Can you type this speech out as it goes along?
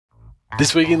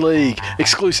This week in league,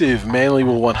 exclusive, Manly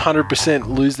will 100%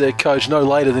 lose their coach no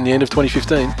later than the end of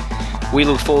 2015. We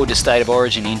look forward to State of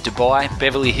Origin in Dubai,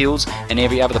 Beverly Hills and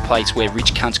every other place where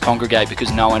rich cunts congregate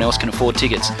because no one else can afford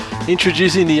tickets.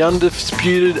 Introducing the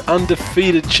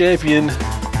undefeated champion,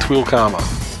 TWiL Karma.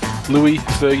 Louis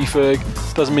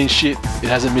FergyFerg doesn't mean shit, it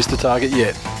hasn't missed a target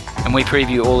yet. And we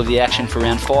preview all of the action for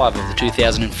round 5 of the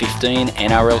 2015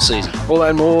 NRL season. All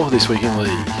that and more this week in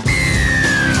league.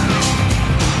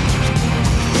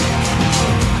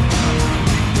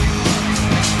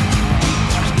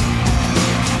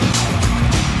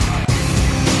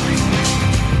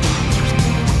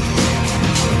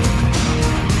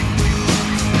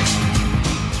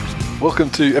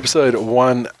 Welcome to episode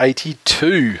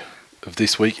 182 of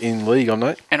This Week in League. I'm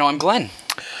Nate. And I'm Glenn.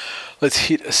 Let's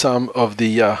hit some of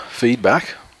the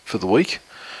feedback for the week.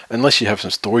 Unless you have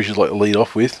some stories you'd like to lead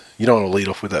off with. You don't want to lead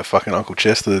off with that fucking Uncle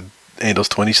Chester Andos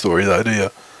 20 story though, do you?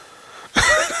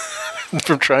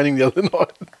 From training the other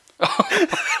night.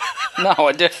 No,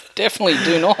 I definitely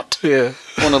do not. Yeah.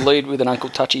 Want to lead with an Uncle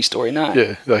Touchy story, no.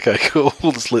 Yeah, okay, cool.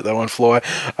 We'll just let that one fly.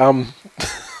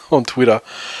 On Twitter,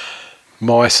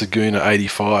 My Saguna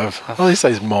 85. I always say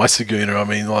he's my Saguna. I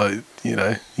mean, like, you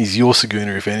know, he's your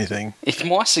Saguna, if anything. It's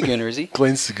my Saguna, is he?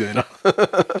 Glenn's Saguna.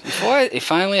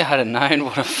 If only I had known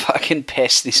what a fucking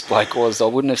pest this bloke was, I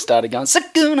wouldn't have started going,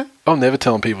 Saguna. I'm never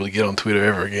telling people to get on Twitter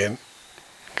ever again.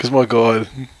 Because, my God,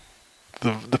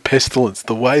 the pestilence,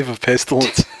 the wave of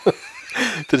pestilence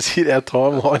that has hit our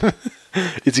timeline,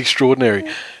 it's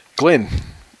extraordinary. Glenn,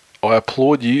 I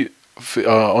applaud you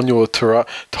on your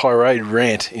tirade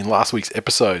rant in last week's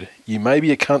episode. You may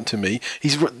be a cunt to me.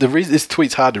 This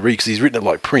tweet's hard to read because he's written it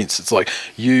like Prince. It's like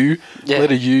you,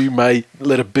 letter U, may,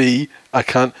 letter B, a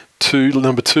cunt,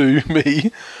 number 2,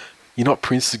 me. You're not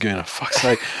Prince Saguna. Fuck's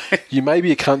sake. You may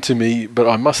be a cunt to me, but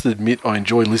I must admit I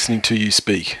enjoy listening to you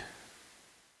speak.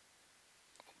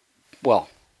 Well,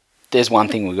 there's one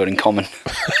thing we've got in common.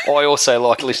 I also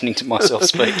like listening to myself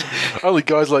speak. Only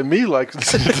guys like me like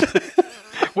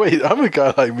Wait, I'm a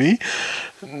guy like me.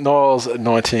 Niles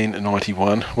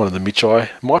 1991, one of the Mitchai.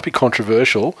 Might be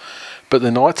controversial, but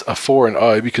the Knights are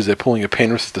 4-0 because they're pulling a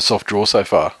Penrith with the soft draw so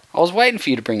far. I was waiting for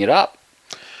you to bring it up.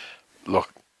 Look,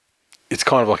 it's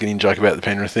kind of like an in-joke about the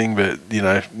Penrith thing, but, you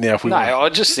know, now if we... No, I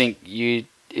just think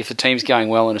if a team's going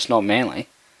well and it's not Manly,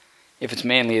 if it's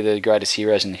Manly, they're the greatest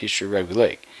heroes in the history of rugby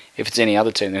league. If it's any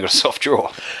other team, they've got a soft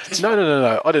draw.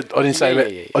 No. I didn't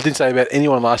say about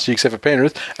anyone last year except for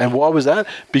Penrith. And why was that?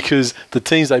 Because the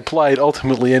teams they played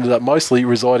ultimately ended up mostly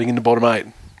residing in the bottom 8.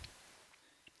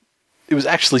 It was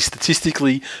actually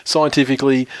statistically,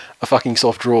 scientifically, a fucking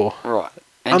soft draw. Right.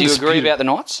 And do you agree about the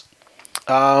Knights?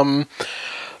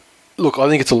 Look, I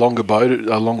think it's a longer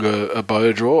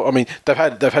boater draw. I mean, they've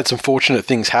had some fortunate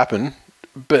things happen,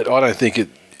 but I don't think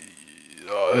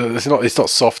it's not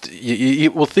soft.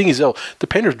 Well, the thing is, the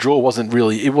Penrith draw wasn't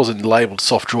labelled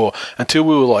soft draw until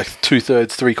we were like 2/3,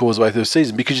 3/4 way through the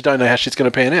season because you don't know how shit's going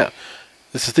to pan out.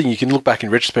 That's the thing. You can look back in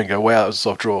retrospect and go, wow, that was a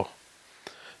soft draw.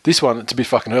 This one, it's a bit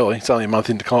fucking early. It's only a month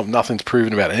into comp. Nothing's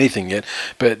proven about anything yet.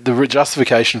 But the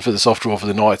justification for the soft draw for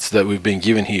the Knights that we've been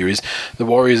given here is the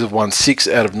Warriors have won 6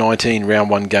 out of 19 round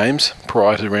 1 games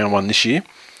prior to round 1 this year.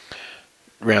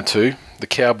 Round 2, the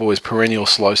Cowboys perennial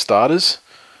slow starters.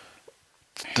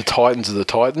 The Titans are the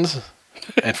Titans.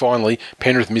 And finally,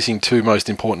 Penrith missing 2 most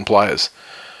important players.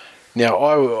 Now,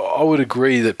 I would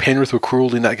agree that Penrith were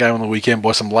cruelled in that game on the weekend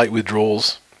by some late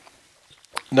withdrawals.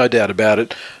 No doubt about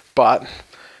it. But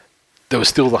there was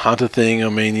still the Hunter thing. I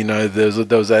mean, you know, there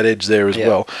was that edge there as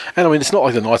well. And, I mean, it's not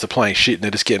like the Knights are playing shit and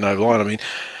they're just getting over the line. I mean,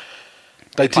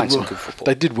 they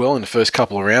did well in the first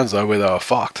couple of rounds, though, where they were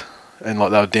fucked. And,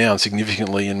 like, they were down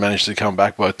significantly and managed to come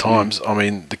back both times. I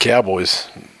mean, the Cowboys...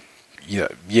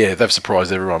 Yeah, they've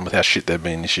surprised everyone with how shit they've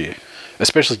been this year,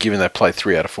 especially given they played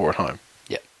 3 out of 4 at home.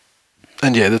 Yeah,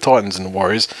 and the Titans and the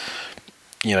Warriors.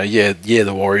 You know,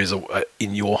 the Warriors are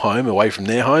in your home, away from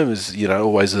their home is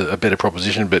always a better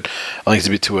proposition. But I think it's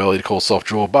a bit too early to call soft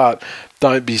draw. But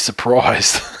don't be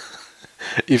surprised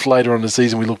if later on in the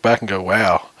season we look back and go,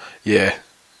 wow, yeah,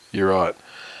 you're right.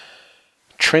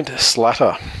 Trent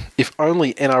Slatter. If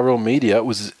only NRL media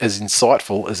was as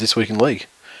insightful as This Week in League.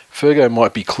 Fergo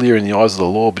might be clear in the eyes of the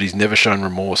law, but he's never shown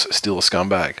remorse, still a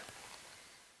scumbag.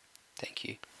 Thank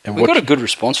you. And we got a good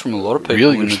response from a lot of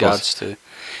people in regards to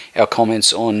our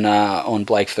comments on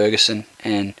Blake Ferguson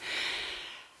and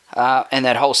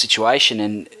that whole situation,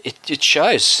 and it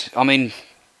shows. I mean,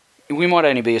 we might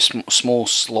only be a small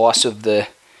slice of the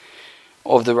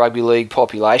rugby league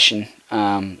population,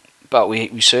 but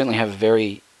we certainly have a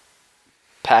very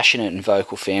passionate and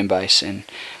vocal fan base, and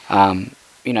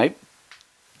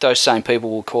those same people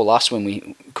will call us when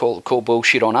we call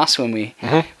bullshit on us when we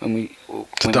get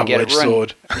it wrong.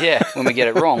 Yeah, when we get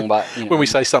it wrong. But when we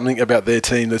say something about their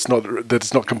team that's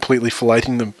not completely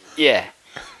filleting them. Yeah,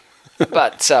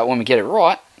 but when we get it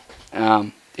right,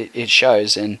 it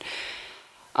shows, and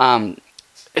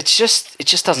it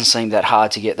just doesn't seem that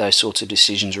hard to get those sorts of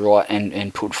decisions right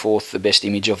and put forth the best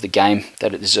image of the game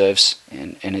that it deserves.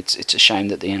 And it's a shame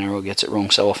that the NRL gets it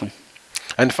wrong so often.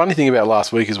 And the funny thing about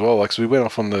last week as well, like, so we went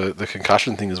off on the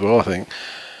concussion thing as well, I think.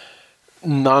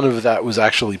 None of that was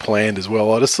actually planned as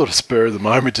well. I just sort of spur of the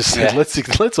moment just said,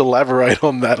 let's elaborate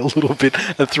on that a little bit,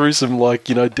 and threw some, like,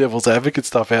 devil's advocate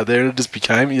stuff out there, and it just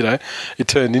became, it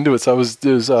turned into it. So I was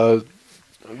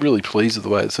really pleased with the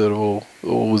way it sort of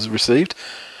all was received.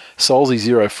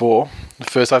 Solzy04.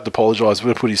 First, I have to apologise. We're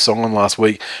going to put his song on last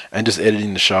week and just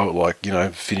editing the show at, like,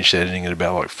 finished editing at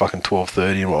about, like, fucking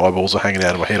 12:30, and my eyeballs were hanging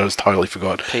out of my head. I just totally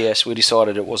forgot. P.S. We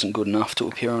decided it wasn't good enough to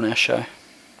appear on our show.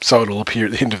 So it'll appear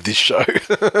at the end of this show.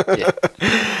 Yeah.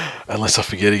 Unless I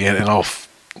forget again, and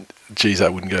geez,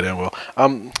 that wouldn't go down well.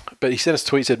 But he sent us a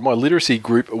tweet, said, my literacy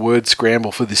group word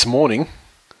scramble for this morning.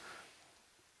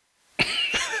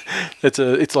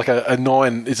 It's like a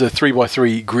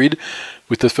 3x3 grid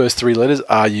with the first three letters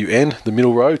RUN, the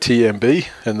middle row TMB,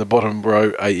 and the bottom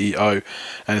row AEO.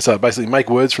 And so basically make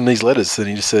words from these letters. And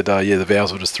he just said, the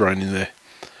vowels were just thrown in there.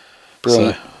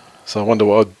 Brilliant. So I wonder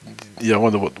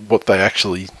what they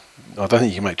actually. I don't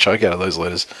think you can make choke out of those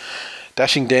letters.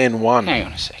 Dashing Dan 1. Hang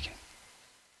on a second.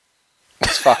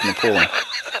 It's fucking appalling.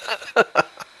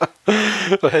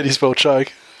 How do you spell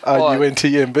choke?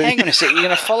 RUNTMB. Hang on a second. You're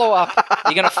going to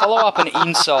follow up an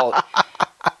insult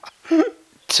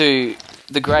to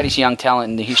the greatest young talent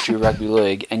in the history of rugby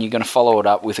league, and you're going to follow it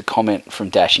up with a comment from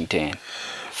Dashing Dan.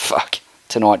 Fuck.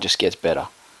 Tonight just gets better.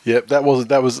 Yep, there was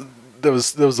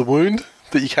the wound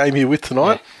that you came here with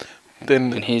tonight. Yeah.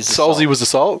 Then Solzy was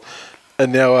assault,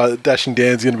 and now Dashing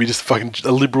Dan's going to be just fucking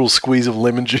a liberal squeeze of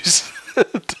lemon juice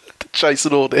to chase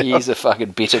it all down. He is a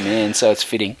fucking bitter man, so it's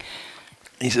fitting.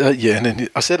 And then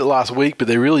I said it last week, but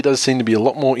there really does seem to be a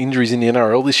lot more injuries in the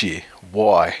NRL this year.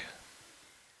 Why?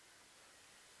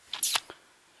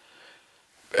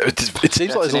 It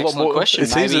seems like there's a lot more. Question.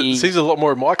 It seems a lot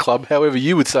more at my club. However,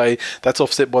 you would say that's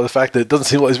offset by the fact that it doesn't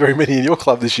seem like there's very many in your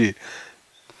club this year.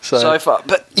 So far,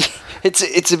 but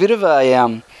it's a bit of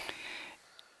a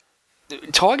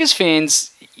Tigers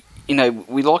fans.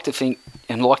 We like to think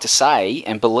and like to say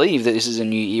and believe that this is a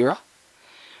new era,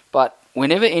 but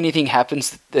whenever anything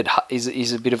happens that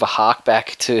is a bit of a hark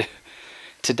back to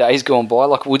days gone by,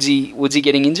 like Woodsy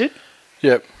getting injured.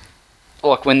 Yep.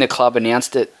 Like when the club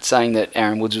announced it, saying that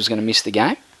Aaron Woods was going to miss the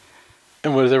game.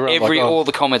 And what is everyone all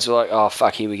the comments were like, oh,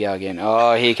 fuck, here we go again.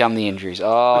 Oh, here come the injuries.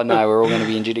 Oh, no, we're all going to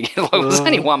be injured again. Like, there's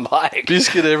only one bloke.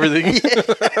 Biscuit everything.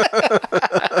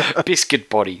 Biscuit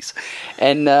bodies.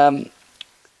 And, I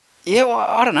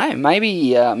don't know.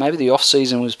 Maybe the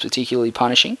off-season was particularly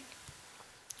punishing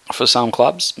for some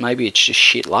clubs. Maybe it's just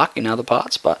shit luck in other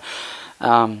parts. But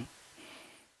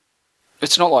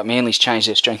it's not like Manly's changed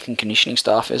their strength and conditioning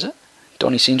staff, is it?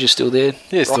 Donny Singer's still there,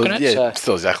 still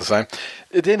exactly the same.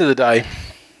 At the end of the day,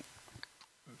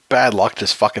 bad luck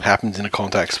just fucking happens in a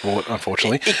contact sport,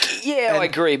 unfortunately. I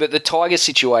agree, but the Tiger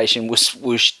situation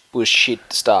was shit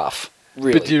staff.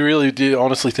 Really. But do you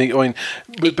honestly think? I mean,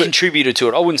 it contributed to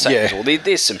it. I wouldn't say it was all.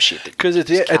 There's some shit that because at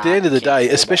the end of the day,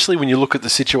 especially when you look at the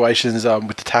situations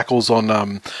with the tackles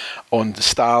on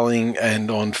Starling and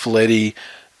on Folletti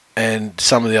and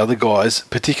some of the other guys,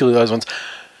 particularly those ones.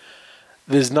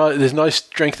 There's no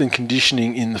strength and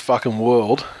conditioning in the fucking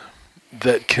world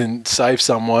that can save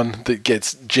someone that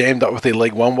gets jammed up with their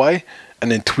leg one way and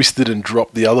then twisted and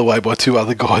dropped the other way by two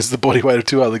other guys, the body weight of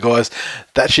two other guys.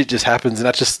 That shit just happens, and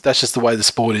that's just the way the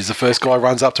sport is. The first guy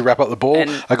runs up to wrap up the ball,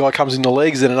 a guy comes in the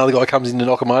legs, then another guy comes in to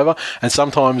knock him over, and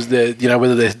sometimes they're,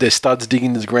 whether they're studs dig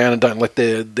into the ground and don't let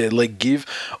their leg give,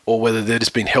 or whether they're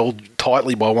just being held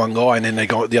tightly by one guy and then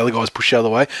the other guys push the other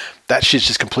way. That shit's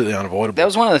just completely unavoidable. That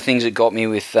was one of the things that got me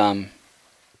with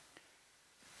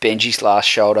Benji's last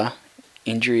shoulder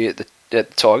injury at the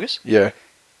Tigers. Yeah.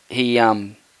 He,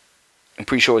 I'm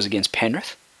pretty sure it was against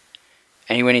Penrith,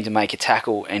 and he went in to make a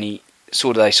tackle, and they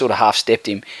sort of half-stepped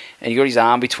him, and he got his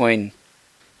arm between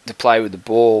the play with the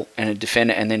ball and a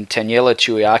defender, and then Taniela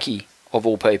Tuiaki, of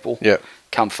all people,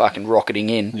 come fucking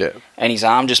rocketing in, and his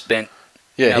arm just bent.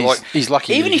 Yeah, he's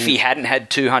lucky. Even if he hadn't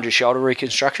had 200 shoulder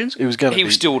reconstructions, he was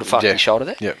still to fucking shoulder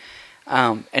there. Yeah.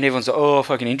 And everyone's like, oh,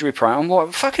 fucking injury prone. I'm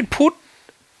like, fucking put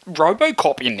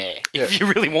RoboCop in there if you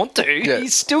really want to. Yeah.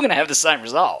 He's still going to have the same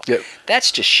result. Yep.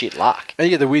 That's just shit luck. And you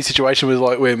get the weird situation with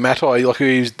where Matai,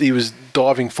 he was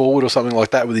diving forward or something like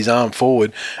that with his arm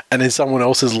forward, and then someone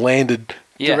else has landed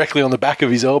directly on the back of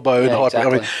his elbow. Yeah,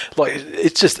 exactly. I mean,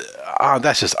 it's just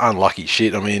that's just unlucky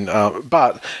shit. I mean,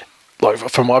 but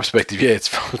from my perspective, it's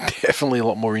definitely a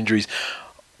lot more injuries.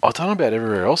 I don't know about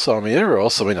everywhere else. I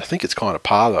mean, I think it's kind of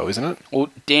par though, isn't it?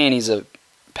 Well, Dan is a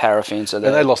para fan, so and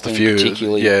they lost a few.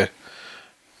 Particularly, they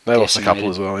lost a couple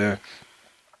as well. Yeah.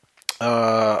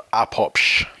 Arpop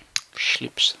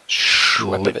Schlips.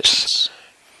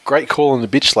 Great call on the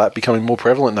bitch slap becoming more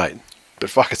prevalent, Nate. But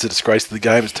fuck, it's a disgrace to the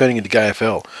game. It's turning into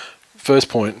GAFL. First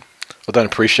point, I don't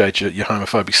appreciate your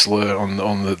homophobic slur on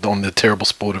the terrible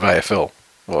sport of AFL,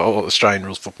 or Australian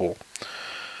rules football.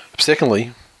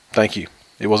 Secondly, thank you.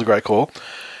 It was a great call.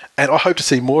 And I hope to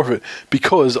see more of it,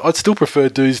 because I'd still prefer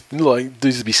dudes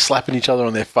to be slapping each other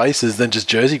on their faces than just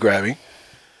jersey grabbing.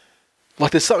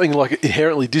 Like, there's something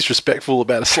inherently disrespectful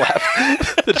about a slap.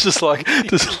 It's just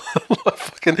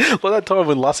fucking like that time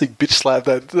when Lussick bitch slapped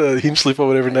that Hinchliffe or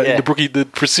whatever, the Brookie,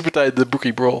 that precipitated the Brookie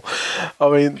brawl. I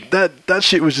mean, that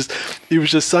shit was just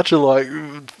such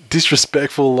a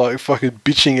disrespectful fucking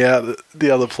bitching out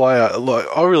the other player.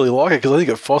 I really like it because I think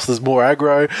it fosters more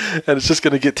aggro, and it's just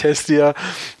going to get testier.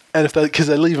 And because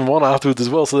they leave them on afterwards as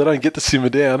well, so they don't get to simmer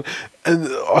down, and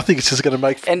I think it's just going to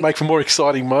make for more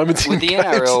exciting moments. Would the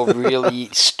NRL really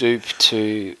stoop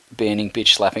to banning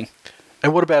bitch slapping?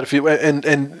 And what about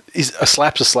and is a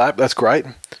slap's a slap? That's great.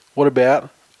 What about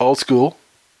old school?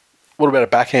 What about a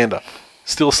backhander?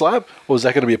 Still a slap, or is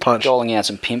that going to be a punch? Doling out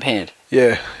some pimp hand.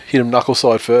 Yeah, hit him knuckle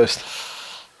side first.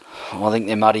 Well, I think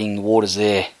they're muddying the waters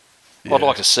there. Yeah. I'd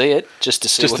like to see it, just to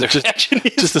see what the reaction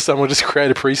is. Just to someone create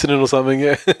a precedent or something,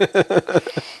 yeah.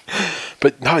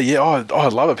 But no, yeah, I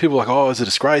love it. People are like, it's a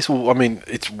disgrace. Well, I mean,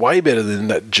 it's way better than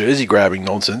that jersey grabbing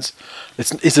nonsense.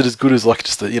 Is it as good as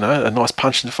just a nice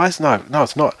punch in the face? No,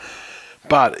 it's not.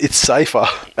 But it's safer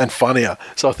and funnier.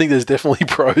 So I think there's definitely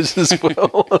pros as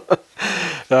well.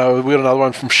 We got another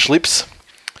one from Schlips.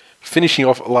 Finishing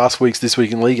off This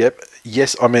Week in League App.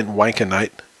 Yes, I meant wanker,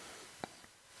 Nate.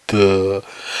 Duh.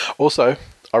 Also,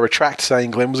 I retract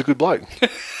saying Glenn was a good bloke. I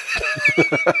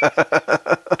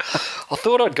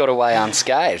thought I'd got away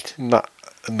unscathed. No.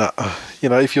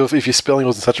 If your spelling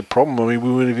wasn't such a problem, I mean,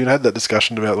 we wouldn't have even had that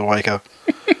discussion about the wake up.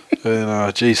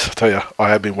 And geez, I tell you, I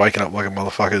have been waking up like a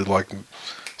motherfucker,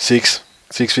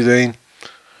 6:15,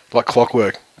 like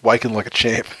clockwork, waking like a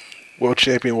champ, world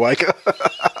champion waker.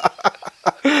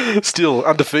 Still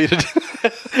undefeated.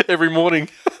 Every morning,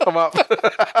 I'm up.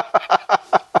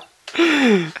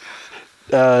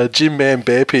 Jim Man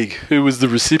Bearpig, who was the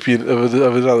recipient of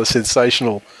another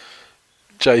sensational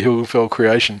Jay Hilgenfeld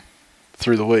creation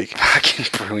through the week. Fucking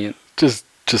brilliant. Just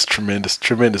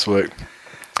tremendous work.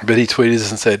 But he tweeted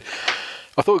us and said,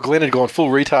 I thought Glenn had gone full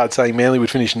retard saying Manly would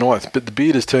finish 9th, but the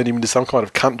beard has turned him into some kind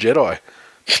of cunt Jedi.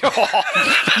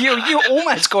 You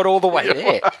almost got all the way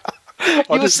there.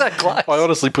 You were so close. I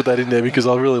honestly put that in there because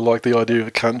I really like the idea of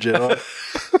a cunt Jedi.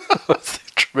 That's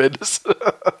tremendous.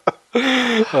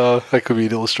 That could be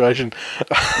an illustration.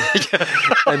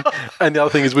 and the other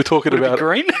thing is we're talking about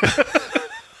green.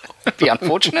 That'd be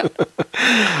unfortunate.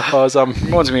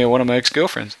 Reminds me of one of my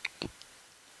ex-girlfriends.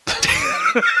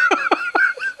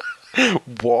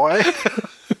 Why?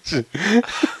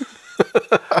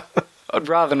 I'd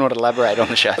rather not elaborate on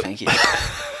the show, thank you.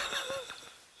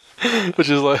 Which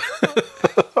is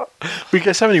we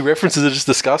get so many references that are just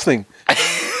disgusting.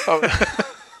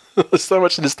 There's so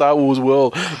much in the Star Wars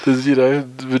world. There's,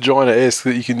 vagina-esque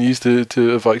that you can use to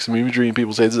evoke some imagery in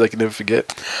people's heads that they can never forget.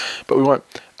 But we won't.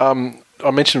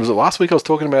 I mentioned, was it last week I was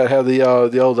talking about how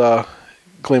the old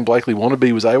Glenn Blakely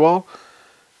wannabe was AWOL?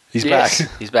 He's back.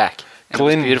 He's back.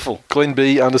 Glenn, beautiful. Glenn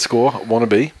B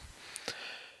 _wannabe.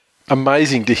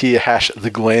 Amazing to hear #the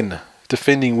Glenn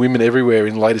defending women everywhere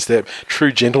in latest step.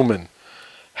 True gentleman.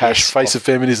 #face of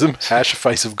feminism.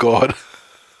 #face of God.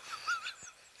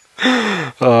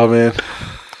 Oh man!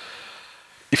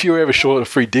 If you were ever short of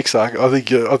free dick suck, I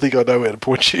think I know where to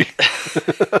point you.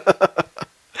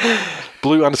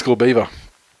 Blue _beaver,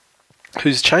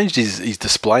 who's changed his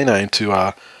display name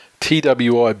to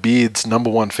TWI Beard's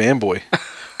 #1 fanboy.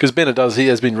 Because Bennett he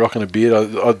has been rocking a beard.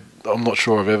 I'm not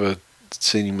sure I've ever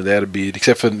seen him without a beard,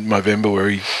 except for November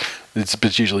where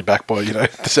it's usually back by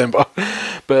December.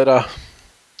 But what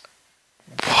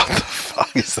the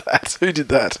fuck is that? Who did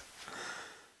that?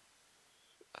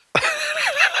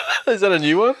 Is that a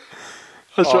new one?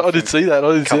 I did see that.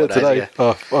 I didn't see it today.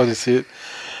 I didn't see it.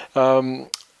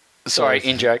 Sorry,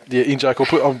 in joke. Yeah, in joke.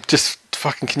 I'm just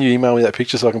fucking, can you email me that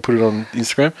picture so I can put it on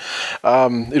Instagram?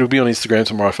 It'll be on Instagram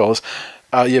tomorrow, fellas.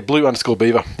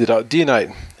 Blue_Beaver. Dear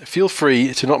Nate, feel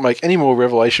free to not make any more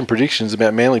revelation predictions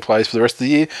about Manly plays for the rest of the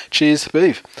year. Cheers,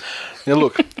 Beav. Now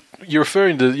look, you're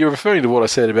referring to what I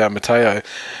said about Mateo,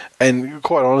 and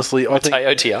quite honestly, I think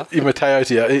Mateo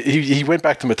Tia. He went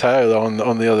back to Mateo though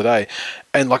on the other day,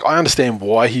 and like I understand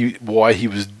why he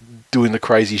was doing the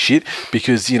crazy shit,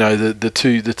 because the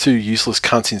two useless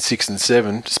cunts in 6 and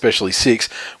 7, especially 6,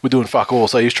 were doing fuck all.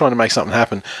 So he was trying to make something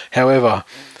happen. However,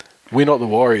 we're not the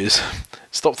Warriors.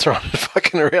 Stop throwing it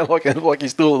fucking around like you're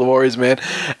still the Warriors, man.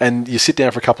 And you sit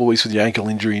down for a couple of weeks with your ankle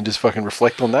injury and just fucking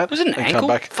reflect on that. Was it an ankle?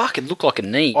 Fuck, it looked like a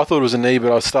knee. I thought it was a knee,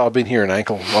 but I've been hearing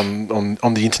ankle on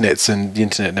the internets, and the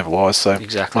internet never lies. So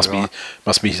exactly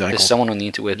must be his ankle. There's someone on the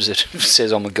interwebs that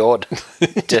says I'm a god.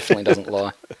 Definitely doesn't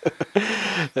lie.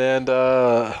 And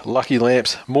Lucky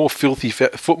Lamps, more filthy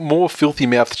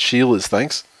mouthed Sheilas,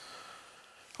 thanks.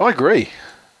 I agree.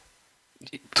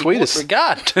 Tweet us.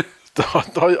 Regard.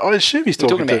 I assume he's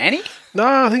talking about Annie? No,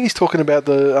 I think he's talking about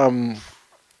the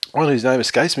one whose name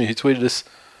escapes me, who tweeted us.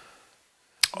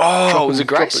 Oh, was it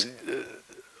Grace?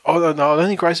 No, I don't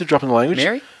think Grace is dropping the language.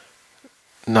 Mary?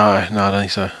 No, I don't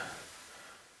think so.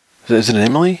 Is it an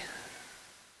Emily?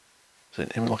 Is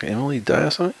it like an Emily Day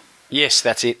or something? Yes,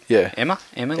 that's it. Yeah.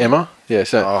 Emily? Emma? Yeah.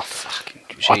 So, fucking.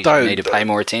 I need to pay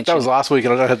more attention. That was last week,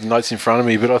 and I don't have the notes in front of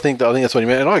me, but I think that's what he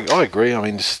meant, and I agree. I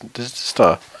mean, just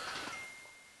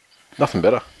nothing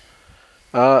better.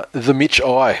 The Mitch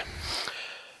I.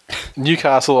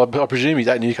 Newcastle, I presume he's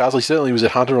at Newcastle. He certainly was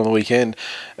at Hunter on the weekend,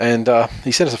 and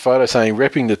he sent us a photo saying,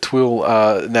 repping the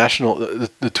TWiL National,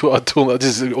 the TWiL,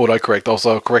 this is autocorrect,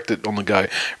 also I'll correct it on the go.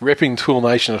 Repping TWiL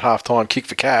Nation at half-time, kick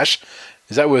for cash.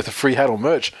 Is that worth a free hat or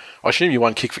merch? I assume you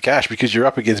won kick for cash because you're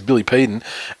up against Billy Peden,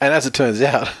 and as it turns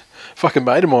out, fucking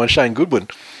mate of mine, Shane Goodwin,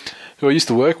 who I used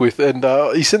to work with, and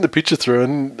he sent the picture through,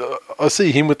 and I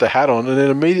see him with the hat on, and then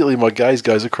immediately my gaze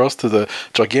goes across to the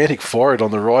gigantic forehead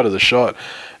on the right of the shot,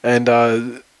 and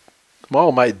my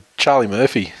old mate Charlie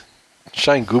Murphy,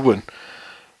 Shane Goodwin,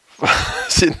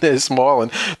 sitting there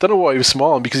smiling. Don't know why he was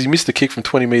smiling, because he missed a kick from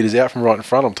 20 metres out from right in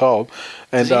front, I'm told.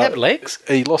 And, does he have legs?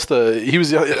 He's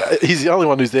the only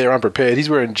one who's there unprepared. He's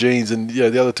wearing jeans, and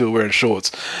the other two are wearing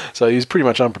shorts, so he was pretty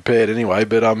much unprepared anyway.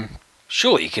 But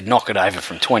surely you could knock it over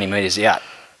from 20 metres out,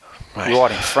 mate.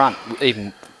 Right in front,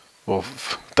 even. Well,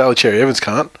 Daly Cherry Evans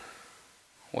can't.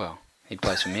 Well, he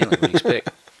plays for Manly, what do you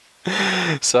expect?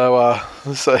 So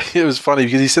it was funny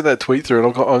because he sent that tweet through,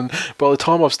 and by the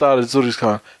time I've started, sort of just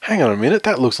going, hang on a minute,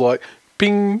 that looks like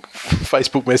Bing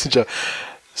Facebook Messenger.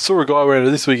 Saw a guy wearing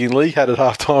a This Week in League hat at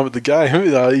half time at the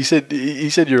game. He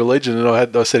said you're a legend, and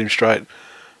I set him straight.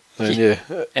 And, yeah.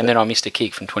 And then I missed a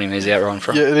kick from 20 metres out right in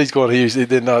front. Yeah, and he's gone.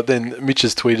 Then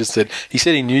Mitch's tweeted said he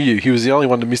said he knew you. He was the only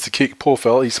one to miss the kick. Poor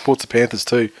fella. He supports the Panthers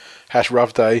too.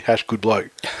 #rough day. #good bloke.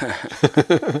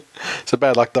 So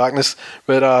bad luck, darkness.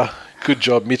 But good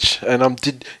job, Mitch. And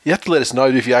you have to let us know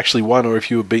if you actually won or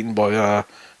if you were beaten by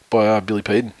Billy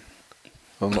Peden.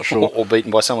 I'm not sure. Or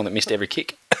beaten by someone that missed every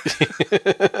kick.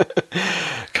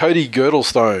 Cody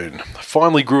Girdlestone.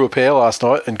 Finally grew a pair last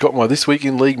night and got my This Week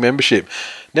in League membership.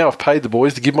 Now I've paid the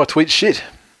boys to give my tweets shit.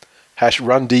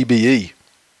 #RunDBE.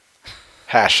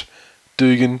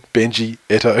 #Dugan, Benji,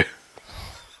 Eto.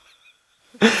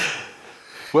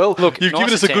 Well, look, you've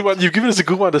given us a good one. You've given us a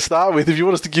good one to start with. If you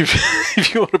want us to give,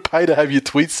 if you want to pay to have your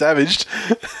tweets savaged,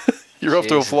 you're off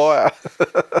to a flyer.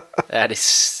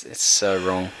 It's so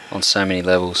wrong on so many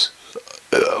levels.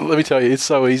 Let me tell you, it's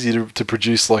so easy to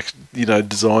produce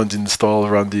designs in the style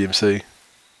of Run DMC.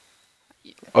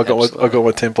 I got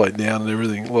my template down and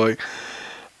everything.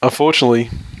 Unfortunately,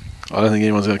 I don't think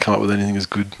anyone's going to come up with anything as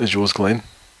good as yours, Glenn.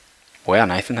 Wow,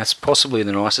 Nathan, that's possibly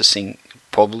the nicest thing.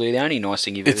 Probably the only nice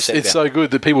thing you've ever said. It's so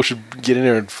good that people should get in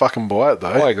there and fucking buy it, though.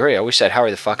 I agree. I wish they'd hurry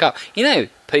the fuck up.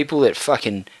 People that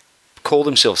fucking call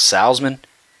themselves salesmen,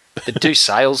 that do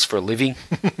sales for a living,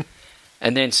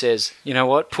 and then says, you know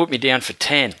what, put me down for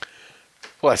 10.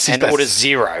 Well, and orders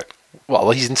 0.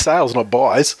 Well, he's in sales, not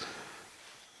buys.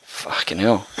 Fucking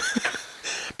hell.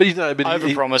 But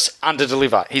overpromise,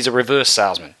 underdeliver. He's a reverse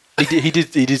salesman. He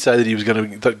did say that he was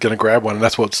going to grab one, and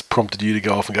that's what's prompted you to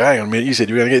go off and go, hang on a minute, you said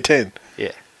you were going to get 10.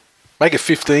 Yeah. Make it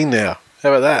 15 now.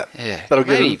 How about that? Yeah.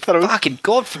 Fucking,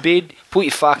 God forbid, put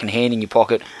your fucking hand in your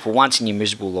pocket for once in your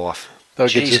miserable life.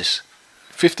 Jesus.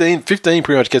 15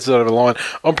 pretty much gets it over the line.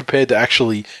 I'm prepared to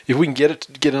actually, if we can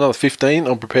get another 15,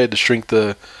 I'm prepared to shrink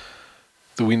the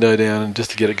window down and just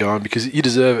to get it going, because you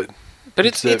deserve it. But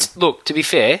it's look, to be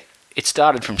fair, it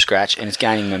started from scratch and it's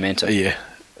gaining momentum. Yeah.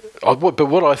 But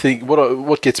what I think,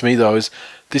 what gets me though is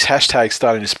this hashtag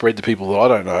starting to spread to people that I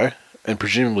don't know, and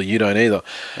presumably you don't either.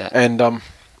 Yeah. And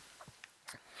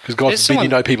because God forbid you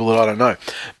know people that I don't know,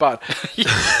 but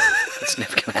it's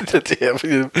never going to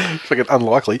happen. Yeah, fucking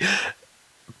unlikely.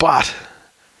 But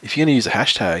if you're going to use a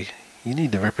hashtag, you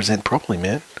need to represent properly,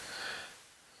 man.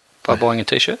 By buying a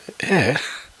t-shirt? Yeah.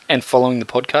 And following the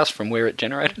podcast from where it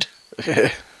generated?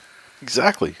 Yeah,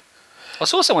 exactly. I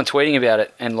saw someone tweeting about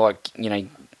it and,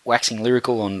 waxing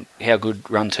lyrical on how good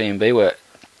Run TMB were.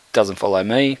 Doesn't follow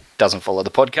me, doesn't follow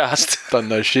the podcast. Doesn't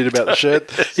know shit about the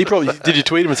shirt. He probably... Did you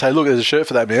tweet him and say, look, there's a shirt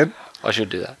for that, man? I should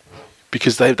do that.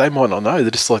 Because they might not know. They're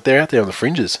just they're out there on the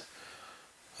fringes.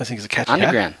 I think it's a catchy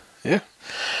Underground. Hat.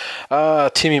 Yeah.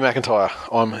 Timmy McIntyre.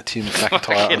 I'm Tim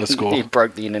McIntyre _. He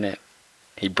broke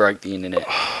the internet.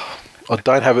 I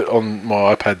don't have it on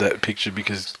my iPad, that picture,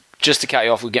 because... Just to cut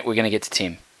you off, we're going to get to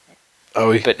Tim. Oh,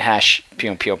 we? But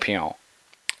 #pion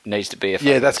needs to be a...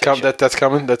 Yeah, that's coming. That's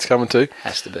coming too.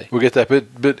 Has to be. We'll get that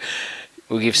bit, but...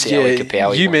 We'll give Sally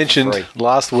Kapow. You mentioned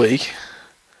last week,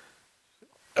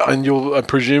 and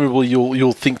presumably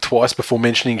you'll think twice before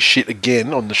mentioning shit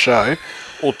again on the show,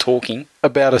 or talking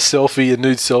about a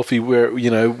nude selfie where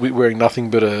wearing nothing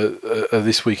but a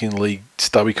This Week in League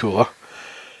stubby cooler.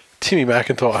 Timmy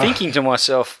McIntyre. Thinking to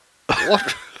myself, what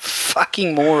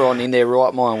fucking moron in their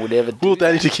right mind would ever do Will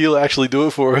Danny Tequila actually do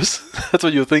it for us? That's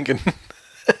what you're thinking.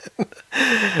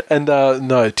 And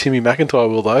no, Timmy McIntyre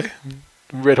will though.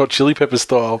 Red Hot Chili Pepper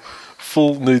style,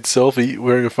 full nude selfie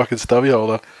wearing a fucking stubby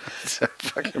holder. It's a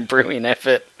fucking brilliant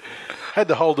effort. Had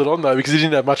to hold it on though because he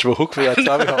didn't have much of a hook for that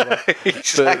stubby holder.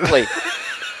 Exactly.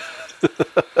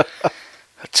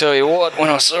 I tell you what, when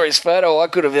I saw his photo, I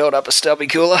could have held up a stubby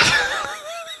cooler.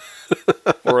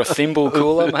 Or a thimble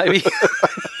cooler, maybe.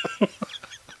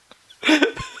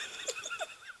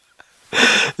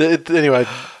 Anyway,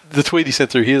 the tweet he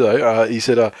sent through here though, he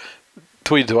said,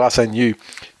 tweeted to us and you,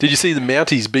 did you see the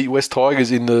Mounties beat West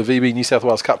Tigers in the VB New South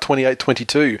Wales Cup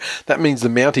 28-22? That means the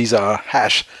Mounties are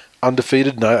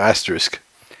undefeated, no asterisk.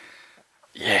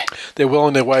 Yeah. They're well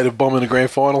on their way to bombing a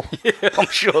grand final. Yeah, I'm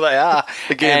sure they are.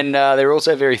 Again. And they're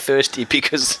also very thirsty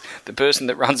because the person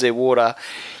that runs their water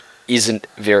isn't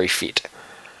very fit.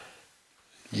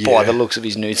 Yeah. By the looks of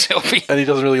his nude selfie. And he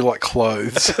doesn't really like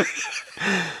clothes.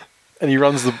 And he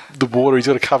runs the water. He's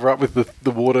got to cover up with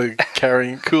the water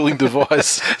carrying cooling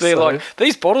device. They're like,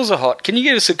 these bottles are hot. Can you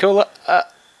get us a cooler?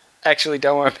 Actually,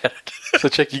 don't worry about it. So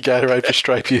check your Gatorade for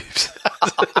stray pubes.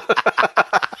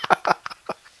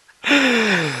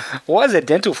 Why is there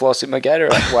dental floss in my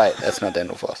Gatorade? Wait, that's not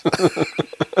dental floss.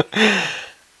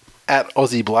 At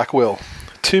Aussie Blackwell.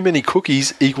 Too many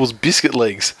cookies equals biscuit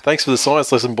legs. Thanks for the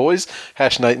science lesson, boys. #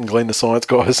 Nate and Glenn, the science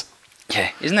guys.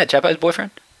 Yeah. Isn't that Chapo's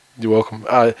boyfriend? You're welcome.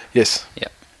 Yes. Yeah.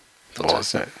 So.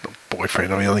 Not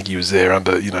boyfriend. I mean, I think he was there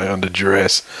under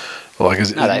duress.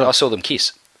 I saw them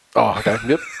kiss. Oh, okay.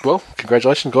 Yep. Well,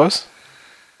 congratulations, guys.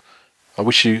 I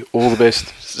wish you all the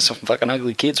best. Some fucking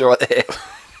ugly kids right there.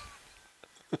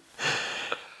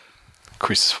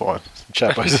 Chris is fine.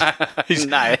 Chapo's.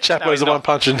 Chapo's the one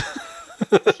punching.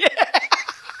 Yeah.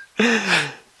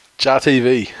 Jar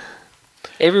TV.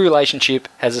 Every relationship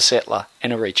has a settler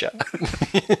and a reacher.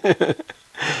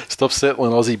 Stop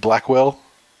settling, Aussie Blackwell.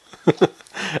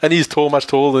 And he's much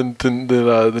taller than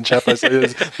Chapo. So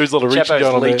there's a lot of reaching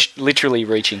going on there. Literally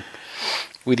reaching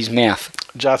with his mouth.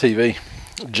 Jar TV.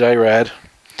 J-Rad.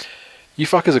 You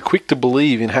fuckers are quick to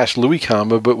believe in # Louis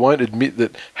Karma, but won't admit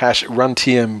that #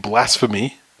 RunTM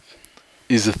blasphemy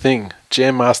is a thing.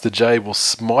 Jam Master J will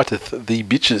smiteth thee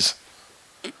bitches.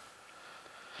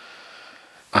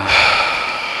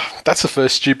 That's the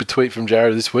first stupid tweet from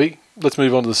Jared this week. Let's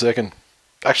move on to the second.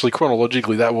 Actually,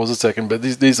 chronologically, that was the second, but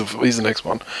here's the next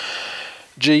one.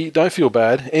 Gee, don't feel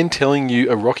bad. N telling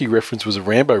you a Rocky reference was a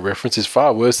Rambo reference is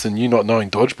far worse than you not knowing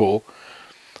dodgeball.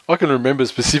 I can remember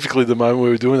specifically the moment we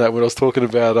were doing that when I was talking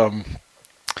about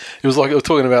it was like I was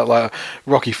talking about like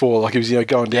Rocky 4, like he was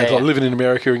going down to like, living in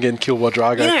America and getting killed by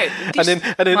Drago. And then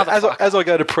as I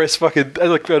go to press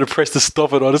to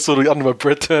stop it, I just sort of under my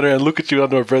breath turn around, look at you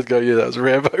under my breath, go, yeah, that was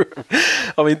Rambo.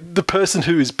 I mean, the person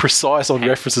who is precise on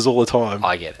references all the time.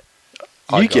 I get it.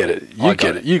 You get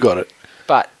it. You got it.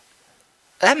 But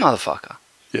that motherfucker.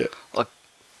 Yeah. Like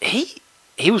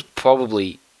he was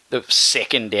probably the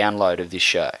second download of this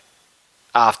show.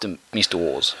 After Mr.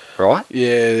 Wars, right?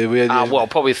 Yeah, we had. Well,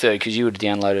 probably third because you would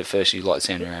have downloaded it first. You like the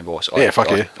sound of your own voice. I'm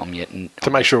yet to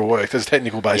make sure it worked. There's a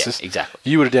technical basis. Yeah, exactly.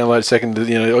 You would have downloaded second.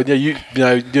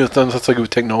 You're done so good with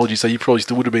technology, so you probably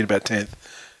still would have been about 10th,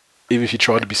 even if you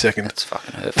tried to be second. That's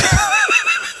fucking hurtful.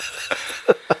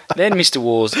 Then Mr.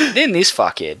 Wars. Then this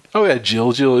fuckhead. Oh yeah,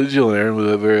 Jill and Aaron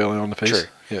were very early on the piece. True.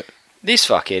 Yeah. This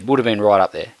fuckhead would have been right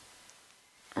up there,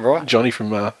 right? Johnny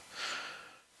from.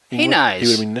 He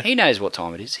knows. He knows what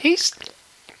time it is.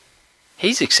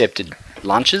 He's accepted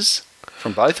lunches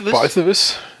from both of us. Both of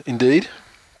us, indeed.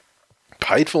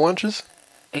 Paid for lunches.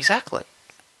 Exactly.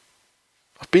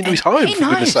 I've been to his home, for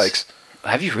goodness sakes.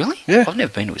 Have you really? Yeah. I've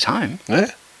never been to his home.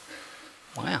 Yeah.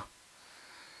 Wow.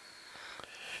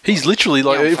 He's literally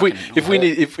like,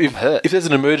 if there's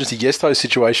an emergency guest host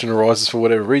situation arises for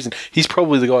whatever reason, he's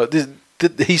probably the guy.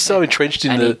 He's so entrenched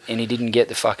in and he didn't get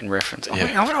the fucking reference.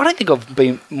 I don't think I've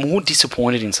been more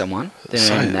disappointed in someone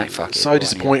than in that fucking. So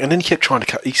disappointing. Yeah. And then he kept trying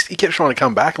to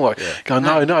come back and going,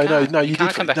 no, you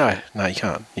can't come back. No, you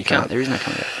can't. You can't. There is no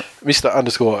coming back. Mr.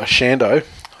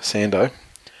 Sando.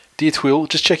 Dear TWiL,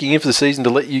 just checking in for the season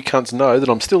to let you cunts know that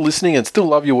I'm still listening and still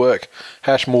love your work.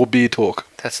 # more beer talk.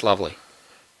 That's lovely.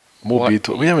 More beer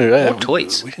talk. More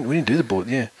tweets. We didn't do the board,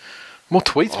 yeah. More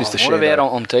tweets, Mr. Shando. What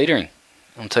about I'm teetering?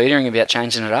 I'm teetering about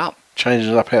changing it up.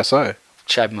 Changing it up, how so?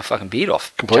 Shaving my fucking beard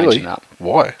off. Completely? Changing it up.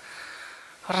 Why?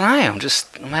 I don't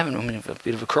know. I'm in a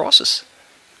bit of a crisis.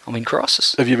 I'm in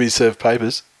crisis. Have you been served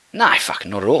papers? No,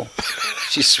 fucking not at all.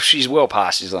 she's well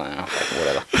past. She's like, oh, fucking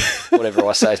whatever. Whatever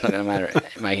I say is not going to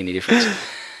make any difference.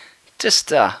 Just,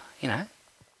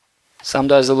 some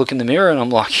days I look in the mirror and I'm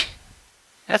like,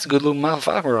 that's a good looking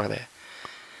motherfucker right there.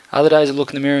 Other days I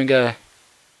look in the mirror and go,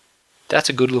 that's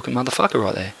a good looking motherfucker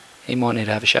right there. He might need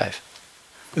to have a shave.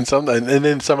 And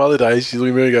then some other days you look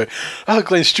in the mirror and go, oh,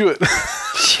 Glenn Stewart.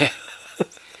 Yeah.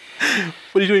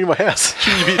 What are you doing in my house?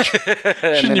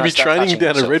 Shouldn't you be training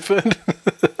down at Redfern?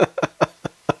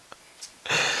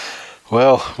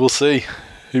 Well, we'll see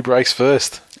who breaks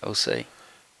first. We'll see.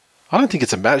 I don't think it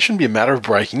shouldn't be a matter of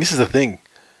breaking. This is the thing.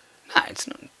 No, it's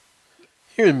not.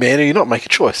 You're a man, you're not make a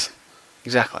choice.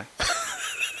 Exactly.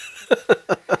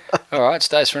 All right,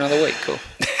 stays for another week. Cool.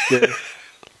 Yeah.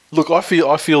 Look, I feel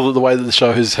that the way that the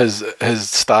show has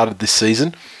started this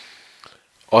season,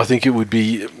 I think it would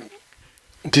be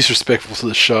disrespectful to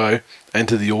the show and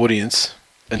to the audience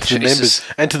and to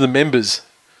the members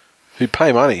who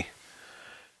pay money.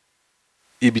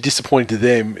 It'd be disappointing to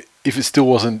them if it still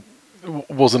wasn't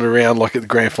around like at the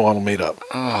grand final meetup.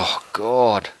 Oh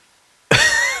God,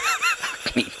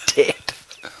 me dead.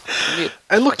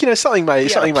 And look, something may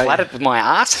platted with my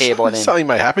ass hair by then. Something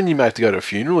may happen. You may have to go to a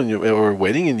funeral or a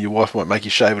wedding, and your wife might make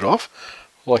you shave it off.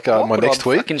 Like my next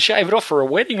tweet. Fucking shave it off for a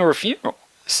wedding or a funeral.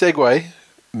 Segue.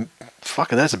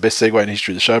 Fucking, that's the best segue in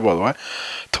history of the show, by the way.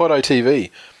 Toto TV.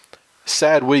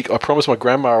 Sad week. I promised my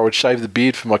grandma I would shave the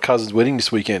beard for my cousin's wedding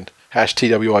this weekend.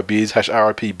 #TWI beards.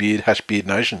 #RIP beard. #Beard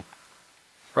Nation.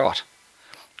 Right.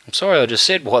 I'm sorry I just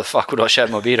said, why the fuck would I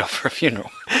shave my beard off for a funeral?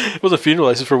 It wasn't a funeral,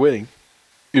 it was for a wedding.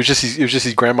 It was just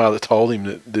his grandma that told him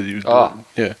that he was doing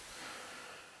it. Yeah.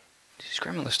 Is his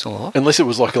grandmother still alive? Unless it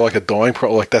was like a dying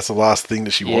like that's the last thing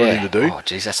that she wanted him to do. Oh,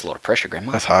 jeez, that's a lot of pressure,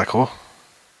 Grandma. That's hardcore.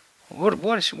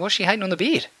 What's she hating on the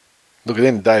beard? Look, at the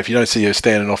end of the day, if you don't see her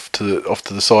standing off to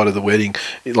the side of the wedding,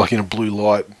 like in a blue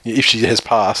light, if she has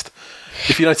passed,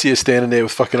 if you don't see her standing there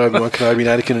with fucking Obi-Wan Kenobi,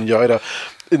 Anakin and Yoda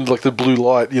in like the blue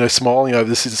light, smiling over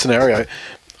this scenario,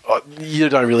 you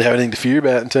don't really have anything to fear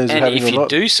about in terms of having or not. And if you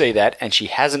do see that and she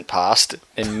hasn't passed,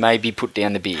 then maybe put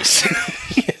down the beers.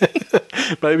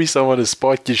 Maybe someone has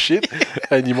spiked your shit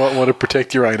and you might want to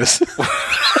protect your anus.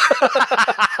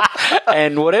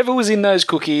 And whatever was in those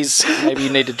cookies, maybe you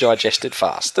need to digest it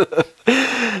fast.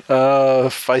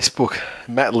 Facebook,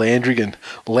 Matt Landrigan.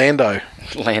 Lando,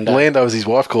 as his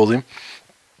wife calls him.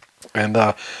 And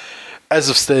as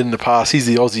I've said in the past, he's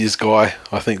the Aussiest guy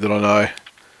I think that I know.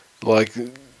 Like,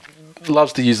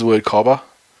 loves to use the word cobber.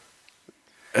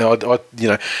 And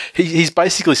he's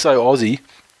basically so Aussie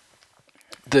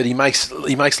that he makes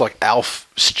like Alf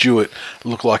Stewart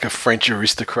look like a French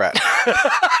aristocrat.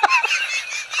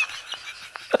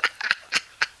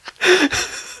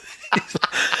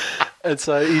 And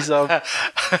so he's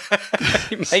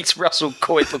he makes Russell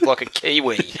Coit look like a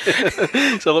Kiwi.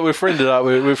 So look, we're friended up.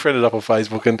 We're friended up on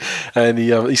Facebook, and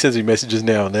he sends me messages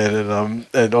now and then,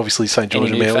 and obviously St George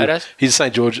and Manly. Photos? He's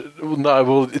St George.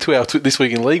 To our this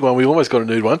week in League One, we almost got a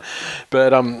nude one,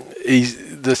 but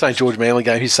he's the St George Manly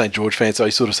game. He's a St George fan, so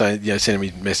he's sort of saying, sending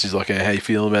me messages like, how you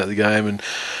feeling about the game, and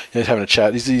having a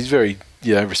chat. He's very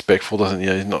respectful, doesn't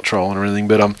he's not trolling or anything.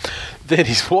 But then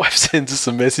his wife sends us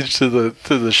a message to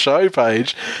the show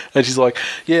page, and she's like,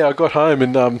 I got home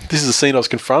and this is a scene I was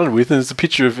confronted with, and it's a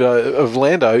picture of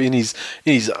Lando in his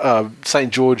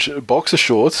St George boxer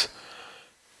shorts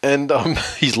and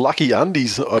his lucky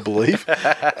undies, I believe.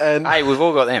 And hey, we've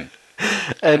all got them.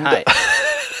 And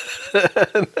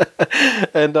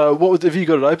and what have you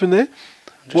got it open there?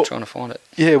 I'm just trying to find it.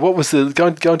 Yeah, what was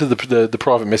going to the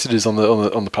private messages on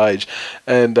the page,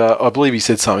 and I believe he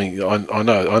said something. I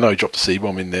know he dropped a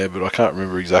C-bomb in there, but I can't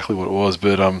remember exactly what it was.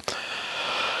 But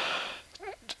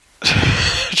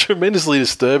tremendously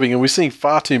disturbing, and we're seeing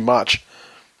far too much.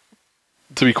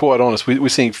 To be quite honest, we're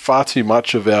seeing far too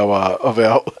much of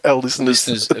our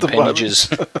listeners at the appendages.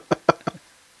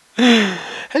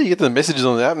 How do you get the messages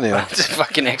on the app now? That's a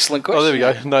fucking excellent question. Oh, there we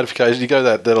go. Notification. You go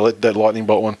that lightning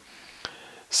bolt one.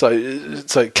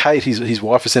 So Kate, his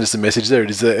wife, has sent us a message. There it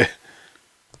is. There.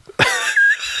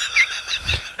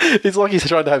 It's like he's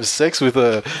trying to have sex with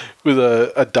a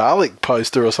Dalek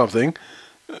poster or something.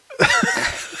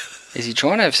 Is he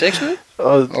trying to have sex with it?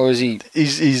 Or is he?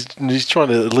 He's trying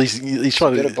to at least. He's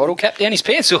trying to get a bottle cap down his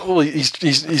pants. Well,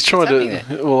 he's trying to.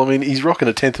 Well, I mean, he's rocking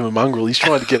a tenth of a mongrel. He's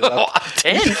trying to get it up. A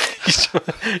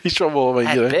tenth. he's trying. Well, I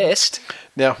mean, at best.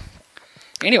 Now.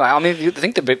 Anyway, I mean, I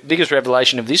think the biggest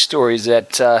revelation of this story is that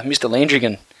Mr.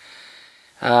 Landrigan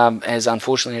has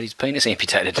unfortunately had his penis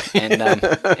amputated,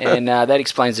 and that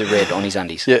explains the red on his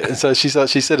undies. Yeah, and so she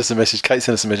sent us a message. Kate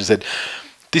sent us a message and said,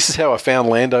 "This is how I found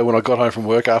Lando when I got home from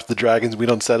work after the Dragons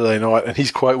win on Saturday night." And his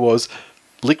quote was,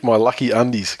 "Lick my lucky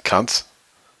undies, cunts."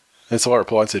 And so I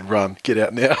replied and said, "Run, get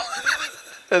out now."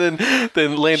 And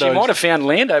then Lando... She might have found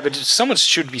Lando, but someone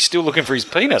should be still looking for his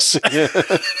penis. Yeah.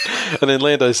 And then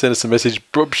Lando sent us a message.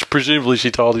 Presumably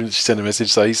she told him she sent a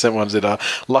message, so he sent one and said,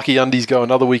 "Lucky undies go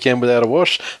another weekend without a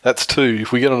wash. That's 2.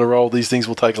 If we get on a roll, these things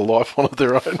will take a life on of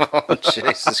their own." Oh,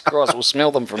 Jesus Christ. We'll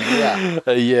smell them from here.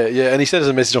 Yeah. And he sent us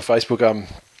a message on Facebook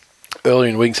earlier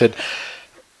in the week and said,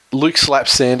 "Luke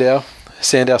slaps Sandow.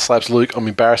 Sandow slaps Luke. I'm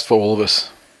embarrassed for all of us."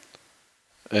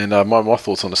 And my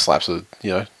thoughts on the slaps are,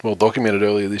 well documented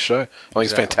earlier this show. I think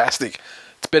It's fantastic.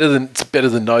 It's better than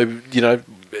no,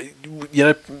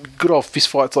 good old fist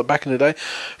fights like back in the day.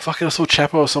 Fucking, I saw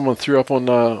Chapo or someone threw up on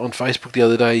Facebook the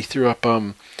other day. He threw up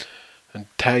and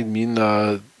tagged me in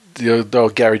the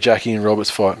old Gary, Jackie and Roberts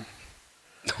fight.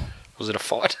 Was it a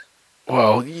fight?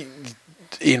 Well,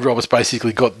 Ian Roberts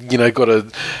basically got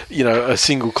a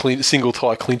single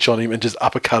tie clinch on him and just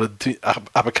uppercutted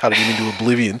him into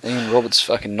oblivion. Ian Roberts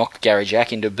fucking knocked Gary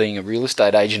Jack into being a real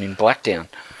estate agent in Blacktown.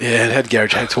 Yeah, and had Gary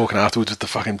Jack talking afterwards with the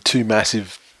fucking 2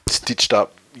 massive stitched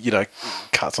up,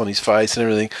 cuts on his face and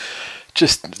everything.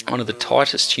 Just one of the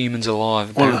tightest humans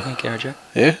alive, apparently, Gary Jack.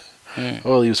 Yeah.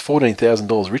 Well, he was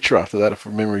 $14,000 richer after that, if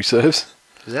memory serves.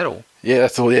 Is that all? Yeah,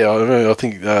 that's all. Yeah, I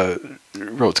think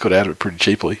Roberts got out of it pretty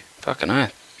cheaply. Fucking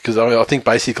oath. Because I think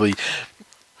basically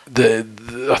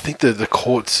the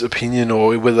court's opinion,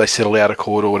 or whether they settle out of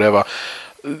court or whatever,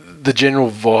 the general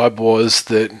vibe was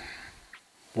that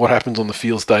what happens on the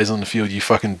field stays on the field. You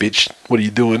fucking bitch. What are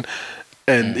you doing?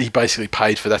 And he basically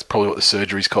paid for that's probably what the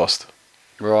surgeries cost.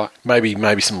 Right.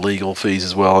 Maybe some legal fees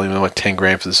as well. Like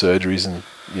 $10,000 for the surgeries and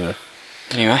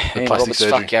Anyway, Ian Roberts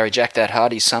fucked Gary Jack that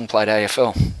hard. His son played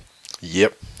AFL.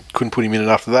 Yep. Couldn't put him in and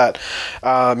after that.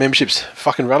 Memberships,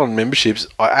 fucking run on memberships.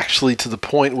 I actually, to the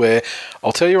point where,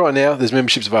 I'll tell you right now, there's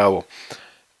memberships available.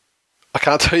 I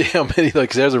can't tell you how many though,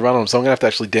 because there's a run on them, so I'm going to have to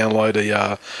actually download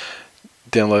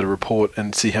a report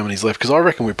and see how many's left, because I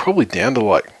reckon we're probably down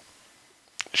to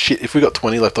if we got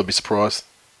 20 left, I'd be surprised.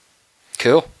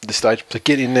 Cool. At this stage. So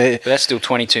get in there. But that's still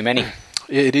 20 too many.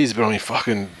 Yeah, it is, but I mean,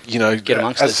 fucking, get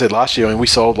amongst as I said last year, we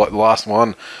sold the last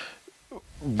one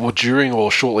during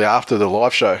or shortly after the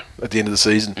live show at the end of the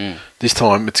season. This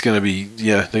time it's going to be,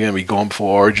 they're going to be gone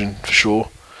before Origin for sure.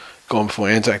 Gone before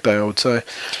Anzac Day, I would say.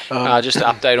 Just an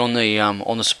update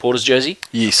on the supporters jersey.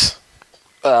 Yes.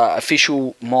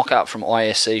 Official mock-up from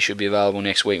ISC should be available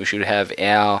next week. We should have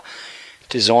our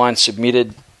design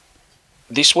submitted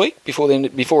this week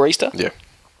before Easter. Yeah.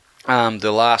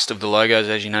 The last of the logos,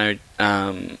 as you know,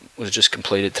 was just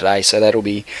completed today, so that'll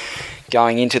be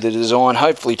going into the design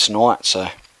hopefully tonight. So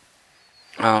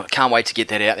can't wait to get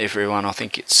that out there for everyone. I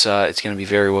think it's going to be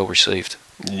very well received.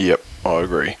 Yep, I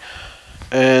agree.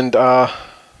 And Run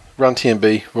TMB,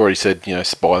 we've already said,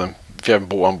 buy them. If you haven't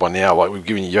bought one by now, we've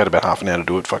given you had about half an hour to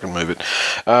do it. Fucking move it.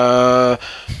 The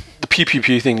pew pew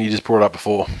pew thing you just brought up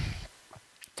before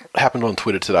happened on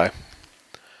Twitter today.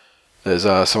 There's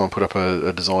someone put up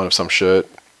a design of some shirt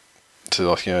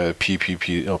to pew pew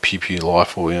pew or pew pew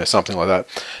life or something like that.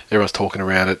 Everyone's talking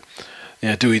around it.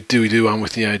 Do we do one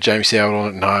with Jamie Soward on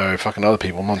it? No, fucking other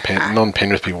people,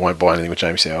 non-Penrith people won't buy anything with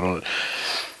Jamie Soward on it.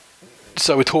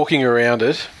 So we're talking around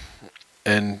it,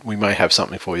 and we may have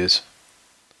something for you.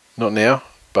 Not now,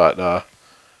 but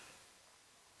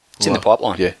it's in the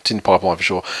pipeline. Yeah, it's in the pipeline for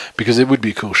sure, because it would be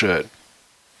a cool shirt.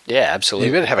 Yeah, absolutely.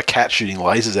 You better have a cat shooting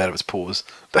lasers out of its paws.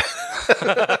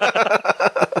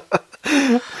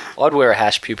 I'd wear a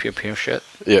hash pew pew pew shirt.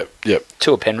 Yep.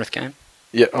 To a Penrith game.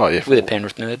 Yeah, oh yeah. With a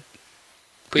Penrith nerd.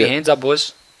 Put your hands up,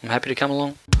 boys. I'm happy to come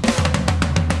along.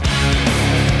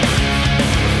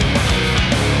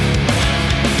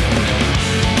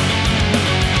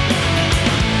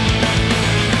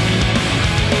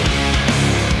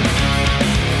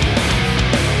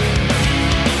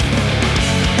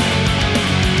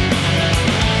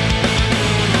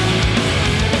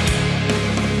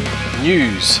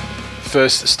 News.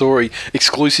 First story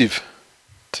exclusive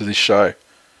to this show.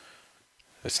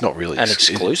 It's not really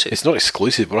exclusive. It's not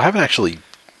exclusive, but I haven't actually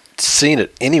seen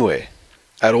it anywhere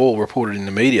at all reported in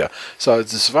the media. So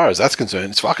as far as that's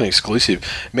concerned, it's fucking exclusive.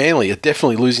 Manly are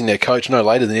definitely losing their coach no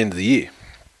later than the end of the year.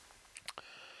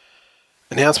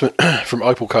 Announcement from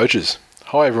Opal Coaches.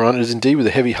 Hi everyone, it is indeed with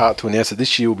a heavy heart to announce that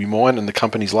this year will be mine and the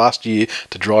company's last year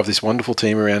to drive this wonderful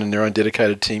team around in their own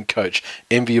dedicated team coach,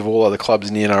 envy of all other clubs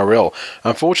in the NRL.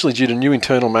 Unfortunately, due to new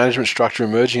internal management structure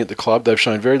emerging at the club, they've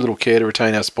shown very little care to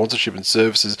retain our sponsorship and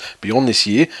services beyond this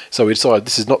year, so we decided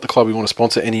this is not the club we want to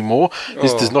sponsor anymore.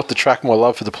 This does not detract my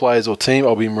love for the players or team.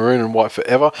 I'll be maroon and white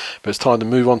forever, but it's time to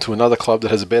move on to another club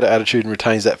that has a better attitude and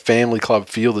retains that family club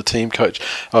feel. The team coach,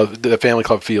 the family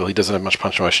club feel, he doesn't have much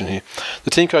punctuation here. The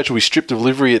team coach will be stripped of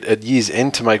livery at year's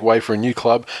end to make way for a new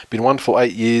club. Been wonderful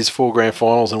 8 years, 4 grand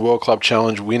finals and World Club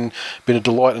Challenge win. Been a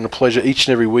delight and a pleasure each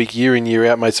and every week, year in, year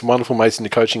out. Made some wonderful mates in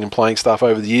the coaching and playing staff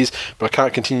over the years, but I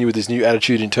can't continue with this new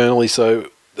attitude internally,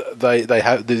 so they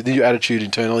have the new attitude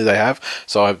internally they have,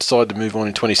 so I've decided to move on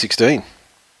in 2016.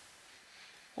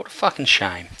 What a fucking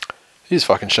shame. It is a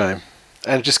fucking shame.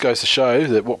 And it just goes to show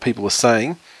that what people are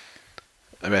saying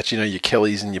about, your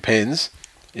Kellys and your Pens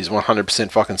is 100%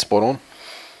 fucking spot on.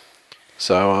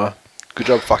 So, good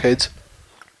job, fuckheads.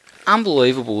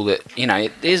 Unbelievable that,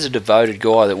 there's a devoted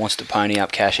guy that wants to pony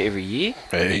up cash every year.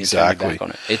 Yeah, exactly. Back on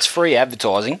it. It's free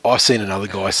advertising. I've seen another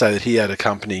guy say that he had a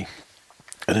company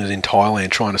and it was in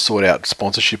Thailand trying to sort out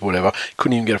sponsorship or whatever.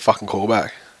 Couldn't even get a fucking call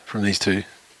back from these two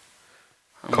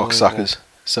cocksuckers.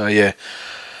 So, yeah.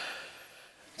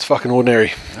 It's fucking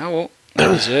ordinary. Oh, well, they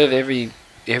deserve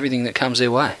everything that comes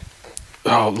their way.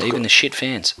 Oh, look, even the shit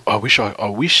fans. I wish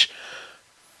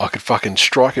I could fucking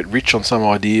strike it rich on some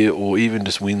idea or even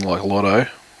just win like Lotto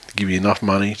to give you enough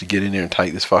money to get in there and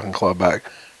take this fucking club back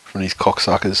from these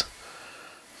cocksuckers.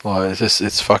 Like,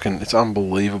 it's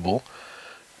unbelievable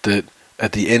that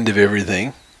at the end of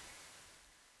everything,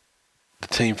 the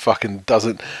team fucking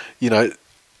doesn't,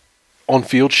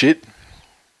 on-field shit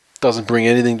doesn't bring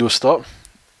anything to a stop,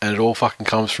 and it all fucking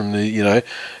comes from the,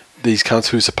 these cunts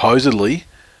who supposedly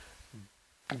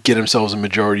get themselves a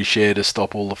majority share to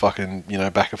stop all the fucking,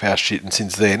 back of house shit. And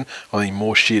since then, I think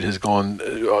more shit has gone,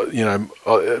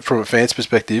 from a fan's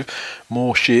perspective,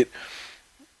 more shit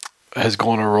has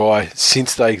gone awry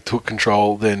since they took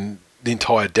control than the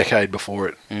entire decade before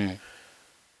it. Mm.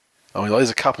 I mean, there's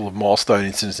a couple of milestone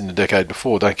incidents in the decade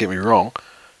before, don't get me wrong.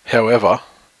 However,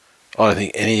 I don't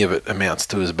think any of it amounts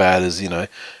to as bad as, and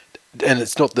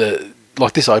it's not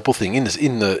like this Opal thing in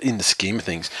the scheme of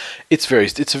things, it's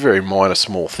a very minor,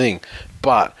 small thing.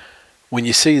 But when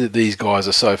you see that these guys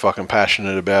are so fucking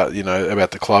passionate about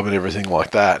about the club and everything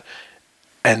like that,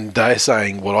 and they're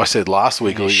saying what I said last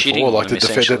week or before, like that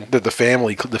the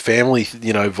family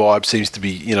vibe seems to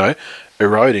be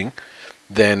eroding,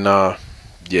 then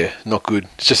not good.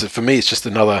 It's just, for me, it's just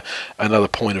another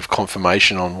point of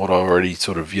confirmation on what I already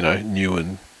sort of knew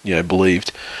and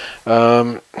believed.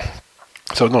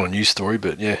 So not a news story,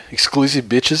 but yeah, exclusive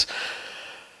bitches.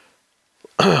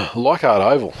 Leichhardt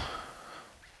Oval.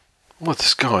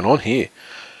 What's going on here?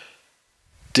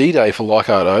 D-Day for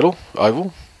Leichhardt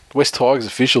Oval. West Tigers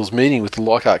officials meeting with the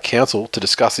Leichhardt Council to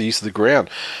discuss the use of the ground.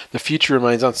 The future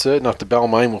remains uncertain after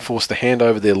Balmain were forced to hand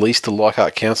over their lease to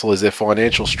Leichhardt Council as their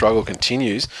financial struggle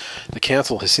continues. The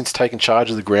council has since taken charge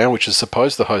of the ground, which is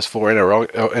supposed to host 4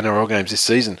 NRL games this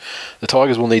season. The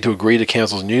Tigers will need to agree to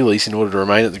Council's new lease in order to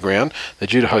remain at the ground. They're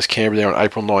due to host Canberra there on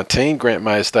April 19. Grant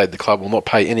Mayer stated the club will not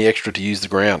pay any extra to use the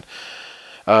ground.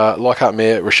 Leichhardt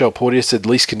Mayor Rochelle Portier said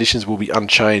lease conditions will be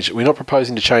unchanged. We're not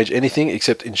proposing to change anything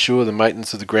except ensure the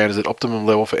maintenance of the ground is at optimum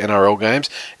level for NRL games.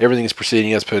 Everything is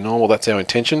proceeding as per normal. That's our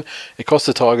intention. It costs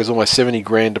the Tigers almost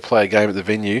 $70,000 to play a game at the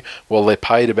venue, while they're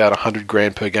paid about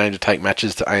 $100,000 per game to take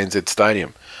matches to ANZ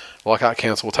Stadium. Leichhardt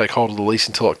Council will take hold of the lease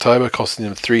until October, costing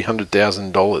them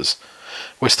 $300,000.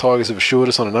 West Tigers have assured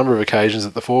us on a number of occasions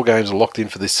that the 4 games are locked in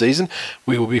for this season.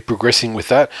 We will be progressing with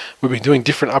that. We've been doing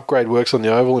different upgrade works on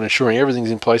the Oval and ensuring everything's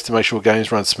in place to make sure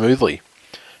games run smoothly.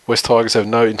 West Tigers have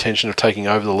no intention of taking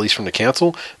over the lease from the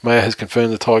council. Mayer has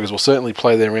confirmed the Tigers will certainly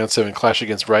play their Round 7 clash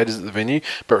against Raiders at the venue,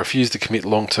 but refused to commit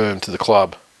long-term to the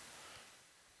club.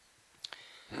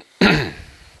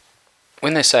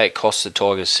 When they say it costs the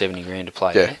Tigers $70,000 to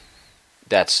play,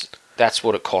 that's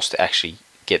what it costs to actually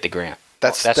get the ground.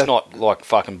 That's not like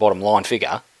fucking bottom line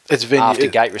figure. It's venue, after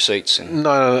gate receipts. And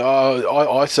no.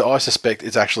 I suspect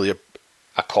it's actually a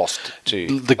cost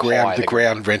to the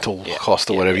ground rental cost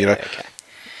or whatever.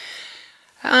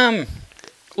 Okay.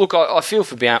 Look, I feel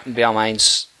for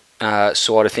Balmain's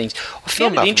side of things. I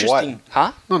found it interesting.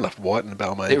 Not enough white in the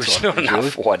Balmain. There is not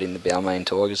enough white in the Balmain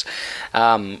Tigers.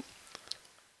 I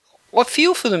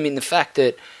feel for them in the fact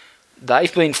that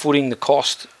they've been footing the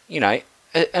cost.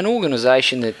 An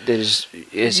organisation that has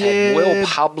had well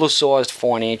publicised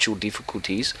financial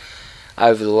difficulties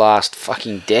over the last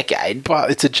fucking decade.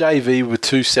 But it's a JV with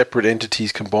two separate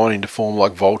entities combining to form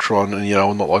like Voltron, and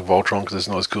not like Voltron because it's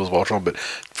not as cool as Voltron, but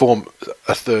form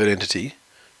a third entity.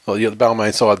 Well, the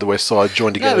Balmain side, the west side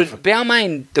joined together. No, but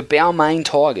the Balmain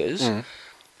Tigers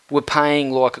were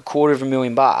paying like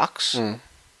 $250,000,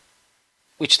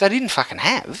 which they didn't fucking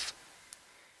have,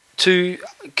 to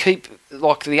keep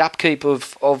like the upkeep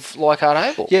of Leichhardt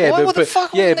Oval. Yeah, Why the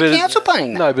fuck was the council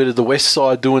paying that? No, but the west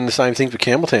side doing the same thing for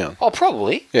Campbelltown. Oh,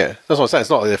 probably. Yeah, that's what I'm saying.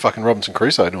 It's not like they're fucking Robinson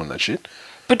Crusoe doing that shit.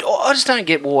 But I just don't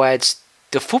get why it's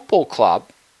the football club.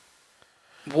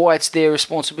 Why it's their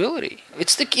responsibility?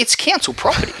 It's council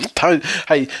property.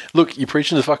 Hey, look, you're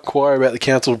preaching to the fucking choir about the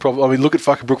council property. I mean, look at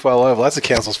fucking Brookvale Oval. That's the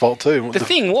council's fault too. The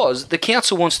thing was, the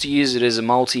council wants to use it as a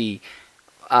multi.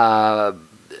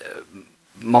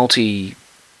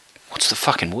 What's the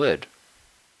fucking word?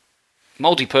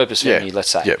 Multi-purpose venue, let's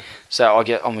say. Yep. So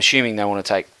I'm assuming they want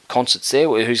to take concerts there.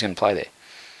 Who's going to play there?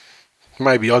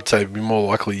 Maybe I'd say it'd be more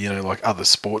likely, like other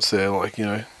sports there, like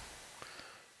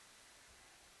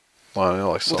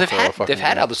like soccer. Well, they've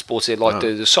had other sports there, like the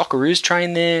Socceroos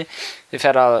train there. They've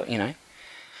had other, maybe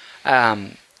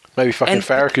fucking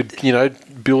Farah could,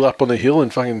 build up on the hill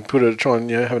and fucking try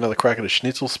and have another crack at a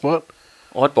schnitzel spot.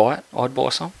 I'd buy it. I'd buy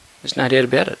some. There's no doubt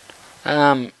about it.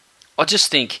 I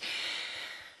just think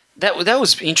that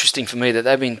was interesting for me that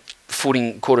they've been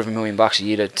footing $250,000 a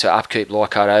year to upkeep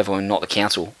Leichhardt Oval and not the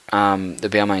council. The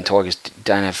Balmain Tigers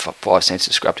don't have 5 cents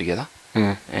to scrub together,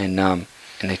 and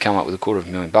they come up with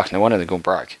 $250,000. No wonder they're gone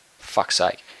broke. For fuck's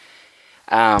sake.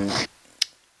 And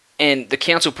the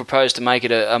council proposed to make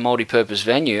it a multi-purpose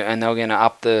venue, and they were going to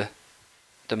up the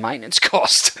maintenance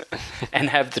cost and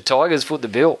have the Tigers foot the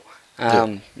bill.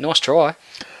 Nice try.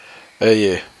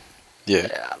 Yeah.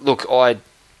 Look,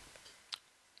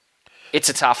 it's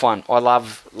a tough one. I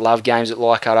love games at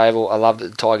Leichhardt Oval. I love that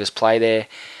the Tigers play there,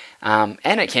 and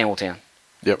at Campbelltown.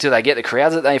 Yep. Do they get the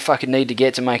crowds that they fucking need to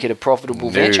get to make it a profitable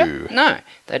venture? No,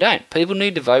 they don't. People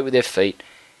need to vote with their feet,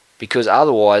 because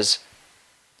otherwise,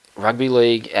 rugby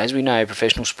league, as we know,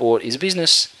 professional sport is a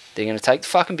business. They're going to take the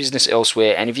fucking business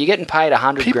elsewhere, and if you're getting paid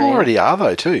 $100,000, people already are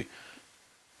though too.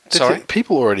 Sorry,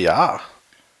 people already are.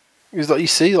 Because you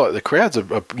see, the crowds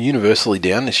are universally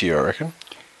down this year, I reckon.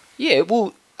 Yeah,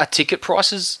 well, are ticket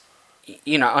prices?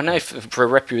 I know for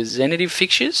representative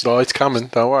fixtures. No, it's coming.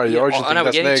 Don't worry. I know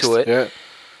we're getting to it. Yeah.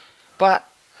 But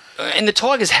and the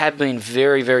Tigers have been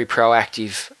very, very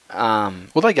proactive.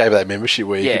 Well, they gave that membership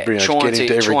where you could get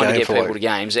into every game to get for people to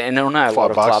games, and I know a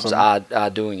lot of clubs are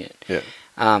doing it.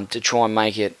 Yeah. To try and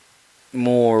make it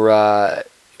more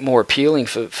appealing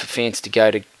for fans to go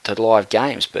to live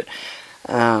games, but.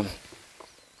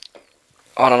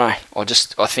 I don't know.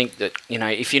 I think that,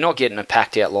 if you're not getting a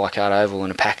packed out Leichhardt Oval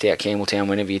and a packed out Campbelltown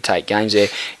whenever you take games there,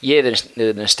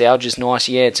 the nostalgia's nice.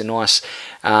 Yeah, it's a nice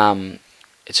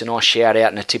shout out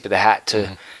and a tip of the hat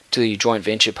to your joint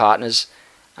venture partners,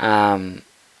 and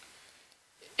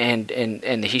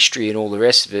the history and all the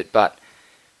rest of it. But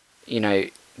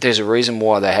there's a reason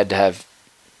why they had to have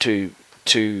two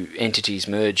entities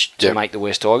merged to make the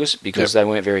West Tigers, because they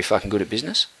weren't very fucking good at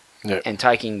business. Yep. And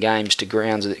taking games to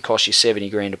grounds that cost you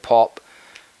 $70,000 a pop,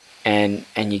 and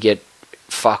you get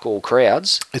fuck all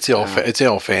crowds. It's the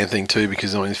old fan thing too,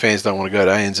 because fans don't want to go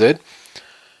to ANZ.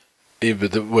 Yeah,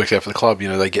 but it works out for the club.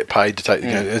 They get paid to take the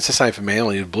game. It's the same for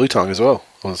Manly, Blue Tongue as well.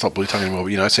 Well, it's not Blue Tongue anymore,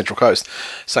 but Central Coast,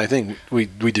 same thing. We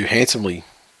do handsomely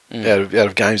out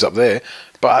of games up there,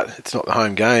 but it's not the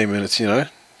home game, and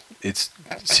it's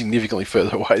significantly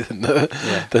further away than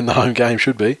the home game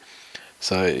should be.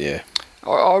 So yeah.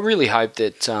 I really hope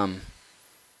that,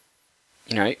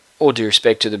 all due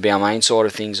respect to the Balmain side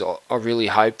of things, I really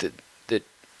hope that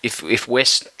if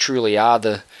West truly are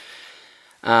the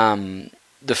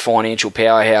financial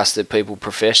powerhouse that people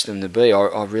profess them to be,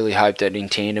 I really hope that in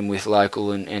tandem with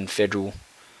local and federal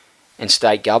and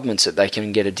state governments that they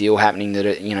can get a deal happening, that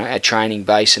a training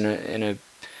base and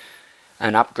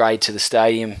an upgrade to the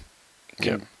stadium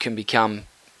can become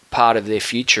part of their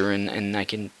future, and they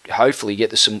can hopefully get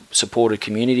the supported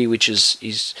community, which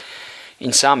is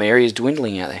in some areas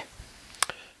dwindling out there.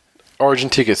 Origin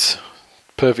tickets.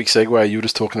 Perfect segue. You were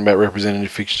just talking about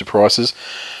representative fixture prices.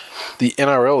 The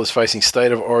NRL is facing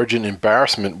state of origin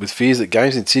embarrassment with fears that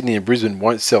games in Sydney and Brisbane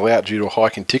won't sell out due to a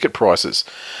hike in ticket prices.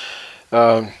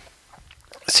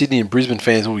 Sydney and Brisbane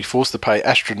fans will be forced to pay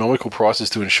astronomical prices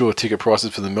to ensure ticket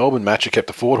prices for the Melbourne match are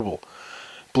kept affordable.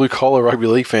 Blue-collar rugby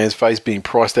league fans face being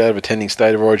priced out of attending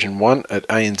State of Origin 1 at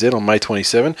ANZ on May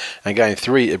 27 and Game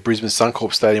 3 at Brisbane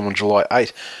Suncorp Stadium on July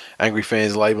 8. Angry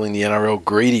fans labelling the NRL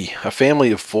greedy. A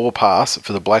family of 4 pass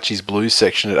for the Blatchies Blues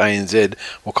section at ANZ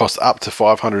will cost up to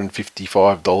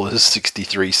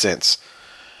 $555.63.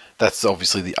 That's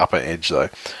obviously the upper edge, though.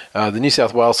 The New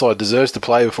South Wales side deserves to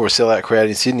play before a sellout crowd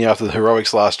in Sydney after the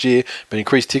heroics last year, but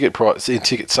increased ticket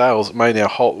sales may now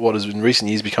halt what has in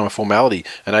recent years become a formality,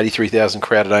 an 83,000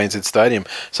 crowd at ANZ Stadium.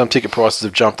 Some ticket prices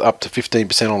have jumped up to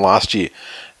 15% on last year.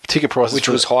 Ticket prices, which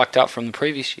was hiked up from the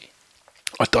previous year.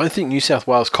 I don't think New South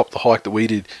Wales copped the hike that we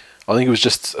did. I think it was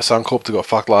just Suncorp that got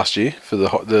fucked last year for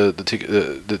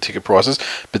the ticket prices,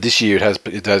 but this year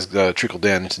it has trickled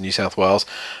down into New South Wales.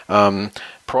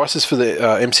 Prices for the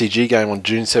MCG game on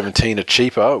June 17 are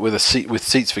cheaper, with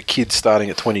seats for kids starting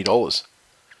at $20.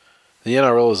 The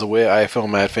NRL is aware AFL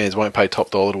mad fans won't pay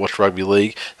top dollar to watch rugby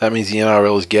league. That means the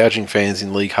NRL is gouging fans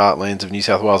in league heartlands of New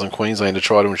South Wales and Queensland to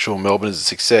try to ensure Melbourne is a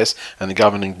success and the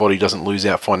governing body doesn't lose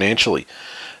out financially.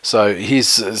 So here's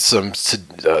some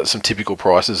typical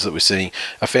prices that we're seeing.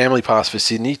 A family pass for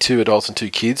Sydney, 2 adults and 2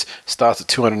 kids, starts at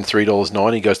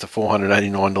 $203.90, goes to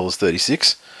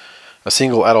 $489.36. A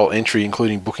single adult entry,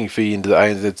 including booking fee into the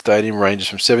ANZ Stadium, ranges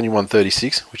from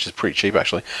 $71.36, which is pretty cheap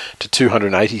actually, to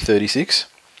 $280.36.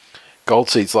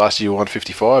 Gold seats last year were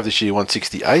 $155, this year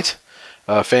 $168.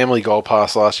 Family gold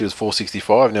pass last year was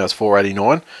 $465, now it's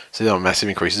 $489. So they're not massive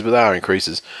increases, but they are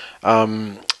increases.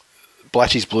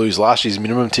 Blatchies Blues, last year's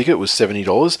minimum ticket was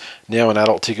 $70. Now an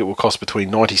adult ticket will cost between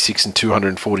 $96 and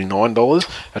 $249.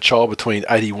 A child between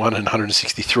 $81 and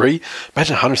 $163.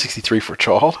 Imagine $163 for a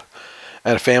child.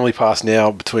 And a family pass now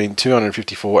between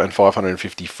 $254 and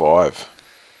 $555.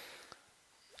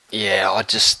 Yeah,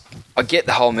 I get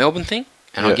the whole Melbourne thing,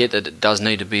 and I get that it does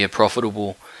need to be a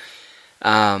profitable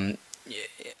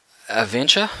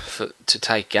venture to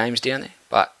take games down there,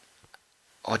 but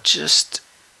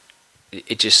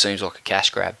it just seems like a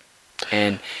cash grab.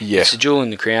 And it's a jewel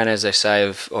in the crown, as they say,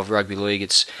 of rugby league.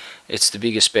 It's the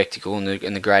biggest spectacle and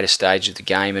the greatest stage of the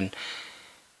game,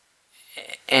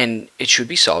 and it should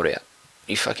be sold out.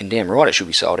 You're fucking damn right it should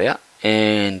be sold out.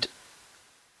 And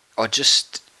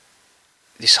this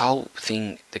whole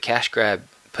thing, the cash grab,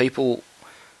 people,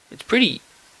 it's pretty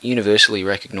universally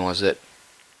recognised that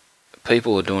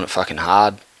people are doing it fucking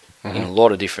hard in a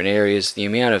lot of different areas. The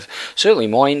amount of, certainly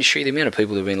my industry, the amount of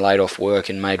people that have been laid off work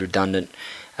and made redundant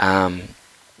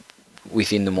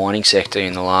within the mining sector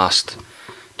in the last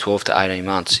 12 to 18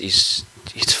 months it's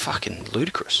fucking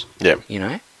ludicrous. Yeah. You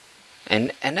know?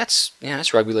 And that's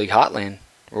rugby league heartland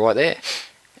right there.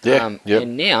 Yeah.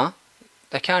 And now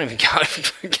they can't even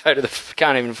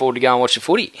can't even afford to go and watch the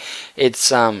footy.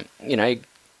 It's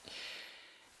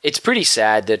it's pretty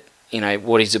sad that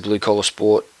what is a blue collar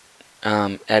sport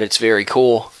at its very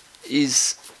core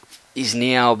is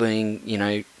now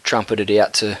being trumpeted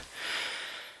out to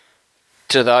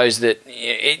those that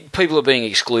people are being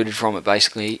excluded from it,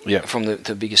 basically, from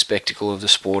the biggest spectacle of the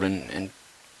sport, and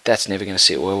that's never going to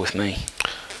sit well with me.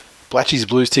 Blatchies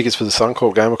Blues tickets for the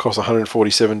Suncorp game will cost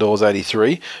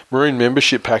 $147.83. Maroon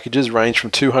membership packages range from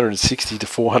 $260 to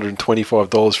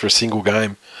 $425 for a single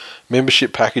game.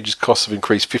 Membership package costs have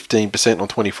increased 15% on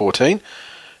 2014.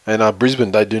 And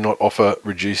Brisbane, they do not offer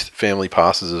reduced family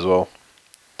passes as well.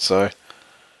 So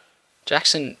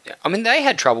Jackson, I mean, they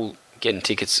had trouble getting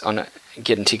tickets to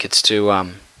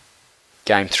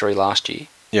Game 3 last year.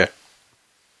 Yeah.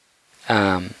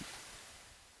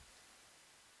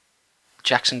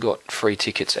 Jackson got free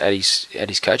tickets at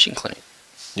his coaching clinic.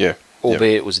 Yeah.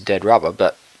 Albeit it was a dead rubber,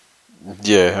 but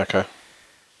yeah, okay.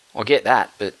 I get that,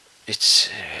 but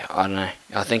it's, I don't know.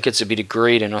 I think it's a bit of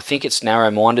greed, and I think it's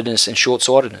narrow-mindedness and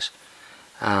short-sightedness.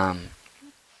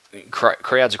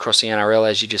 Crowds across the NRL,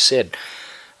 as you just said,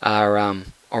 are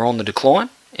on the decline,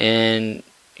 and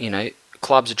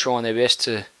clubs are trying their best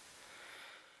to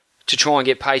try and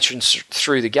get patrons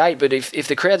through the gate. But if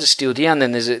the crowds are still down,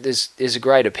 then there's a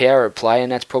greater power at play,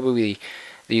 and that's probably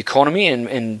the economy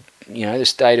and the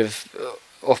state of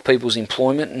people's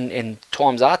employment, and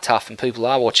times are tough, and people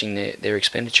are watching their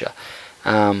expenditure,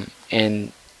 and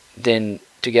then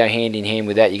to go hand in hand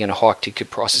with that, you're going to hike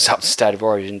ticket prices up to State of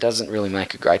Origin. Doesn't really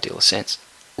make a great deal of sense.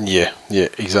 Yeah,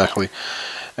 exactly.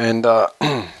 And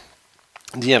the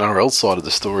NRL side of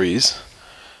the story is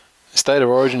State of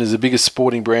Origin is the biggest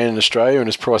sporting brand in Australia and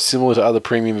is priced similar to other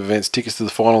premium events. Tickets to the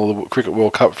final of the Cricket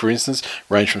World Cup, for instance,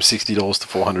 range from $60 to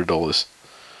 $400.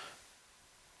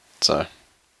 So,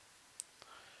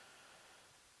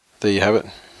 there you have it.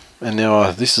 And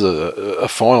now this is a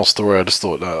final story. I just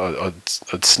thought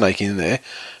I'd snake in there.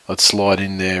 I'd slide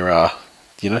in there,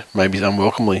 maybe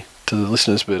unwelcomely to the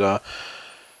listeners. But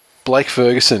Blake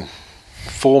Ferguson,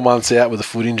 4 months out with a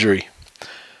foot injury.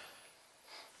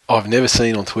 I've never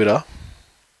seen on Twitter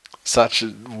such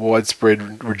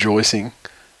widespread rejoicing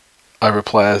over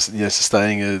players,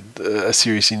 sustaining a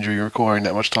serious injury requiring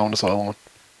that much time on the sideline.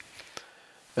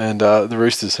 And the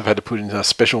Roosters have had to put in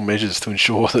special measures to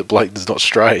ensure that Blake does not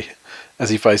stray as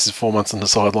he faces 4 months on the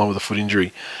sideline with a foot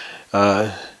injury.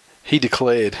 He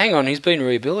declared... Hang on, he's been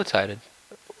rehabilitated.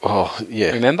 Oh,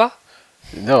 yeah. Remember?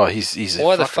 No, he's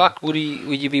why the fuck would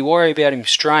you be worried about him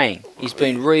straying? He's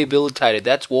been rehabilitated.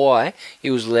 That's why he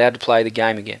was allowed to play the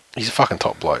game again. He's a fucking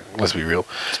top bloke. Let's be real.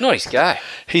 It's not his go.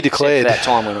 He declared except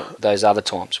for that time those other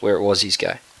times where it was his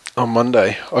go. On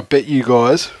Monday, I bet you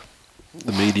guys,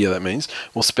 the media that means,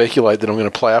 will speculate that I'm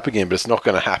going to play up again, but it's not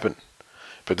going to happen.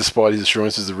 But despite his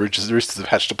assurances, the Roosters have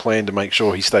hatched a plan to make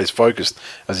sure he stays focused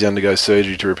as he undergoes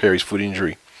surgery to repair his foot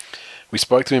injury. We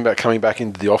spoke to him about coming back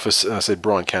into the office, and I said,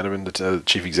 Brian Canavan, the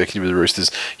chief executive of the Roosters,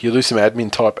 he'll do some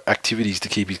admin-type activities to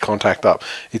keep his contact up.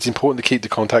 It's important to keep the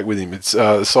contact with him. It's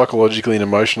psychologically and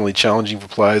emotionally challenging for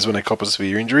players when they cop a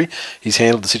severe injury. He's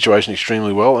handled the situation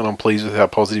extremely well, and I'm pleased with how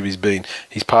positive he's been.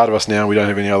 He's part of us now, and we don't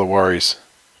have any other worries.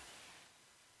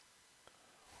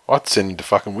 I'd send him to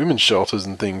fucking women's shelters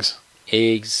and things.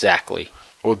 Exactly.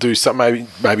 Or do something,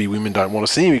 maybe women don't want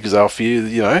to see him because they'll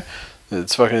fear,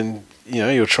 it's fucking...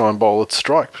 you'll try and bowl at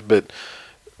strike, but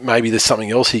maybe there's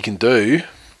something else he can do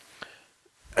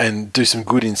and do some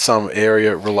good in some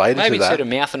area related to that. Maybe instead of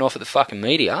mouthing off at the fucking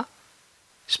media,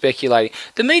 speculating.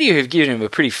 The media have given him a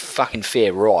pretty fucking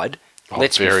fair ride.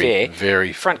 Let's be fair.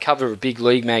 Very. Front cover of a big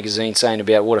league magazine saying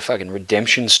about what a fucking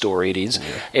redemption story it is.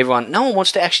 Yeah. No one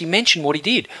wants to actually mention what he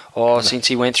did. Since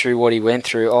he went through what he went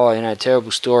through,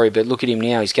 terrible story, but look at him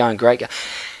now, he's going great.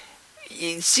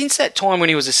 Since that time when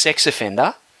he was a sex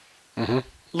offender,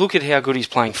 look at how good he's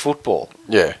playing football.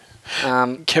 Yeah.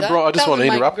 I just want to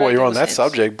interrupt while you're on that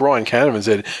subject. Brian Canavan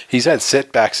said he's had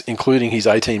setbacks, including his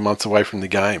 18 months away from the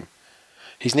game.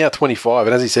 He's now 25,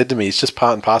 and as he said to me, it's just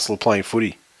part and parcel of playing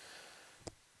footy.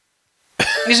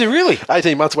 Is it really?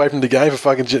 18 months away from the game for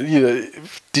fucking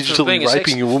digitally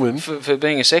raping a woman. For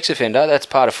being a sex offender, that's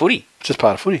part of footy. Just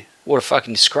part of footy. What a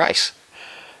fucking disgrace.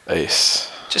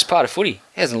 Yes. Just part of footy.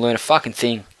 He hasn't learned a fucking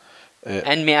thing. Yeah.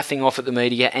 And mouthing off at the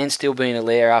media and still being a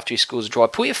lair after he scores a try.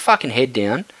 Put your fucking head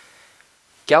down.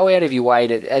 Go out of your way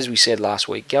to, as we said last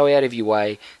week, go out of your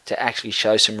way to actually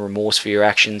show some remorse for your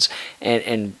actions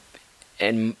and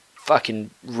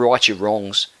fucking right your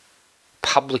wrongs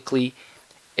publicly.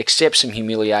 Accept some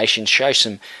humiliation, show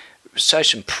some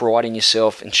pride in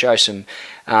yourself, and show some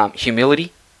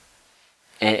humility,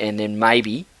 and then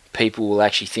maybe people will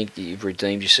actually think that you've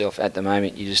redeemed yourself. At the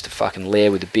moment, you're just a fucking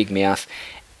lair with a big mouth,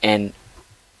 and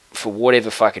for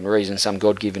whatever fucking reason, some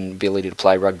God-given ability to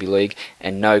play rugby league,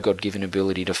 and no God-given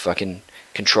ability to fucking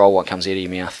control what comes out of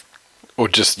your mouth, or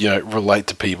just relate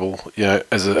to people,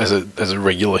 as a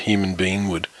regular human being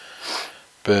would.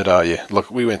 But, look,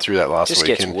 we went through that last week. It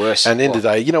just gets worse. And at the end of the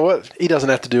day, you know what? He doesn't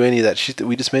have to do any of that shit that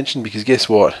we just mentioned because guess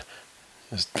what?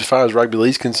 As far as rugby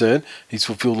league's concerned, he's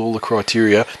fulfilled all the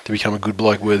criteria to become a good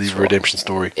bloke worthy of a redemption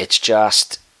story. That's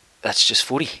just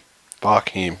footy. Fuck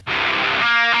him.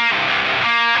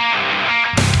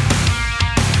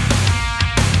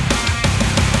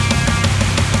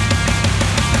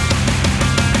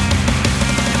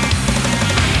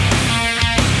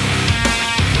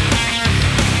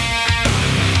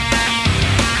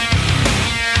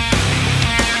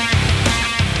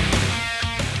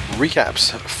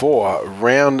 Recaps for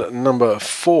round number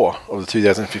 4 of the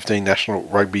 2015 National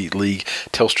Rugby League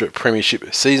Telstra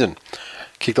Premiership season.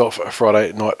 Kicked off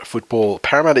Friday night football.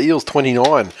 Parramatta Eels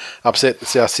 29 upset the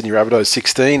South Sydney Rabbitohs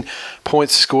 16.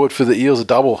 Points scored for the Eels, a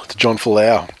double to John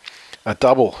Folau, a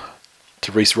double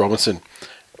to Reece Robinson,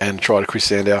 and a try to Chris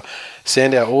Sandow.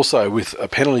 Sandow also with a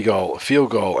penalty goal, a field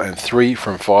goal, and 3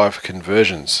 from 5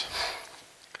 conversions.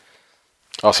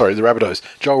 The Rabbitohs.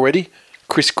 Joel Reddy,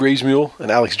 Chris Greavesmuir and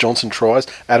Alex Johnson tries.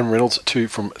 Adam Reynolds 2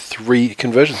 from 3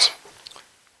 conversions.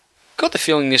 Got the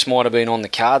feeling this might have been on the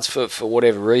cards for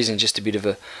whatever reason, just a bit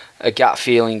of a gut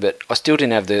feeling, but I still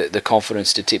didn't have the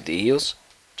confidence to tip the Eels.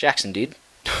 Jackson did.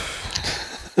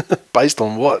 Based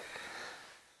on what?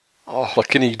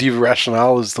 Can you give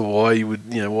rationale as to why you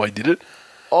would, why he did it?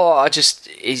 Oh, I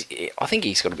think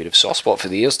he's got a bit of a soft spot for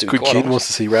the Eels. To be good quite kid, honest. wants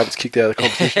to see rabbits kicked out of the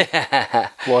competition.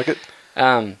 Like it.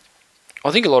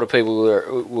 I think a lot of people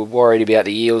were worried about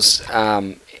the Eels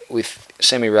with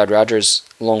Semi Radradra's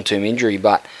long-term injury,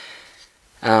 but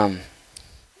John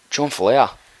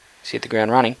Folau, he's hit the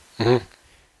ground running. Mm-hmm.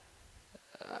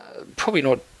 Probably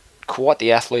not quite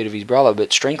the athlete of his brother,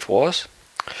 but strength-wise,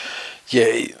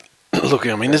 yeah. Look,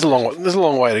 I mean, there's a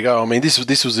long way to go. I mean, this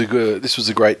was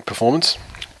a great performance.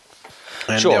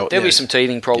 And sure, there'll be some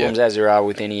teething problems as there are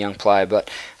with any young player, but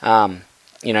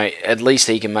at least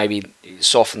he can maybe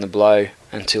soften the blow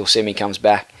until Semi comes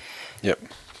back. Yep.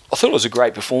 I thought it was a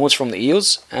great performance from the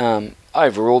Eels.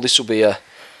 Overall, this will be a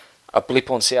blip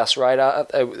on South's radar.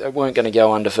 They weren't going to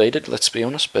go undefeated, let's be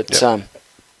honest, but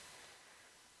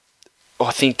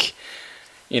I think,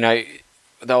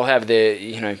 they'll have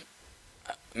their,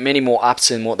 many more ups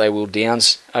than what they will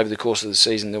downs over the course of the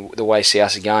season, the way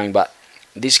South are going, but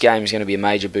this game is going to be a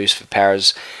major boost for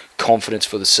Para's confidence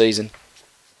for the season.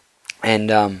 And,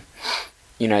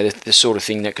 the sort of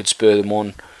thing that could spur them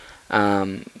on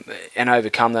and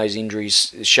overcome those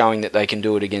injuries, showing that they can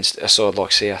do it against a side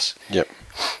like South. Yep.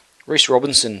 Reece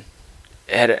Robinson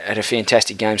had a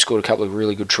fantastic game, scored a couple of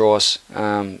really good tries,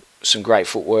 some great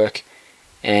footwork,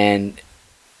 and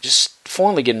just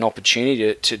finally get an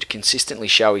opportunity to consistently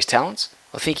show his talents.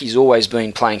 I think he's always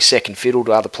been playing second fiddle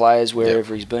to other players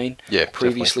wherever he's been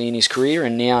previously in his career,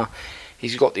 and now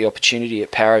he's got the opportunity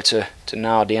at Para to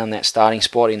nail down that starting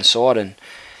spot inside and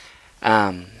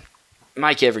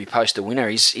make every post a winner.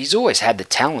 He's always had the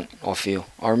talent, I feel.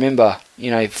 I remember,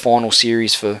 final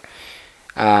series for,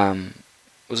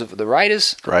 was it for the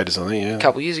Raiders? Raiders, I think, yeah. A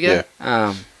couple of years ago.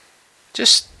 Yeah.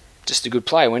 Just a good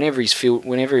player. Whenever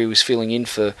he was filling in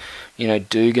for,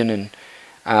 Dugan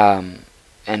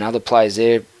and other players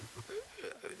there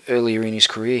earlier in his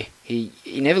career, he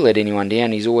never let anyone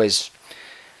down. He's always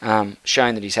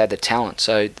shown that he's had the talent.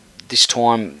 So this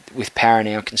time with Para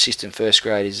now, consistent first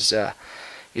grade is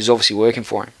obviously working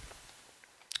for him.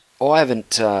 I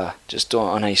haven't I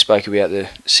know you spoke about the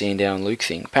Sandow and Luke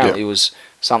thing. Apparently it was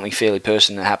something fairly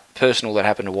personal that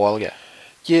happened a while ago.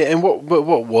 Yeah, and what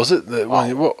was it? I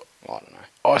don't know.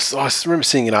 I remember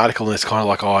seeing an article and it's kind of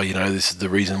like, this is the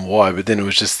reason why, but then it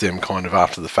was just them kind of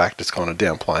after the fact, just kind of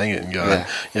downplaying it and going,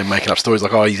 making up stories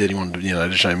like, he said he wanted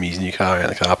to show me his new car around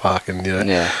the car park and,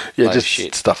 just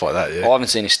shit. Stuff like that, yeah. I haven't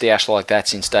seen a stoush like that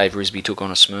since Dave Risby took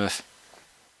on a Smurf.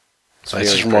 It's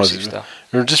very impressive stuff.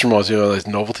 It just reminds me of those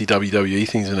novelty WWE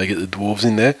things when they get the dwarves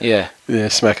in there. Yeah,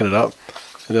 smacking it up.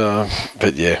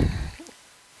 But yeah.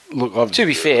 Look, to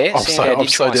be fair, Sandow did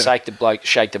try and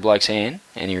shake the bloke's hand,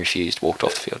 and he refused, walked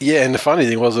off the field. Yeah, and the funny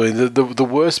thing was, the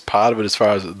worst part of it, as far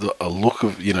as a look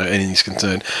of anything is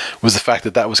concerned, was the fact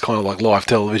that was kind of like live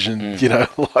television.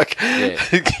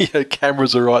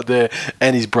 Cameras are right there,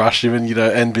 and he's brushed him,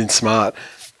 and been smart,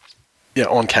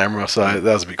 on camera. So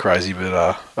that was a bit crazy,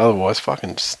 but otherwise,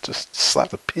 fucking just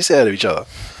slap the piss out of each other.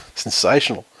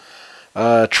 Sensational.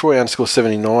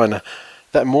 Troy_79.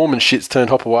 That Mormon shit's turned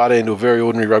Hopewada into a very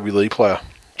ordinary rugby league player.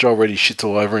 Joel Reddy shits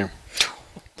all over him.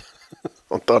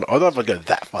 I don't know if I'd go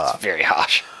that far. It's very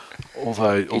harsh.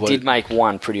 Although he did make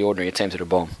one pretty ordinary attempt at a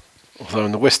bomb. Although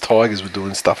when the West Tigers were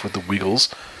doing stuff with the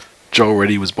Wiggles, Joel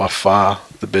Reddy was by far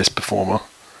the best performer.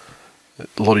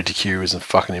 Lottie Takiri was a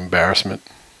fucking embarrassment.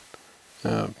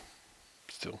 Still,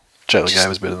 Jayla Gay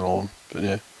was better than all of them. But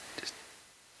yeah. Just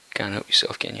can't help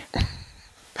yourself, can you?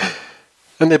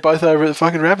 And they're both over at the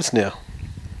fucking Rabbits now.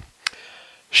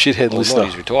 Shithead listener.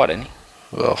 Lottie's retired, isn't he?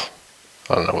 Well,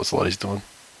 I don't know what Lottie's doing.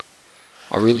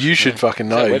 You should fucking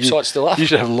know. Is that website still up? You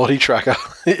should have a Lottie tracker.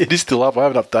 It is still up. I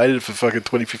haven't updated it for fucking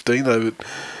 2015 though,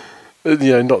 but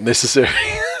not necessary.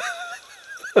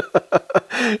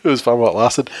 It was fun while it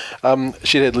lasted.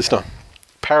 Shithead listener.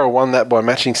 Para won that by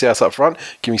matching South up front,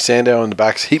 giving Sandow and the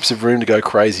backs heaps of room to go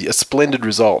crazy. A splendid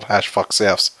result. #fuck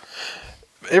Souths.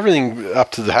 Everything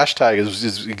up to the hashtag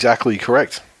is exactly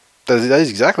correct. That is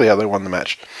exactly how they won the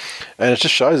match, and it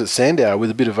just shows that Sandow,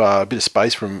 with a bit of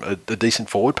space from a decent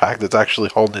forward pack that's actually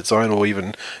holding its own or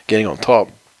even getting on top,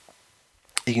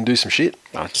 he can do some shit.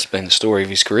 It's been the story of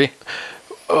his career.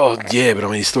 Oh yeah, but I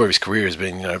mean, his story of his career has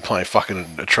been playing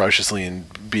fucking atrociously and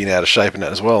being out of shape and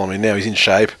that as well. I mean, now he's in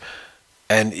shape,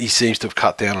 and he seems to have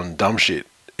cut down on dumb shit.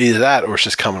 Either that, or it's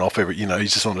just coming off every.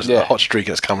 He's just on a hot streak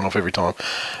and it's coming off every time.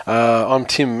 I'm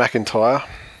Tim McIntyre.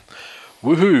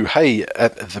 Woohoo! Hey,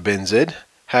 at the Ben Z.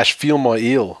 #feel my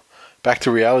eel. Back to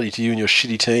reality to you and your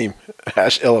shitty team.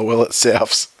 #LOL at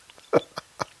Souths.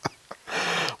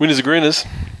 Winners are grinners.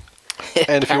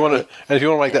 And if you want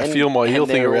to make that feel my eel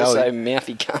thing a reality, also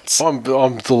mouthy cunts.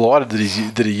 I'm delighted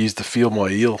that he used the feel my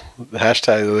eel, the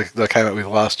hashtag that I came up with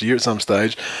last year at some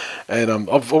stage, and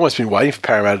I've almost been waiting for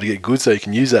Parramatta to get good so you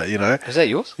can use that. Is that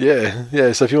yours?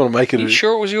 Yeah. So if you want to make it, you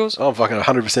sure it was yours? I'm fucking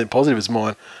 100% positive it's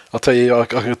mine. I'll tell you, I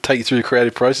can take you through the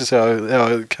creative process how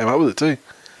I came up with it too.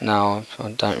 No,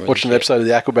 I don't really. Watching an episode of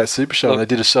the Aquabat Super Show, and they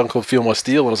did a song called "Feel My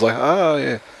Steel," and I was like, oh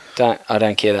yeah. I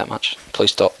don't care that much.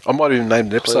 Please stop. I might have even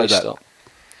named an episode Please stop.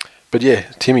 But yeah,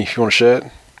 Timmy, if you want a shirt,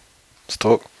 let's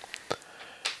talk.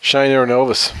 Shane, Aaron,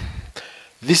 Elvis.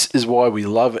 This is why we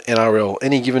love NRL.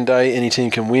 Any given day, any team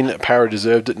can win. Para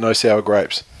deserved it. No sour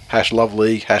grapes. #love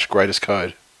league. #greatest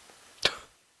code.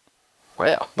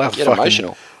 Wow. Get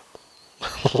emotional.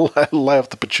 Lay off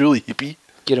the patchouli, hippie.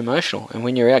 Get emotional. And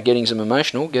when you're out getting some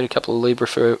emotional, get a couple of Libra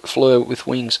Fleur with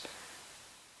wings.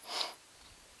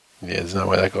 Yeah, there's no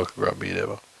way that guy could grow a beard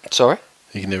ever. Sorry?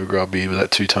 He can never grow a beard with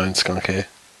that two-tone skunk hair.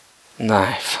 No.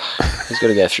 He's got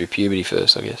to go through puberty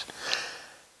first, I guess.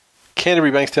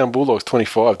 Canterbury Bankstown Bulldogs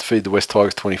 25 to feed the West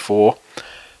Tigers 24.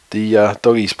 The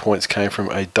Doggies' points came from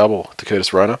a double to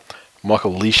Curtis Rona.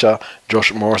 Michael Leisha,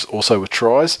 Josh Morris also with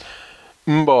tries.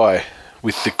 Mbai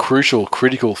with the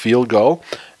critical field goal.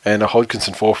 And a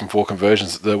Hodkinson 4 from 4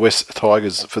 conversions. The West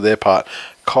Tigers, for their part,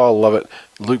 Kyle Lovett,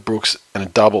 Luke Brooks, and a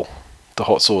double. The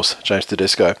hot sauce, James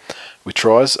Tedesco, with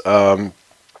tries.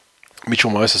 Mitchell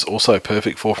Moses also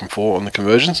perfect 4 from 4 on the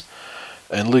conversions.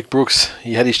 And Luke Brooks,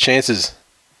 he had his chances.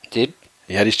 Did?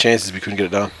 He had his chances, but he couldn't get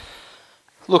it done.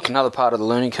 Look, another part of the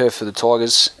learning curve for the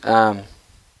Tigers. I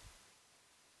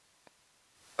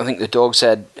think the Dogs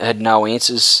had no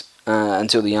answers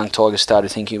until the young Tigers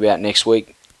started thinking about next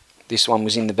week. This one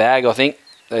was in the bag, I think,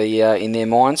 in their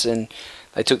minds, and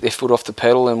they took their foot off the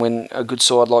pedal. And when a good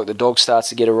side like the Dogs starts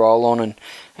to get a roll on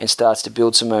and starts to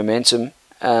build some momentum,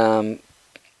 the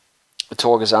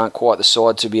Tigers aren't quite the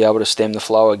side to be able to stem the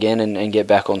flow again and get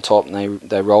back on top. And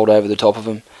they rolled over the top of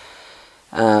them,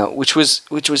 which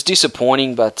was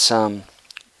disappointing. But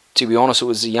to be honest, it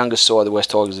was the youngest side the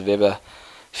West Tigers have ever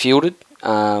fielded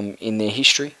in their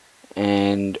history,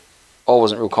 and I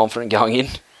wasn't real confident going in,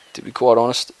 to be quite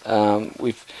honest.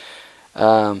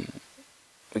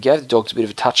 We gave the Dogs a bit of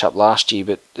a touch-up last year,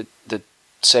 but the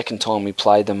second time we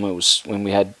played them, it was when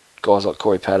we had guys like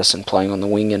Corey Patterson playing on the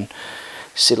wing and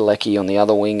Sidalecki on the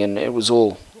other wing, and it was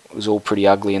all pretty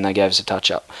ugly, and they gave us a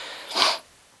touch-up.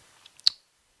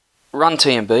 Run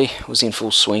TMB was in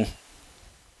full swing.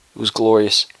 It was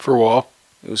glorious. For a while.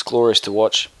 It was glorious to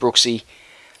watch. Brooksy,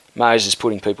 Moses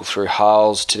putting people through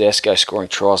holes, Tedesco scoring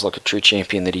tries like a true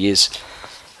champion that he is.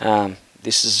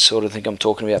 This is the sort of thing I'm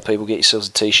talking about. People, get yourselves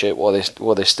a T-shirt while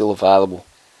they're still available,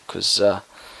 because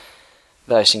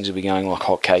those things will be going like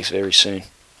hotcakes very soon.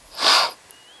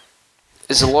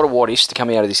 There's a lot of what-ifs to come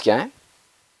out of this game.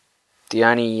 The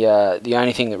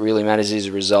only thing that really matters is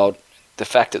the result. The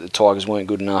fact that the Tigers weren't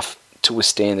good enough to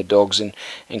withstand the Dogs and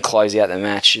close out the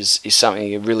match is something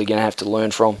you're really going to have to learn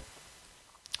from.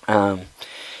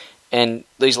 And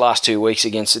these last 2 weeks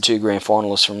against the 2 grand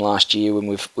finalists from last year, when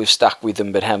we've stuck with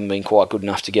them but haven't been quite good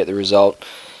enough to get the result,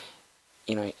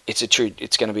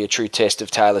 it's going to be a true test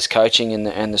of Taylor's coaching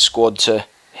and the squad, to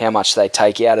how much they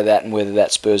take out of that and whether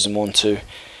that spurs them on to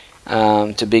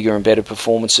bigger and better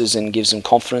performances and gives them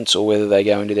confidence, or whether they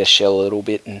go into their shell a little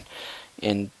bit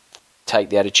and take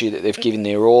the attitude that they've given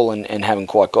their all and haven't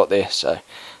quite got there. So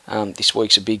this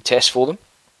week's a big test for them.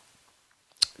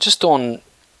 Just on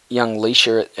young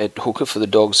Leisha at hooker for the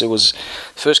Dogs, there was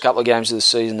the first couple of games of the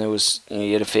season, there was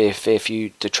you had a fair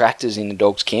few detractors in the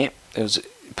Dogs camp. There was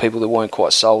people that weren't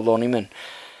quite sold on him, and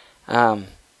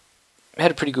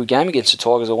had a pretty good game against the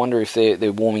Tigers. I wonder if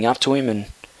they're warming up to him,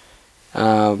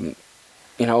 and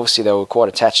obviously they were quite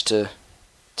attached to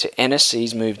Ennis.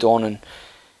 He's moved on, and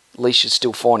Leisha's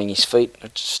still finding his feet.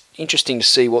 It's interesting to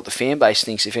see what the fan base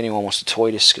thinks, if anyone wants to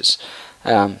tweet us, because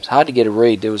it's hard to get a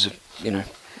read. There was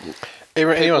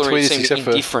anyone tweet us except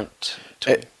for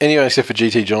anyone except for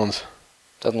GT Johns.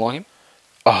 Doesn't like him.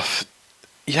 Oh,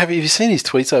 have you seen his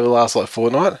tweets over the last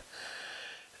fortnight?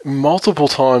 Multiple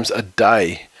times a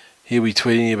day, he'll be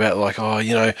tweeting about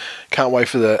can't wait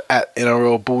for the at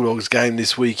NRL Bulldogs game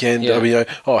this weekend. Yeah.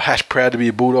 Hash proud to be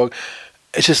a Bulldog.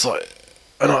 It's just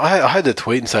and I had to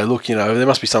tweet and say, look, there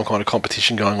must be some kind of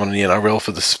competition going on in the NRL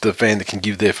for the fan that can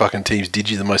give their fucking team's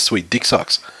Digi the most sweet dick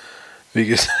sucks.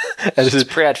 Because as a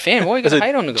proud fan, why are you going to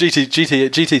hate on the guy?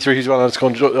 GT3, who's one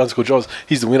underscore Jobs,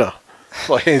 he's the winner.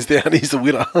 Hands down, he's the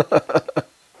winner.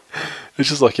 It's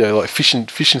just fishing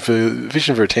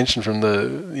for attention from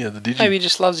the Digi. Maybe he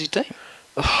just loves his team.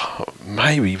 Oh,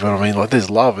 maybe, but there's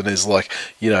love, and there's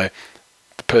the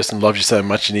person loves you so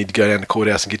much you need to go down to the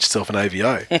courthouse and get yourself an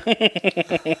AVO.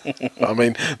 I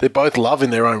mean, they're both love in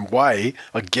their own way,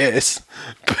 I guess.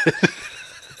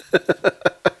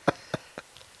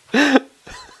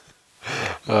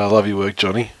 I love your work,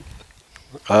 Johnny.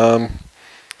 Is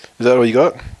that all you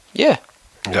got? Yeah.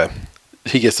 Okay.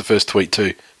 He gets the first tweet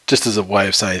too, just as a way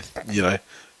of saying,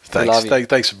 thanks.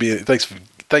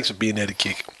 Thanks for being there to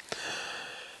kick.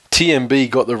 TMB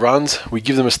got the runs. We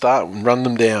give them a start and run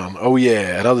them down. Oh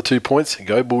yeah, another 2 points.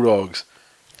 Go Bulldogs.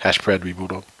 Hash proud to be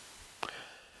Bulldog.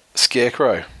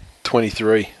 Scarecrow,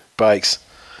 23. Bakes.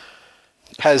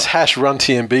 Has hash run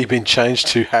TMB been changed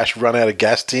to hash run out of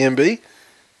gas TMB?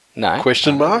 No.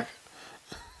 Question mark?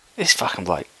 This fucking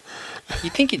bloke.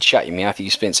 You'd think he'd shut your mouth if you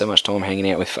spent so much time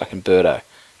hanging out with fucking Birdo.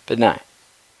 But no.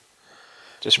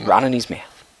 Just running his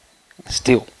mouth.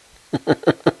 Still.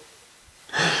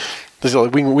 There's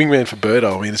like wingman for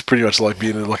Birdo. I mean, it's pretty much like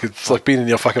being in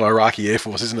your fucking Iraqi Air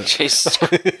Force, isn't it? Jesus.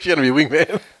 You're going to be a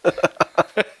wingman.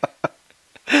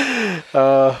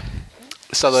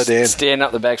 Solo Dan. Standing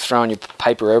up the back throwing your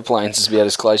paper airplanes is about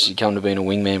as close as you come to being a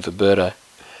wingman for Birdo.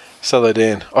 Solo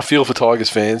Dan. I feel for Tigers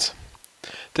fans.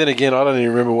 Then again, I don't even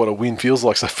remember what a win feels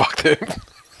like, so fuck them.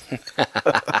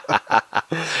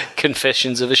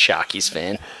 Confessions of a Sharkies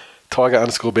fan.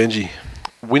 Tiger_Benji.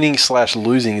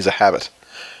 Winning/losing is a habit.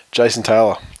 Jason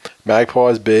Taylor.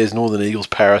 Magpies, Bears, Northern Eagles,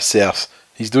 Paris, South.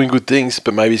 He's doing good things,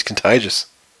 but maybe he's contagious.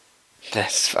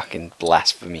 That's fucking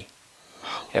blasphemy.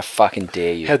 How fucking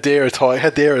dare you? How dare a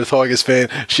Tigers fan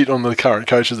shit on the current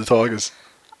coach of the Tigers?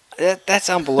 That's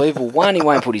unbelievable. One, he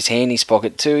won't put his hand in his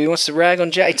pocket. Two, he wants to rag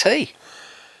on JT.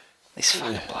 This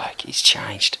fucking bloke, he's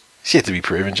changed. He's yet to be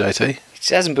proven, JT.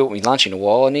 He hasn't built me lunch in a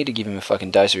while. I need to give him a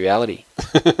fucking dose of reality.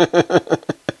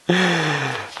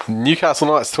 Newcastle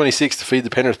Knights 26 to feed the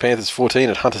Penrith Panthers 14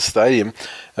 at Hunter Stadium.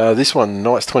 This one,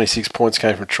 Knights 26 points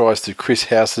came from tries to Chris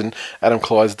Howson, Adam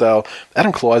Clydesdale.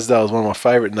 Adam Clydesdale is one of my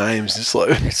favourite names.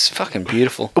 It's fucking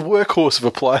beautiful. A workhorse of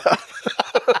a player.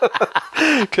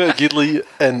 Kurt Gidley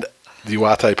and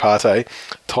Duarte Partey.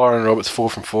 Tyron Roberts 4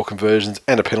 from 4 conversions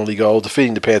and a penalty goal,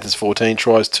 defeating the Panthers 14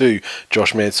 tries to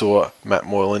Josh Mansour, Matt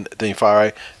Moylan, Dean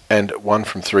Farre, and 1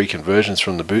 from 3 conversions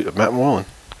from the boot of Matt Moylan.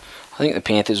 I think the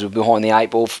Panthers were behind the 8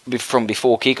 ball from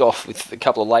before kickoff with a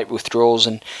couple of late withdrawals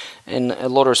and a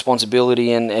lot of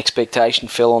responsibility and expectation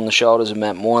fell on the shoulders of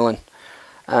Matt Moylan.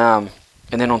 And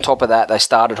then on top of that, they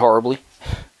started horribly.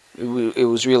 It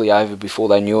was really over before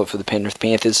they knew it for the Penrith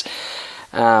Panthers.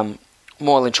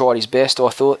 Moylan tried his best, I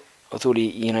thought. I thought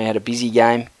he had a busy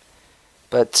game.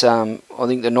 But I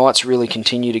think the Knights really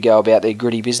continue to go about their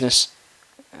gritty business.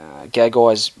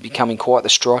 Gagai's becoming quite the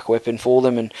strike weapon for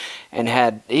them,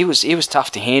 and he was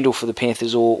tough to handle for the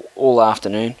Panthers all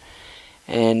afternoon,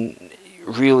 and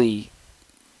really,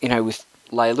 with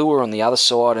Leilua on the other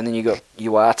side, and then you got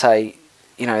Duarte,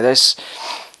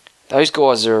 those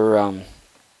guys are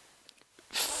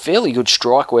fairly good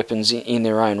strike weapons in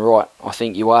their own right. I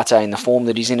think Duarte, in the form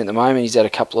that he's in at the moment, he's had a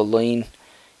couple of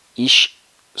lean-ish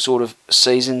sort of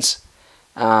seasons.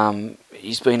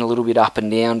 He's been a little bit up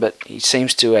and down, but he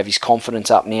seems to have his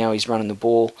confidence up now. He's running the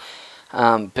ball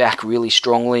back really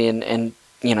strongly and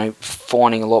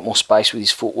finding a lot more space with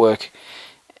his footwork.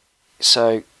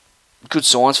 So good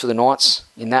signs for the Knights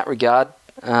in that regard,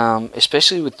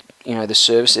 especially with the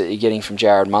service that you're getting from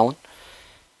Jared Mullen.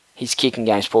 His kicking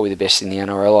game's probably the best in the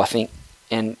NRL, I think,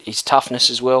 and his toughness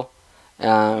as well.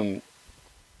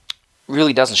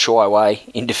 Really doesn't shy away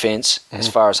in defence as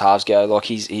far as halves go. Like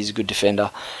he's a good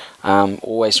defender.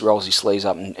 Always rolls his sleeves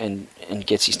up and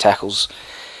gets his tackles,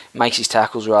 makes his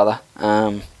tackles rather.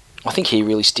 I think he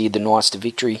really steered the Knights to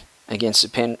victory against the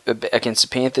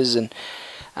Panthers, and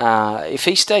if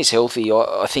he stays healthy,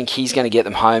 I think he's going to get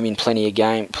them home in plenty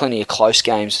of close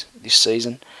games this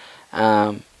season.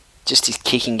 Just his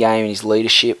kicking game and his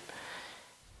leadership.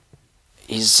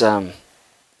 He's had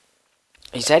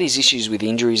his issues with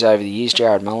injuries over the years,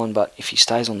 Jared Mullen, but if he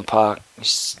stays on the park,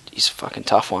 he's a fucking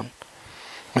tough one.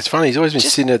 It's funny, he's always been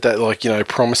sitting at that,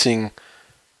 promising,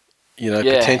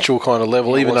 potential kind of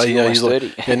level, even though, he's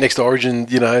like, next to Origin,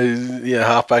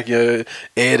 halfback, heir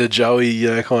to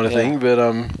Joey, kind of thing. But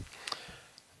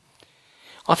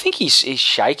I think he's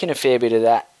shaken a fair bit of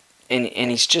that, and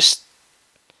he's just,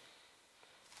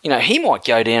 he might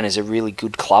go down as a really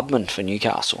good clubman for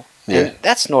Newcastle. Yeah. And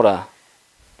that's no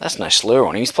slur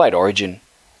on him. He's played Origin.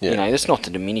 Yeah. That's not to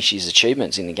diminish his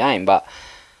achievements in the game, but,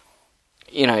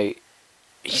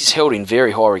 he's held in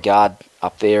very high regard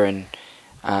up there, and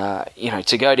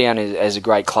to go down as a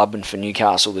great clubman for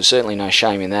Newcastle, there's certainly no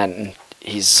shame in that, and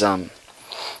he's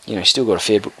still got a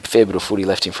fair bit of footy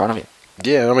left in front of him.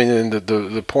 Yeah, I mean, and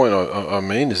the point I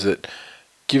mean is that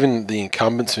given the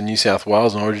incumbents for New South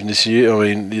Wales and Origin this year, I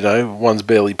mean, you know, one's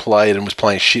barely played and was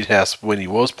playing shithouse when he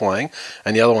was playing,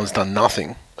 and the other one's done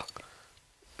nothing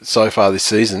so far this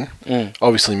season.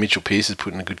 Obviously, Mitchell Pearce is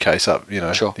putting a good case up. You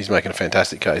know, sure. He's making a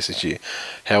fantastic case this year.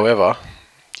 However,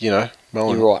 you know,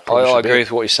 Mullen, you're right. I agree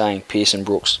with what you're saying. Pearce and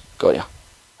Brooks, got you.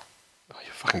 Oh,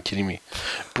 you're fucking kidding me.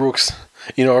 Brooks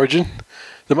in Origin,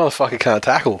 the motherfucker can't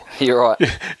tackle. You're right.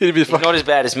 He's not as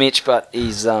bad as Mitch, but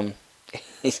he's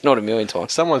he's not a million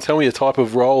times. Someone tell me a type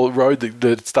of road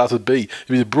that starts with B. It'd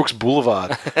be the Brooks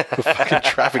Boulevard. The fucking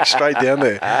traffic straight down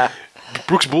there.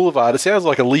 Brooks Boulevard, it sounds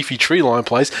like a leafy tree line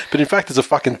place, but in fact it's a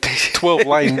fucking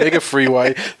 12-lane mega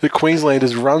freeway that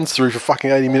Queenslanders runs through for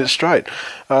fucking 80 minutes straight.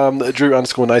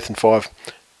 Drew_Nathan5.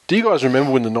 Do you guys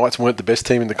remember when the Knights weren't the best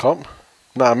team in the comp?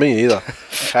 Nah, me either.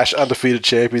 # undefeated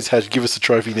champions, # give us a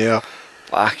trophy now.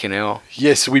 Fucking hell.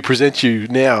 Yes, we present you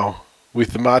now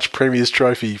with the March Premier's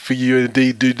trophy, for you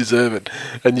indeed do deserve it.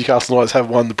 And Newcastle Knights have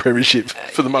won the premiership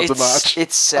for the month of March.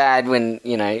 It's sad when,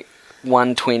 you know,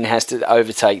 one twin has to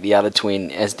overtake the other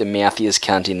twin as the mouthiest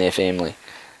cunt in their family.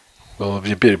 Well,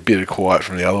 it'll be a bit of quiet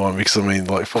from the other one because, I mean,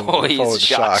 like, following the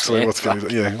Sharks, I mean, what's he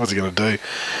going to do?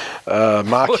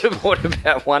 Mark, what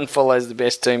about one follows the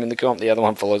best team in the comp, the other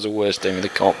one follows the worst team in the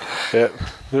comp? Yeah,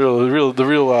 the real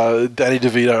Danny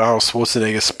DeVito, Arnold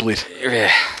Schwarzenegger split.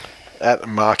 Yeah. At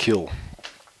Mark Hill.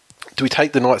 Do we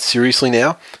take the Knights seriously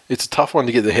now? It's a tough one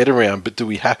to get the head around, but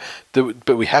we have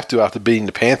to after beating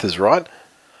the Panthers, right?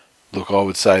 Look, I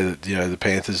would say that, you know, the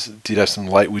Panthers did have some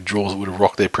late withdrawals that would have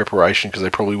rocked their preparation because they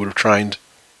probably would have trained,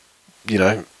 you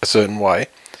know, a certain way.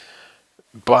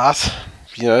 But,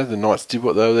 you know, the Knights did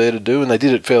what they were there to do, and they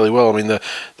did it fairly well. I mean, the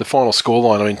final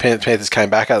scoreline, I mean, Panthers came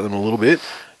back at them a little bit,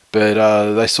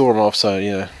 but they saw them off, so,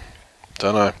 you know,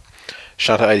 don't know.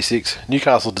 Shunter 86.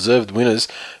 Newcastle deserved winners,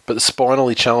 but the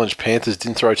spinally challenged Panthers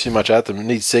didn't throw too much at them.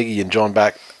 Need Segi and John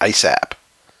back ASAP.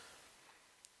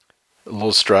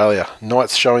 Australia.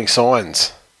 Knights showing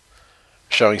signs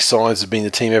of being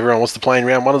the team everyone wants to play in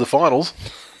round one of the finals.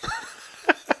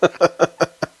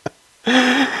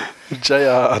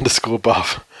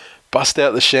 JR_buff. Bust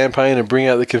out the champagne and bring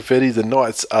out the confetti. The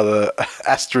Knights are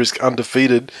the *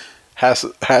 undefeated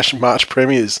 # March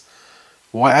premiers.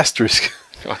 Why asterisk?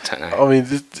 I don't know. I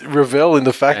mean, revel in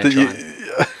the fact that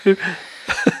you...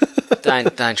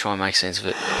 don't try and make sense of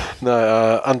it.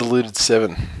 No, Undiluted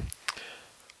 7.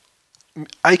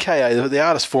 AKA, the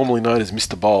artist formerly known as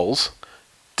Mr. Bowles,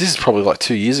 this is probably like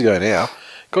 2 years ago now,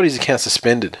 got his account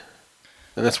suspended.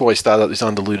 And that's why he started up this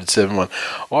Undiluted 7 one.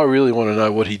 I really want to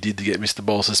know what he did to get Mr.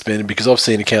 Bowles suspended, because I've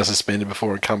seen accounts suspended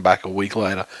before and come back a week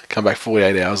later, come back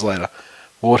 48 hours later.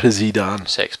 What has he done?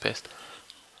 Sex pest.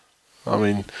 I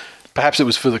mean, perhaps it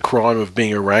was for the crime of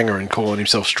being a ranger and calling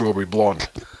himself Strawberry Blonde.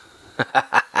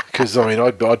 Because, I mean,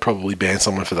 I'd probably ban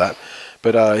someone for that.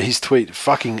 But his tweet,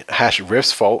 fucking #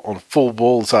 ref's fault on full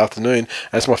ball this afternoon.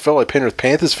 And it's my fellow Penrith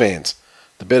Panthers fans.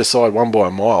 The better side won by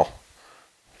a mile.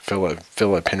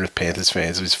 Fellow Penrith Panthers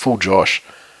fans. It was full Josh.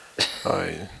 Oh,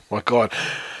 my God.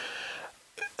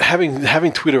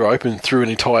 Having Twitter open through an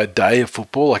entire day of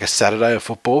football, like a Saturday of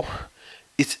football,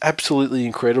 it's absolutely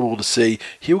incredible to see.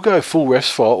 He'll go full ref's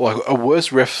fault, like a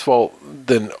worse ref's fault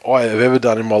than I have ever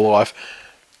done in my life,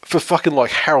 for fucking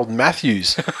like Harold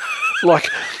Matthews. Like,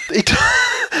 it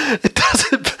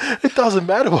doesn't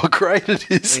matter what grade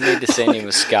it is. We need to send him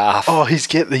a scarf. Oh, he's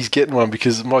getting one,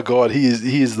 because my God, he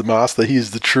is the master. He is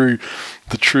the true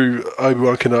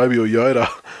Obi-Wan Kenobi or Yoda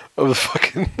of the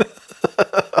fucking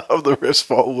of the ref's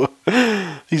fault.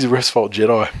 He's a ref's fault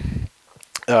Jedi.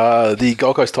 The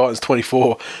Gold Coast Titans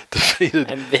 24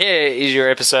 defeated. And there is your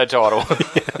episode title.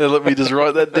 Yeah, let me just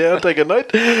write that down. Take a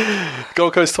note.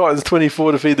 Gold Coast Titans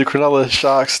 24 defeated the Cronulla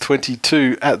Sharks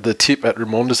 22 at the tip at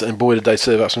Ramondis, and boy did they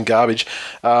serve up some garbage.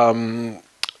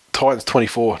 Titans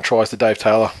 24 tries to Dave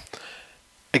Taylor,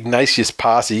 Ignatius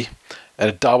Parsi, and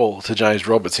a double to James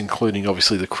Roberts, including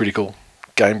obviously the critical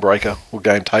game breaker or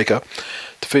game taker.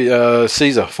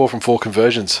 Caesar 4 from 4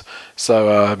 conversions.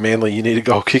 So Manly, you need a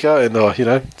goal kicker, and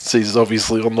Caesar's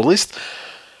obviously on the list.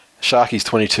 Sharkies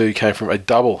 22 came from a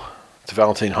double to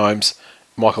Valentine Holmes.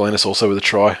 Michael Ennis also with a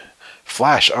try.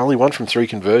 Flash only 1 from 3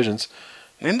 conversions.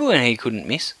 Remember when he couldn't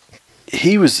miss?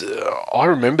 He was. I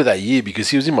remember that year because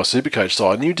he was in my Supercoach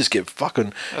side, and he would just get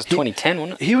fucking. That was 2010,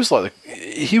 wasn't it?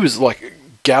 He was like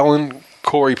Gallen,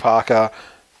 Corey Parker,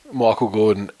 Michael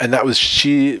Gordon, and that was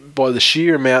by the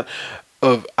sheer amount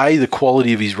of the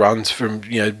quality of his runs from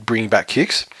bringing back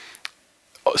kicks,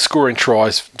 scoring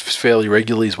tries fairly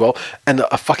regularly as well, and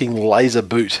a fucking laser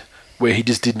boot where he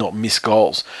just did not miss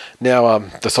goals. Now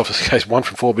that's obviously the case 1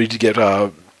 from 4, but he did get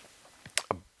a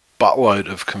buttload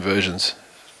of conversions,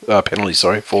 penalties.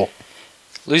 4.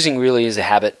 Losing really is a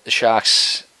habit. The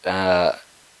Sharks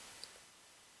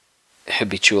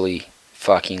habitually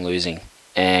fucking losing,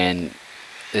 and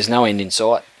there's no end in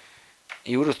sight.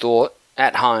 You would have thought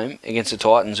at home against the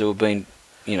Titans, who have been,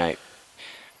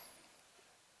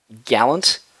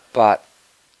 gallant, but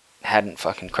hadn't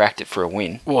fucking cracked it for a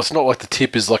win. Well, it's not like the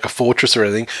tip is like a fortress or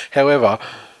anything. However,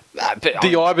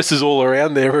 the ibises all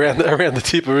around there, around the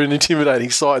tip, are an intimidating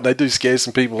sight, and they do scare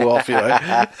some people off.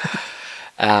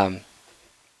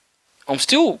 I'm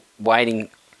still waiting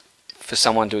for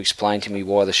someone to explain to me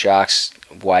why the Sharks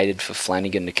waited for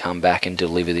Flanagan to come back and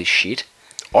deliver this shit.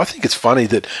 I think it's funny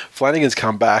that Flanagan's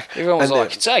come back. Everyone was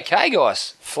like, it's okay,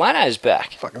 guys. Flano's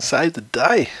back. Fucking saved the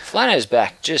day. Flano's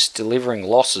back, just delivering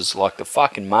losses like the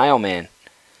fucking mailman.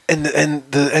 And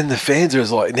the fans are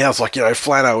like, now it's like,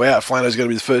 Flano out. Flano's going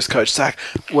to be the first coach sack,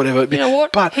 whatever. You know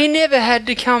what? But he never had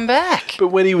to come back. But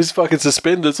when he was fucking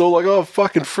suspended, it's all like, oh,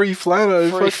 fucking free Flano.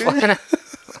 Flano.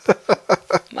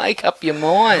 Make up your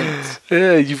mind.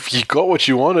 Yeah, you got what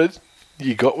you wanted.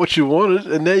 You got what you wanted,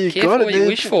 and now you got it. What you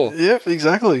wish for. Yep,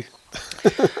 exactly.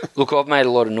 Look, I've made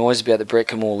a lot of noise about the Brett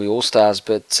Kamali All-Stars,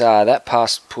 but that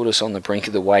pass put us on the brink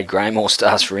of the Wade Graham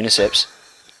All-Stars for intercepts.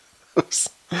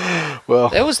 Well,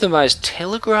 that was the most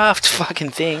telegraphed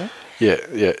fucking thing. Yeah.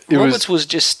 Roberts was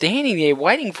just standing there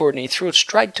waiting for it, and he threw it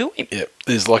straight to him. Yeah,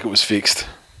 it's like it was fixed.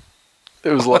 It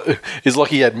was like it's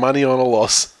like he had money on a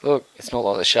loss. Look, it's not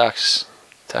like the Sharks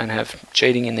don't have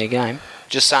cheating in their game.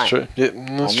 Just saying. True. Yep,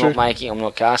 that's true. I'm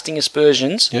not casting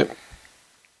aspersions. Yep.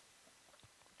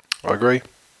 I agree.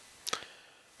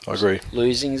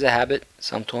 Losing's a habit.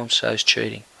 Sometimes so's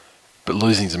cheating. But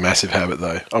losing's a massive habit,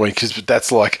 though. I mean, because that's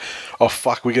like, oh,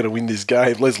 fuck, we're going to win this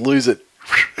game. Let's lose it.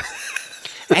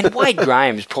 And Wade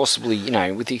Graham is possibly,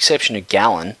 with the exception of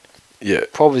Gallen,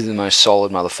 probably the most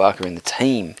solid motherfucker in the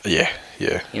team. Yeah.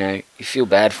 You feel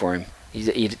bad for him.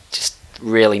 He just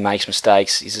rarely makes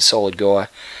mistakes. He's a solid guy.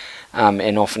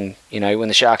 And often, when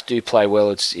the Sharks do play well,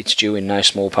 it's due in no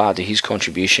small part to his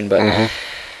contribution. But,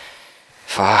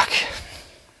 fuck.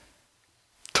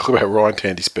 Talk about Ryan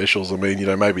Tandy specials. I mean,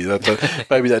 maybe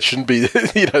that shouldn't be,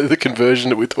 the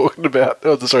conversion that we're talking about.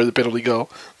 Oh, sorry, the penalty goal,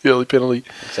 the early penalty.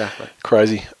 Exactly.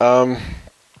 Crazy. A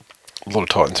lot of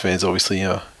Titans fans, obviously,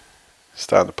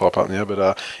 starting to pop up now.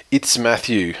 But it's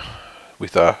Matthew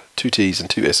with 2 T's and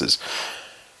 2 S's.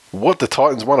 What, the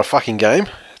Titans won a fucking game?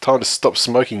 Time to stop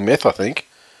smoking meth, I think.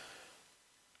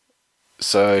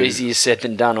 So easier said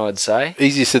than done, I'd say.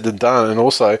 Easier said than done, and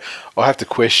also I have to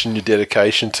question your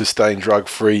dedication to staying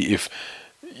drug-free if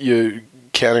you're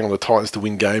counting on the Titans to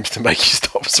win games to make you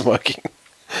stop smoking.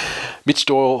 Mitch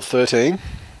Doyle, 13.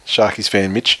 Sharkies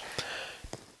fan, Mitch.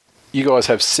 You guys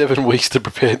have 7 weeks to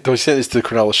prepare. I sent this to the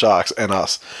Cronulla Sharks and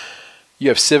us. You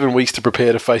have 7 weeks to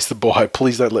prepare to face the bye.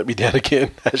 Please don't let me down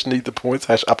again. # need the points. #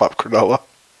 up Cronulla.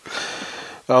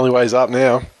 The only way is up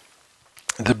now.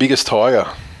 The biggest Tiger,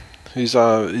 who's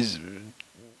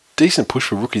decent push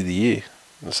for Rookie of the Year,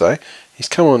 I'd say. He's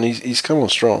come on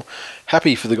strong.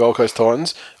 Happy for the Gold Coast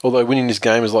Titans, although winning this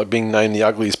game is like being named the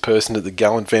ugliest person at the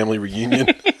Gallen family reunion.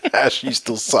 Ash, you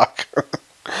still suck.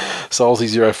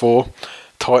 Solzy 04.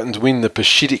 Titans win the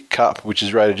Pacific Cup, which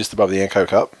is rated just above the Anco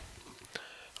Cup.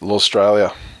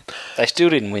 Australia. They still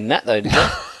didn't win that though, did they?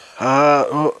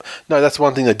 No, that's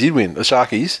one thing they did win. The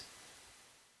Sharkies.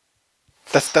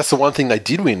 That's the one thing they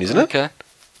did win, isn't it? Okay.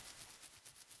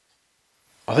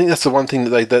 I think that's the one thing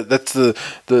that's the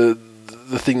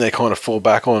thing they kind of fall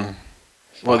back on.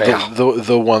 Like wow.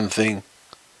 the one thing.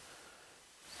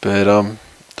 But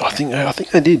I think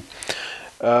they did.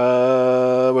 Where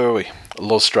are we?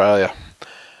 Australia.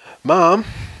 Mum,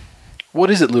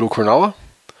 what is it, little Cronulla?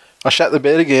 I shat the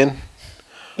bed again.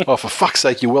 Oh, for fuck's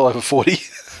sake, you're well over 40.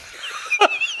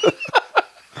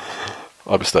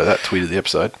 I bestowed that tweet of the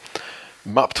episode.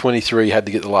 Mup23 had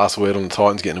to get the last word on the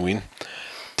Titans getting a win.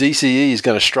 DCE is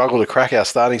going to struggle to crack our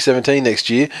starting 17 next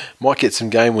year. Might get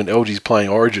some game when LG's playing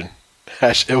Origin. #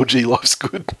 LG life's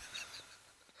good.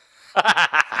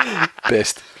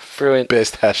 Best. Brilliant.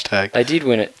 Best hashtag. They did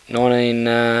win it,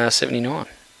 1979.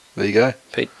 There you go.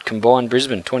 Beat combined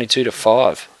Brisbane,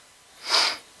 22-5.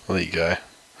 There you go.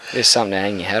 There's something to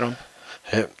hang your hat on.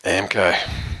 Yep, Amco.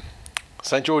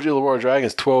 St. George Illawarra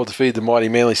Dragons 12 defeated the mighty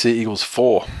Manly Sea Eagles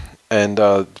 4. And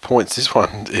points, this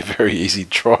one, very easy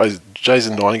tries.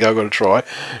 Jason Nightingale got a try.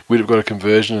 We'd have got a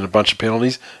conversion and a bunch of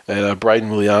penalties. And Braden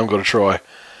William got a try.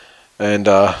 And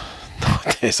I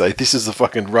dare say, this is the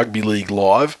fucking rugby league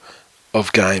live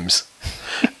of games.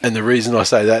 And the reason I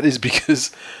say that is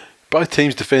because both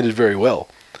teams defended very well.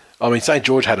 I mean, St.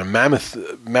 George had a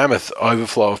mammoth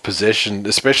overflow of possession,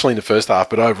 especially in the first half,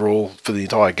 but overall for the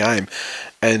entire game.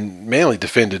 And Manly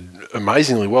defended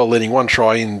amazingly well, letting one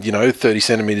try in, 30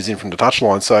 centimetres in from the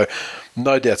touchline. So,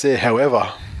 no doubts there.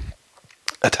 However,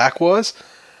 attack-wise,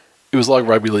 it was like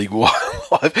rugby league.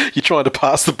 You're trying to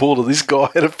pass the ball to this guy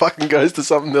and it fucking goes to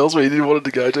something else where you didn't want it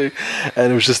to go to.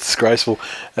 And it was just disgraceful.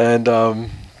 And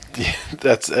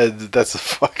that's the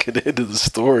fucking end of the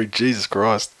story. Jesus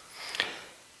Christ.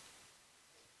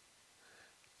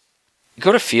 You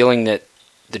got a feeling that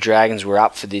the Dragons were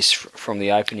up for this from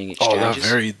the opening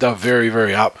exchanges? Oh, they're very,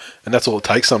 very up. And that's all it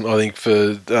takes, I think,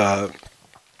 for to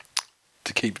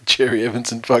keep Cherry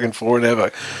Evans in fucking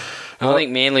forever. I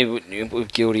think Manly were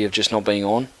guilty of just not being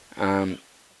on,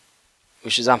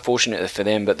 which is unfortunate for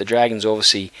them. But the Dragons,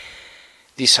 obviously,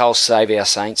 this whole Save Our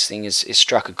Saints thing has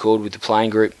struck a chord with the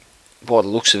playing group by the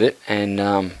looks of it. And,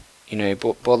 by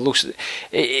the looks of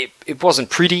it, it wasn't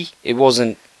pretty. It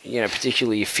wasn't,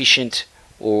 particularly efficient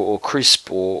or crisp.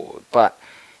 But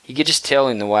you could just tell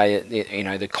in the way,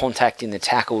 that, the contact in the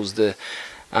tackles, the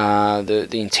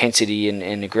intensity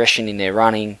and aggression in their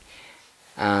running,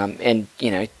 and,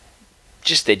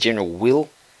 just their general will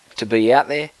to be out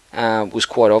there was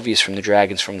quite obvious from the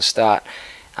Dragons from the start,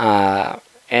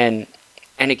 and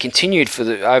it continued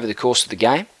over the course of the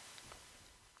game.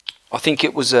 I think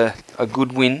it was a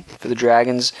good win for the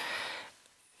Dragons.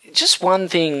 Just one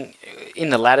thing in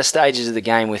the latter stages of the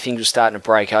game where things were starting to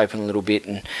break open a little bit,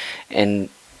 and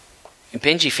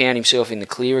Benji found himself in the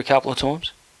clear a couple of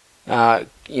times.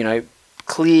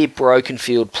 Clear broken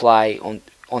field play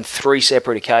on 3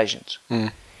 separate occasions.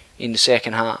 In the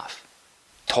second half.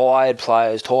 Tired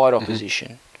players, tired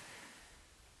opposition.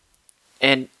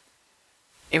 And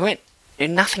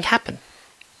nothing happened.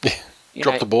 Yeah.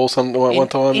 Dropped the ball one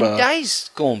time. In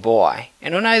days gone by,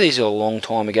 and I know these are a long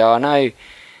time ago, I know, yeah,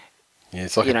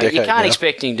 it's like a decade you can't now.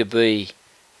 expect him to be,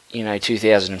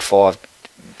 2005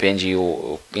 Benji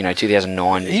or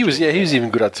 2009. He was even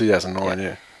good at 2009,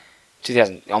 yeah.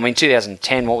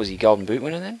 2010, what was he, Golden Boot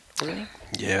winner then, wasn't he?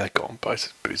 Yeah, that Golden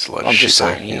Boot's a load I'm of shit. just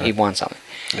saying, he won something.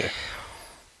 Yeah.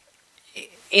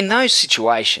 In those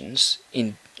situations,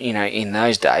 in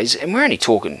those days, and we're only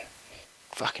talking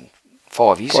fucking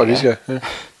 5 years ago. 5 years ago,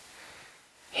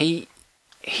 yeah.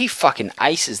 He fucking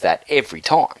aces that every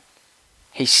time.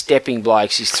 He's stepping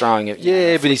blokes, he's throwing it.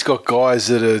 Yeah, but he's got guys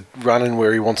that are running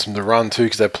where he wants them to run too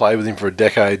because they played with him for a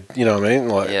decade, you know what I mean?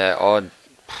 Yeah,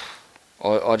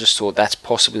 I just thought that's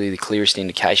possibly the clearest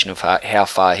indication of how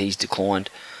far he's declined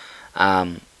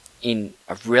in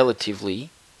a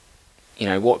relatively,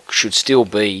 what should still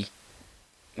be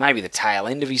maybe the tail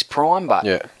end of his prime,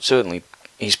 but certainly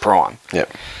his prime.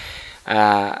 Yep.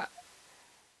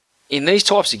 In these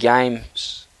types of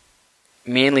games,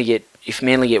 if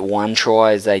Manly get one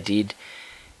try as they did,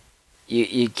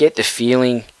 you get the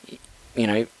feeling,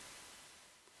 that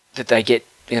they get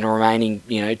in the remaining,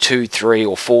 2, 3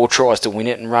 or 4 tries to win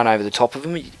it and run over the top of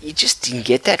them. You just didn't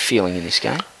get that feeling in this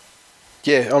game.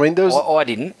 Yeah, I mean, there was... I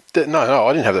didn't. No,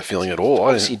 I didn't have that feeling at all.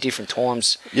 Obviously, different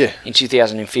times in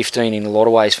 2015 in a lot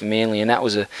of ways for Manly, and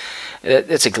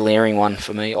that's a glaring one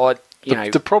for me.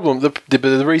 The problem,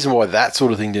 the reason why that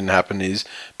sort of thing didn't happen is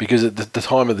because at the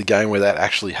time of the game where that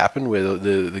actually happened, where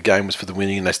the game was for the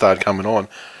winning and they started coming on,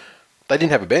 they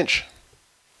didn't have a bench.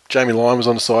 Jamie Lyon was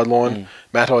on the sideline.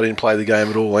 Matai didn't play the game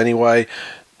at all anyway.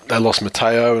 They lost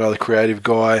Mateo, another creative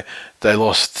guy. They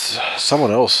lost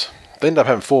someone else. They ended up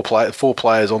having four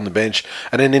players on the bench.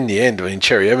 And then in the end, I mean,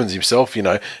 Cherry Evans himself, he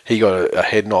got a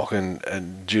head knock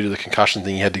and due to the concussion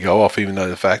thing, he had to go off, even though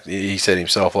the fact he said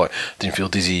himself, didn't feel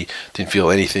dizzy, didn't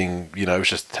feel anything, it was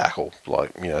just a tackle,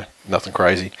 nothing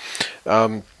crazy.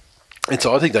 And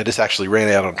so I think they just actually ran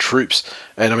out on troops.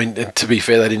 And I mean, to be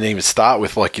fair, they didn't even start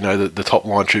with the top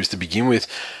line troops to begin with.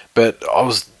 But I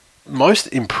was most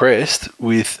impressed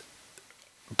with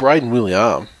Braden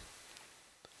William.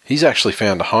 He's actually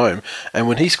found a home. And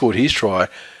when he scored his try,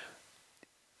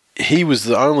 he was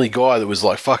the only guy that was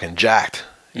fucking jacked.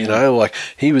 He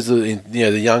was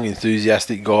the young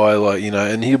enthusiastic guy,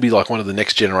 and he'll be one of the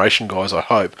next generation guys, I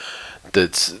hope,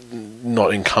 that's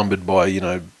not encumbered by,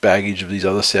 baggage of these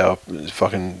other sour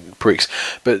fucking pricks.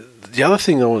 But the other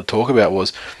thing I want to talk about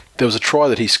was there was a try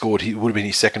that he scored. It would have been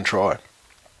his second try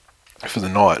for the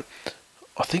night.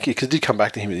 I think because it did come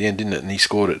back to him at the end, didn't it? And he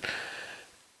scored it.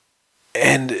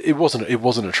 And it wasn't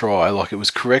a try. It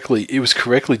was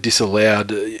correctly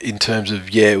disallowed in terms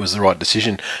of, it was the right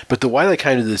decision. But the way they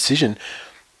came to the decision,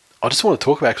 I just want to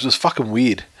talk about it because it was fucking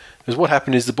weird. Because what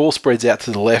happened is the ball spreads out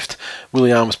to the left.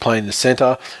 William was playing in the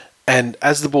centre. And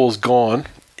as the ball's gone,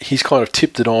 he's kind of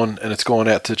tipped it on, and it's gone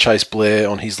out to Chase Blair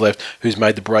on his left, who's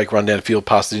made the break, run down the field,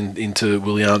 passed it into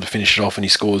Willian to finish it off, and he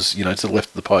scores, to the left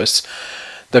of the posts.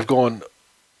 They've gone,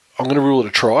 I'm going to rule it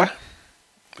a try.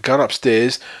 Going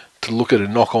upstairs to look at a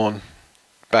knock-on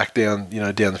back down,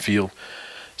 down the field.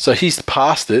 So he's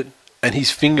passed it, and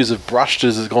his fingers have brushed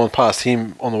as it's gone past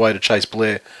him on the way to Chase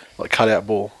Blair, like cut-out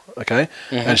ball, okay?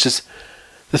 Mm-hmm. And it's just,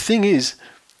 the thing is,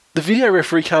 the video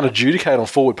referee can't adjudicate on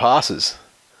forward passes.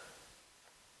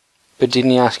 But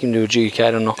didn't he ask him to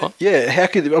adjudicate on knock-on? Yeah, how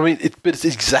could... but it's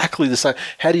exactly the same.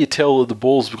 How do you tell that the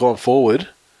ball's gone forward?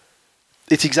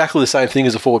 It's exactly the same thing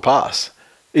as a forward pass.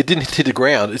 It didn't hit the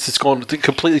ground. It's just gone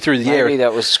completely through the air. Maybe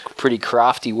that was pretty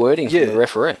crafty wording from the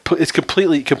referee. It's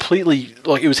completely,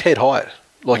 like, it was head height.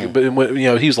 Like, but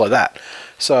he was like that.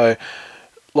 So,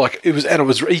 like,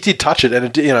 he did touch it,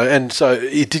 and it, and so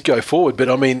it did go forward. But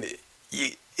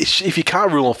if you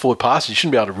can't rule on forward passes, you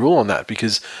shouldn't be able to rule on that,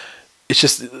 because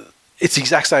it's the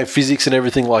exact same physics and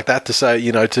everything like that to say,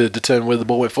 to determine whether the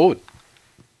ball went forward.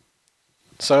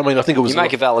 So I think it was. You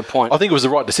make a valid point. I think it was the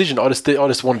right decision. I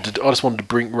just wanted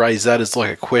to raise that as like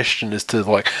a question as to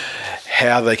like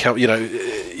how they come.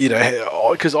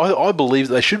 Because I believe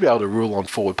that they should be able to rule on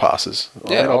forward passes.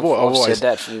 Yeah, I've always said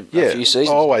that for a few seasons.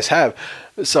 I always have.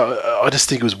 So I just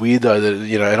think it was weird though that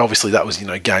and obviously that was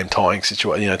game tying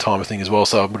situation, time of thing as well.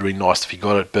 So it would have been nice if he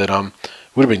got it, but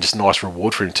would have been just a nice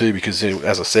reward for him too, because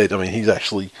as I said,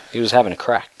 he was having a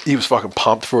crack. He was fucking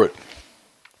pumped for it.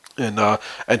 And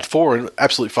Foran,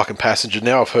 absolute fucking passenger.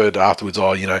 Now I've heard afterwards,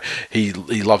 he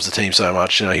loves the team so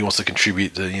much, he wants to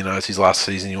contribute. It's his last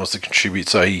season. He wants to contribute,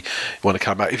 so he want to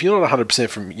come back. If you're not 100%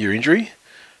 from your injury,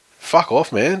 fuck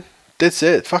off, man. Dead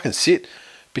set. Fucking sit,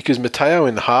 because Mateo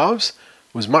in the halves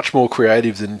was much more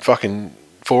creative than fucking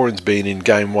Foran's been in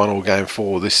game 1 or game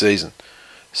 4 this season.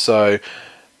 So,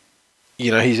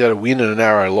 he's had a win and a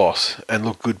narrow loss, and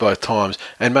looked good both times.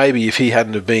 And maybe if he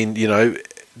hadn't have been,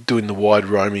 doing the wide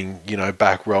roaming,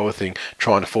 back rower thing,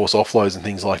 trying to force offloads and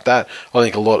things like that, I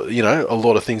think a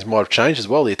lot of things might have changed as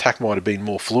well. The attack might have been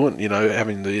more fluent,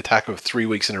 having the attack of 3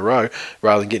 weeks in a row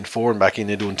rather than getting Foran back in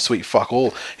there doing sweet fuck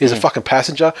all. Here's a fucking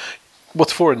passenger.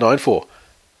 What's Foran known for?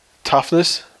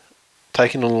 Toughness,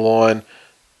 taking on the line,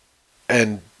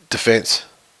 and defence.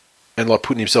 And like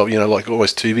putting himself, like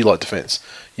almost Tubi like defence.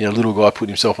 Little guy putting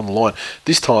himself on the line.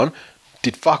 This time,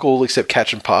 did fuck all except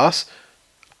catch and pass.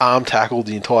 Arm tackled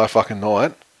the entire fucking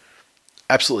night.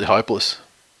 Absolutely hopeless.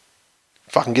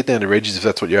 Fucking get down to Reggie's if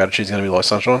that's what your attitude's going to be like,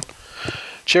 Sunshine.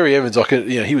 Cherry Evans,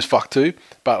 he was fucked too,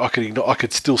 but I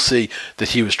could still see that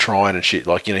he was trying and shit.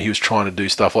 Like, he was trying to do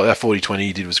stuff like that 40-20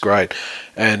 he did was great.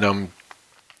 And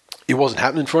it wasn't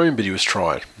happening for him, but he was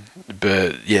trying.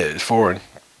 But yeah, Foran,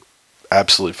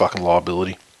 absolute fucking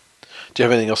liability. Do you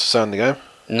have anything else to say on the game?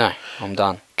 No, I'm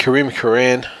done. Karim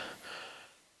Karan.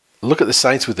 Look at the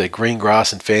Saints with their green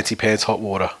grass and fancy pants hot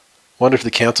water. Wonder if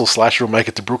the council slasher will make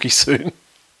it to Brookie soon.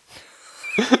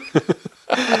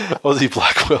 Aussie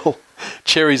Blackwell.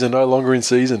 Cherries are no longer in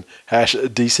season.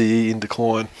 #DCE in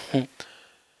decline.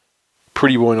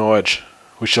 Pretty Boy Nige,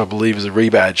 which I believe is a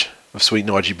rebadge of Sweet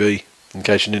Nige B, in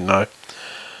case you didn't know.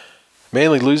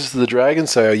 Manly loses to the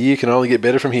Dragons, so our year can only get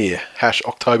better from here.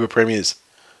 #October premiers.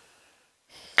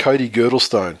 Cody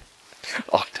Girdlestone.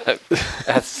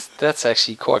 That's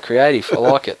actually quite creative. I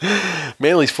like it.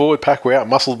 Manly's forward pack were out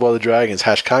muscled by the Dragons.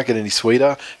 #can't get any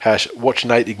sweeter. #watch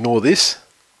Nate ignore this.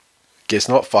 Guess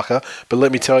not, fucker. But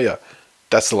let me tell you,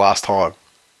 that's the last time.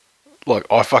 Like,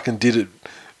 I fucking did it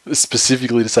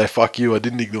specifically to say fuck you. I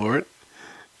didn't ignore it.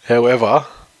 However, how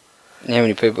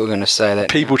many people are going to say that?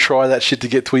 People try that shit to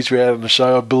get tweets out on the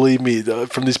show. Believe me,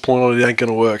 from this point on, it ain't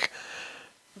going to work.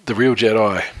 The real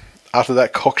Jedi. After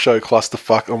that cock show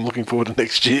clusterfuck, I'm looking forward to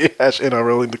next year.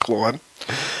 #NRL in decline.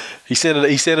 He sent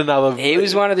another... He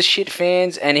was one of the shit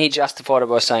fans, and he justified it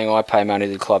by saying, I pay money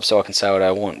to the club so I can say what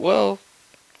I want. Well,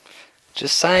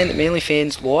 just saying that Manly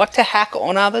fans like to hack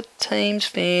on other teams'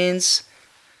 fans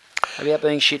about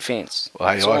being shit fans. Well,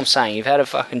 that's all I'm saying. You've had a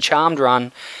fucking charmed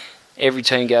run. Every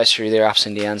team goes through their ups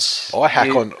and downs. I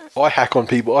hack on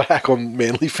people. I hack on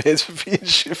Manly fans for being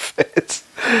shit fans.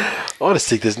 I just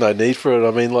think there's no need for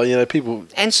it. People...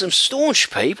 And some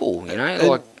staunch people,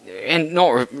 and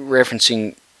not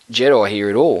referencing Jedi here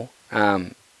at all,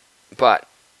 but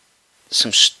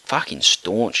some fucking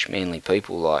staunch Manly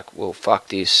people like, well, fuck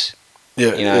this.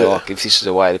 Like, if this is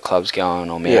the way the club's going,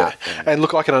 I'm out. And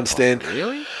look, I can understand...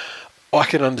 Really? I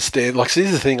can understand. Like, so this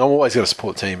is the thing. I'm always going to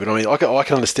support the team, but I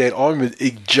can understand. I'm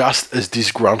just as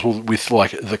disgruntled with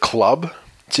like the club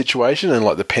situation and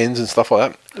like the pens and stuff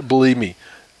like that. Believe me,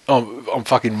 I'm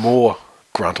fucking more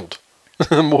gruntled.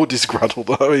 More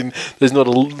disgruntled. I mean, there's not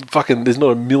a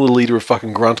milliliter of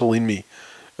fucking gruntle in me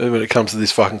when it comes to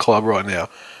this fucking club right now.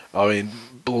 I mean,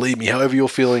 believe me, however you're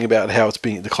feeling about how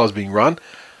the club's being run,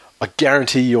 I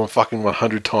guarantee you I'm fucking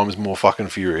 100 times more fucking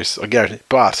furious. I guarantee.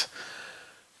 But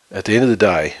at the end of the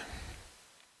day,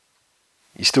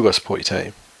 you still got to support your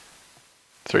team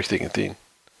through thick and thin.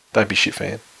 Don't be shit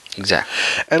fan. Exactly.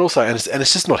 And also, and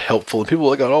it's just not helpful. And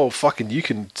people are going, oh, fucking, you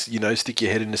can, stick your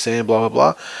head in the sand, blah, blah,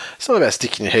 blah. It's not about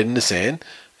sticking your head in the sand.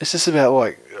 It's just about,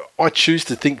 like, I choose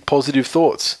to think positive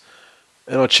thoughts.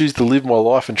 And I choose to live my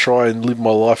life and try and live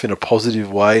my life in a positive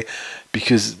way.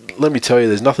 Because, let me tell you,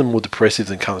 there's nothing more depressive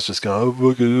than cunts just going, oh,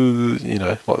 like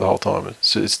the whole time.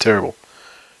 It's terrible.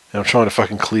 And I'm trying to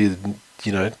fucking clear,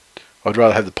 I'd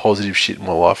rather have the positive shit in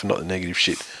my life and not the negative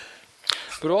shit.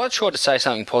 But I tried to say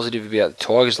something positive about the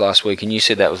Tigers last week, and you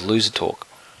said that was loser talk.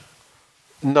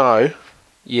 No.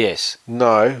 Yes.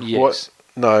 No. Yes. What?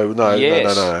 No.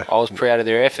 Yes. No. I was proud of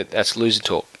their effort. That's loser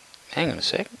talk. Hang on a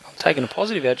sec. I'm taking a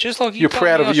positive out, just like you're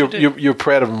proud of you're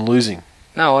proud of them losing.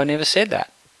 No, I never said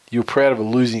that. You're proud of a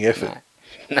losing effort.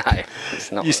 No,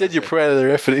 it's not. You said you're proud of their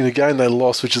effort in a game they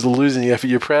lost, which is a losing effort.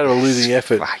 You're proud of a losing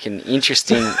effort. Fucking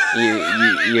interesting.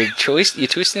 You're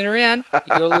twisting around. You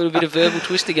got a little bit of verbal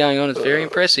twister going on. It's very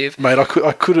impressive, mate.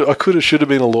 I should have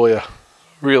been a lawyer,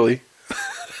 really.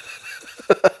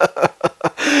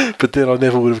 But then I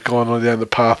never would have gone on down the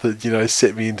path that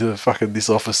set me into fucking this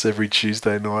office every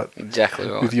Tuesday night. Exactly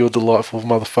right. With your delightful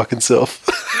motherfucking self.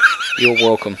 You're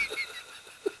welcome.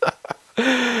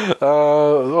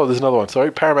 There's another one.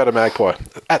 Sorry, Parramatta Magpie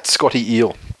at Scotty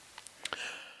Eel.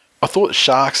 I thought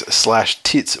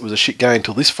Sharks/Tits was a shit game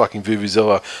until this fucking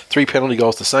Vuvuzela. 3 penalty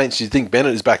goals to Saints. You think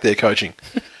Bennett is back there coaching?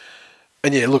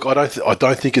 And yeah, look, I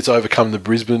don't think it's overcome the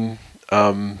Brisbane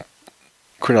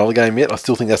Cronulla game yet. I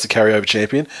still think that's the carryover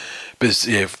champion. But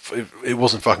it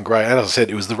wasn't fucking great. And as I said,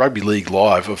 it was the rugby league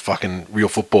live of fucking real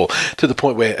football to the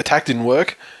point where attack didn't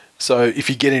work. So if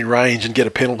you get in range and get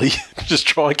a penalty, just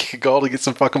try and kick a goal to get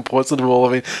some fucking points on the ball.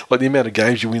 I mean, like the amount of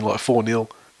games you win, like 4-0,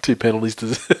 2 penalties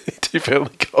to 2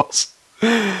 penalty goals.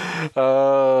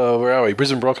 Where are we?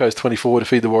 Brisbane Broncos 24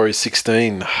 defeat the Warriors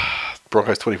 16.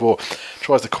 Broncos 24.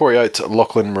 Tries to Corey Oates,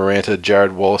 Lachlan Moranta,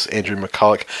 Jared Wallace, Andrew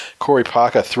McCulloch, Corey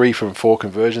Parker, 3 from 4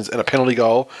 conversions and a penalty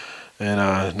goal. And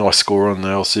a nice score on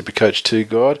the old Supercoach 2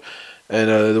 guide.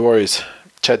 And the Warriors,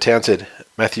 Chad Townsend,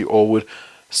 Matthew Allwood,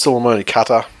 Solomoni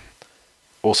Kata,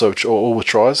 also all with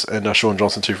tries, and Sean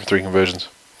Johnson 2 from 3 conversions.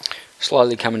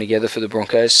 Slowly coming together for the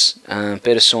Broncos.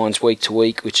 Better signs week to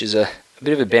week, which is a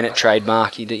bit of a Bennett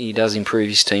trademark. He does improve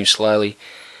his team slowly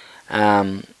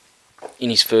in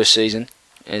his first season,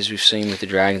 as we've seen with the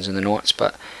Dragons and the Knights.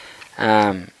 But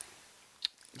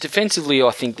defensively, I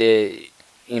think they're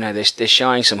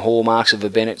showing some hallmarks of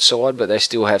a Bennett side, but they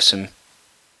still have some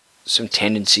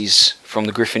tendencies from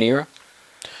the Griffin era.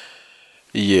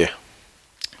 Yeah.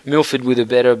 Milford with a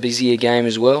better, busier game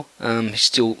as well. He's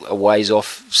still a ways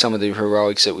off some of the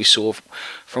heroics that we saw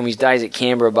from his days at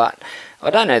Canberra, but I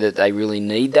don't know that they really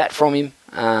need that from him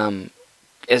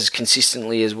as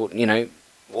consistently as what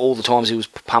all the times he was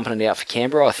pumping it out for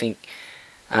Canberra. I think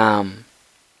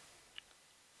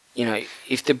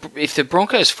if the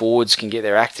Broncos forwards can get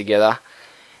their act together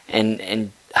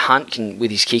and Hunt can, with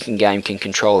his kicking game, can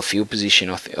control a field position,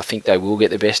 I think they will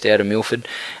get the best out of Milford.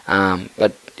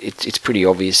 But it's pretty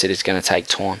obvious that it's going to take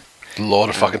time. A lot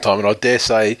of fucking time, and I dare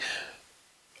say,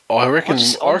 I reckon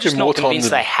I'm just more not time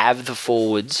convinced they have the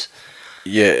forwards.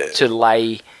 Yeah. To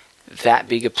lay that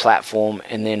big a platform,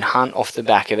 and then Hunt off the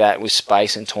back of that with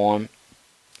space and time,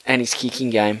 and his kicking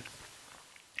game.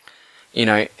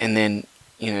 And then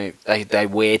they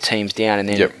wear teams down, and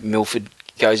then Milford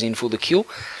goes in for the kill.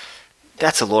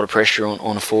 That's a lot of pressure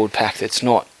on a forward pack. It's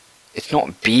not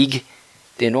big.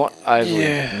 They're not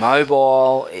overly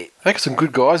mobile. They got some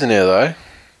good guys in there though.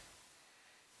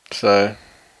 So,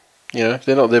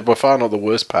 they're by far not the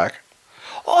worst pack.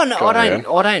 Oh no,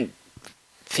 I don't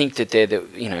think that they're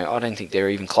I don't think they're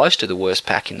even close to the worst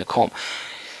pack in the comp.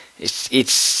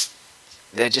 It's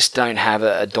they just don't have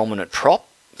a dominant prop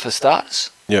for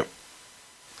starters. Yep.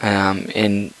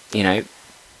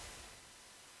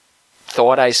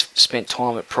 Thaida's spent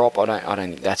time at prop. I don't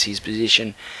think that's his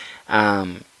position.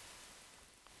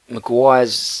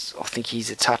 Maguire's, I think he's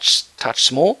a touch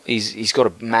small. He's got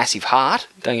a massive heart.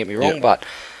 Don't get me wrong, but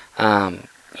they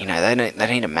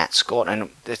need a Matt Scott, and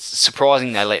it's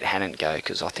surprising they let Hannon go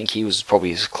because I think he was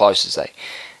probably as close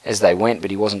as they went,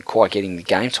 but he wasn't quite getting the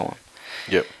game time.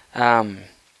 Yep.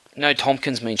 No,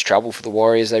 Tompkins means trouble for the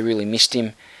Warriors. They really missed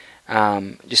him.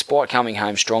 Despite coming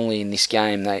home strongly in this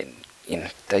game, it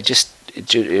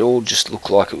all just looked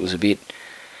like it was a bit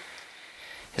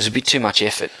There's a bit too much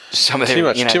effort.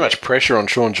 Too much pressure on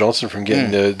Sean Johnson from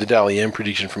getting the Dally M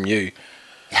prediction from you.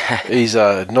 He's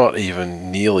not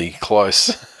even nearly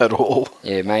close at all.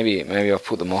 Yeah, maybe I've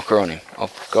put the mocker on him.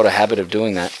 I've got a habit of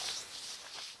doing that.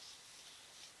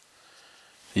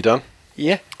 You done?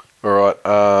 Yeah. All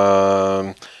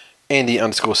right.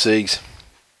 Andy_Siegs.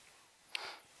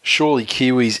 Surely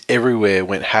Kiwis everywhere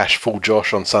went hash full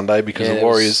Josh on Sunday because the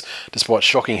Warriors, despite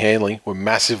shocking handling, were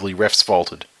massively refs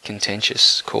faulted.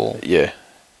 Contentious call. Yeah.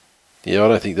 Yeah, I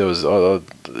don't think there was. I don't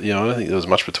think there was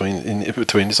much between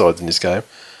the sides in this game.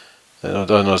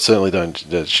 And I certainly don't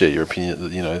share your opinion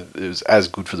that it was as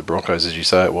good for the Broncos as you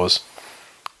say it was,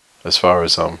 as far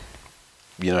as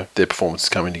their performances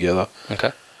coming together.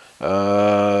 Okay.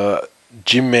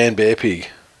 Jim Man Bear Pig.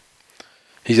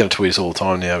 He's going to tweet us all the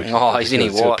time now. Oh, he's in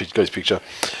his what? Goes picture.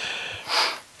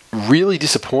 Really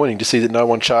disappointing to see that no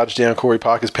one charged down Corey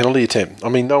Parker's penalty attempt. I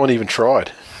mean, no one even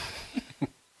tried.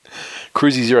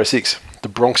 Cruzy06. The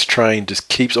Bronx train just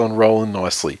keeps on rolling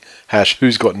nicely. Hash,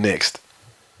 who's got next?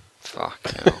 Fuck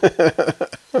no.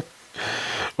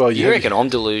 Well, you reckon I'm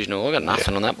delusional? I got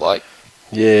nothing on that bloke.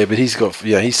 Yeah, but he's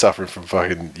suffering from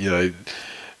fucking,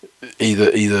 he's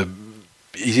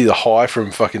either high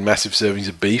from fucking massive servings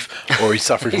of beef, or he's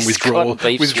suffering from withdrawal.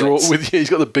 He's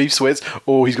got the beef sweats,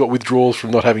 or he's got withdrawals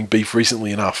from not having beef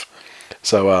recently enough.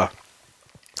 So,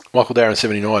 Michael Darren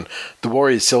 79. The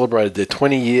Warriors celebrated their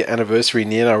 20-year anniversary in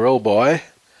the NRL by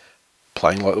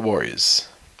playing like the Warriors,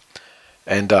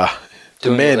 and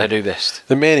doing what they do best.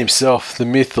 The man himself, the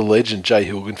myth, the legend, Jay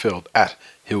Hilgenfeld at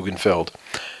Hilgenfeld.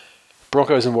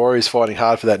 Broncos and Warriors fighting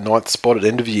hard for that 9th spot at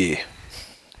end of year.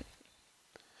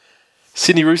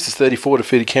 Sydney Roosters 34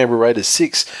 defeated Canberra Raiders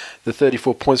 6. The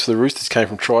 34 points for the Roosters came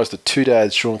from tries to two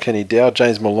dads, Sean Kenny-Dow,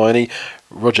 James Maloney,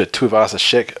 Roger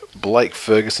Tuivasa-Sheck, Blake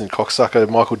Ferguson, Cocksucker,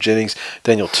 Michael Jennings,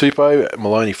 Daniel Tupou,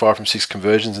 Maloney 5 from 6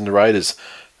 conversions, and the Raiders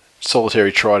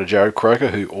solitary try to Jared Croker,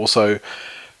 who also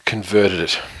converted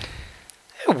it.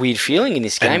 A weird feeling in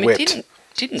this game. It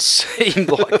didn't seem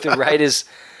like the Raiders.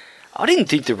 I didn't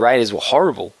think the Raiders were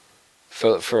horrible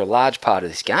for a large part of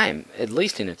this game, at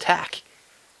least in attack.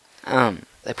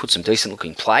 They put some decent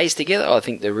looking plays together. I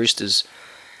think the Roosters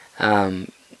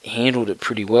handled it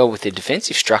pretty well with their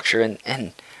defensive structure,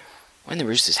 and when the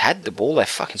Roosters had the ball, they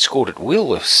fucking scored at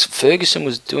will. Ferguson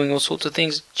was doing all sorts of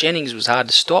things. Jennings was hard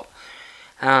to stop.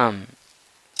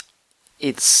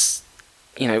 It's,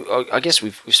 I guess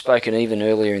we've spoken even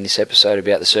earlier in this episode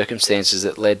about the circumstances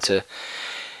that led to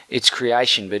its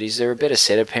creation, but is there a better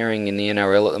setter pairing in the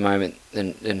NRL at the moment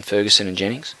than Ferguson and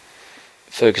Jennings?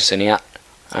 Ferguson out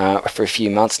for a few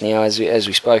months now, as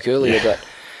we spoke earlier,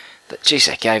 but geez,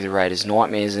 that gave the Raiders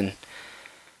nightmares, and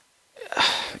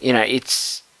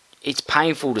it's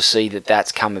painful to see that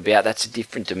that's come about. That's a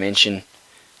different dimension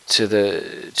to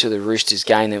the Roosters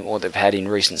game than what they've had in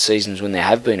recent seasons when they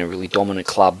have been a really dominant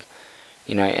club,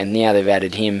 and now they've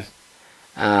added him,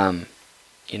 and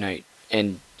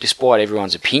despite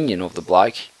everyone's opinion of the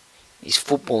bloke, his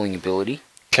footballing ability.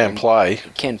 Can play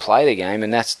the game,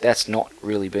 and that's not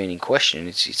really been in question.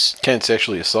 It's can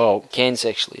sexually assault.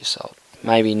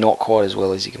 Maybe not quite as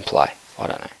well as he can play. I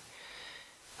don't know.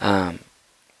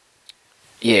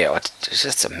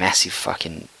 That's a massive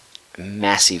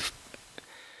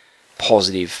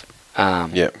positive.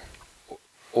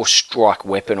 Or strike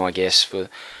weapon, I guess, for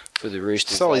the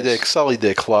Roosters. Sullied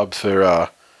their club for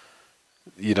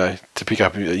to pick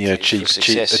up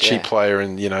cheap player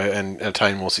and and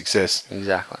attain more success.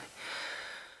 Exactly.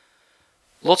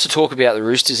 Lots of talk about the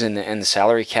Roosters and the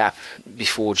salary cap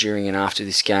before, during, and after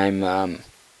this game. I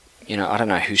don't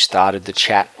know who started the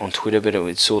chat on Twitter, but it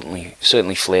would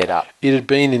certainly flared up. It had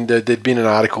been there'd been an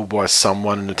article by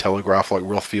someone in the Telegraph, like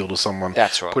Rothfield or someone.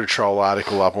 That's right. Put a troll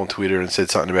article up on Twitter and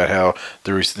said something about how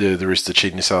the Roosters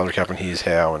cheating the salary cap, and here's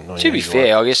how. And to be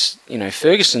fair, I guess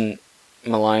Ferguson,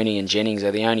 Maloney and Jennings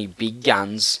are the only big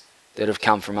guns that have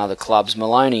come from other clubs.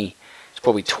 Maloney is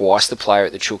probably twice the player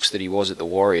at the Chooks that he was at the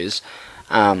Warriors.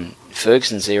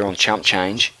 Ferguson's there on chump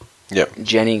change. Yep.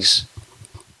 Jennings,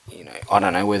 I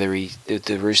don't know whether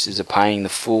the Roosters are paying the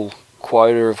full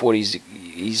quota of what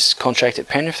his contract at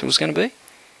Penrith was going to be,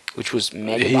 which was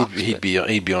mega bucks. He'd be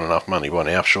on enough money by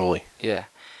now, surely. Yeah.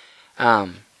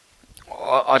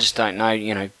 I just don't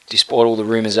know, despite all the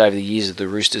rumours over the years of the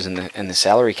Roosters and the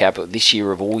salary cap, but this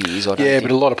year of all years, I don't think...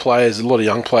 but a lot of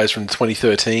young players from the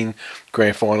 2013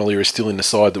 grand final era are still in the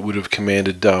side that would have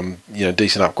commanded,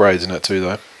 decent upgrades in that too,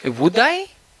 though. Would they?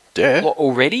 Yeah.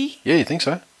 Already? Yeah, you think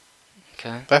so?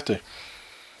 Okay. They have to.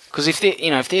 Because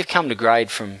if they've come to grade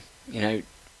from, the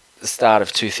start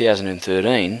of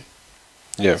 2013,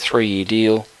 3-year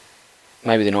deal,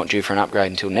 maybe they're not due for an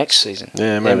upgrade until next season.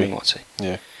 Yeah, maybe. Then we might see.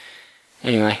 Yeah.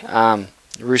 Anyway,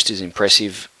 Roosters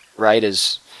impressive.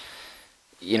 Raiders,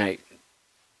 you know,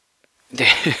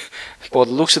 by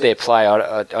the looks of their play,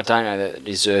 I don't know that they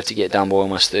deserve to get done by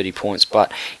almost 30 points,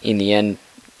 but in the end,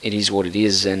 it is what it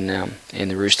is, and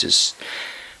the Roosters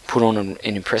put on an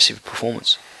impressive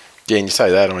performance. Yeah, and you say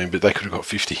that, but they could have got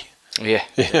 50. Yeah.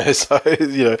 Yeah, so,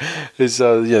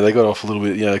 they got off a little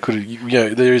bit, they could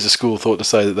have, there is a school of thought to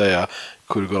say that they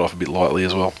could have got off a bit lightly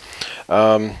as well.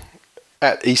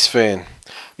 At East Fan,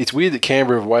 it's weird that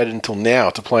Canberra have waited until now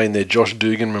to play in their Josh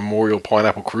Dugan Memorial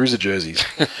Pineapple Cruiser jerseys.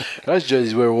 Those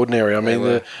jerseys were ordinary.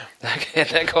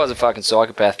 That guy's a fucking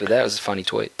psychopath, but that was a funny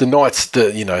tweet. The Knights,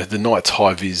 the Knights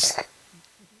high vis,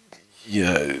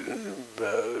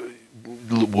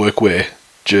 workwear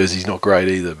jerseys not great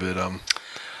either, but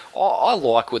I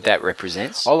like what that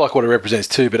represents. I like what it represents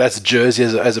too, but as a jersey,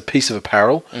 as a piece of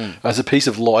apparel, as a piece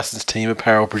of licensed team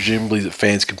apparel, presumably that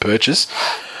fans can purchase.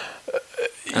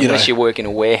 Unless you work in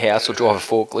a warehouse or drive a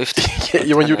forklift.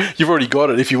 You've already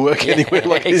got it if you work anywhere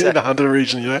like exactly. in the Hunter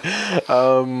region,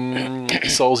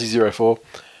 Solzy 04.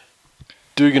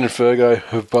 Dugan and Fergo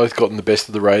have both gotten the best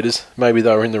of the Raiders. Maybe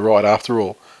they were in the right after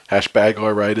all. #bad guy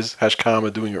Raiders.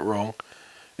 #karma doing it wrong.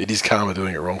 It is karma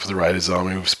doing it wrong for the Raiders.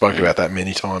 We've spoken about that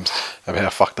many times, about how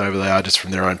fucked over they are just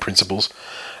from their own principles.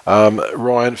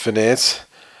 Ryan Finance.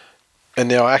 And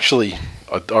now, actually,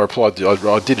 I replied.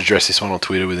 I did address this one on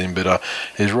Twitter with him, but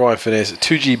there's Ryan Finance at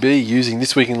 2GB using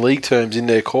This Week in League terms in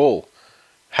their call.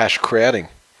 #crowding.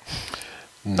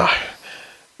 No.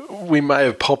 We may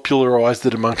have popularised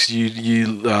it amongst you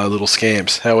little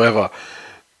scamps. However,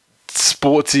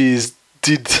 Sports Ears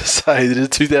did say that in the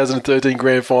 2013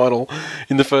 Grand Final,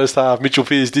 in the first half, Mitchell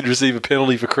Pearce did receive a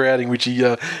penalty for crowding, which he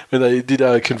when they did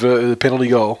convert the penalty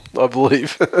goal, I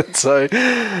believe. So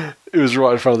it was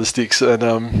right in front of the sticks,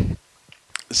 and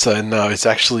so no, it's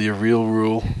actually a real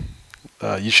rule.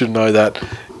 You should know that.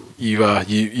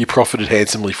 You profited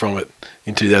handsomely from it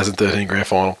in 2013 Grand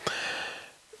Final.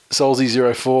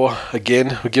 Solzy 04,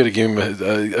 again, we've got to give him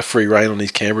a free rein on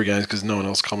these Canberra games because no one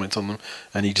else comments on them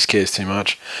and he just cares too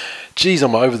much. Geez,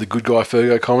 I'm over the good guy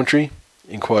Fergo commentary,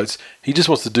 in quotes. He just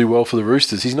wants to do well for the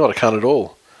Roosters. He's not a cunt at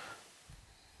all.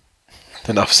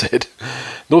 Enough said.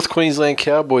 North Queensland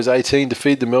Cowboys 18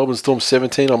 defeat the Melbourne Storm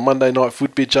 17 on Monday night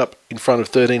foot pitch up in front of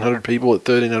 1,300 people at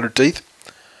 1,300 teeth.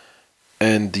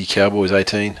 And the Cowboys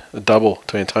 18, a double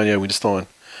to Antonio Winterstein.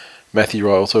 Matthew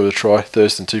Wright also with a try.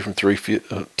 Thurston 2 from 3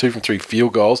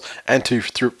 field goals and 2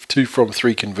 from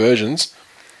 3 conversions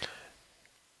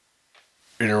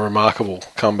in a remarkable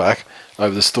comeback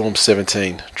over the Storm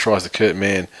 17. Tries to Kurt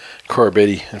Mann,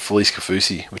 Corabetti and Felice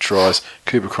Kafusi with tries.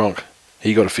 Cooper Cronk,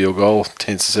 he got a field goal,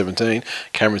 10-17.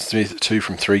 Cameron Smith 2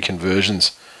 from 3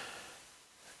 conversions.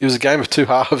 It was a game of two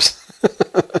halves.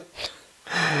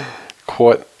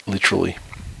 Quite literally.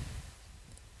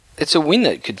 It's a win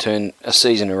that could turn a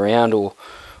season around or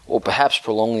perhaps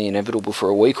prolong the inevitable for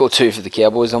a week or two for the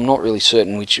Cowboys. I'm not really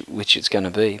certain which it's going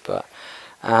to be, but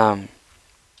I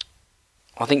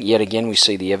think yet again we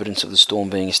see the evidence of the Storm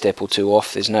being a step or two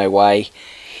off. There's no way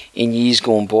in years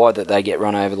gone by that they get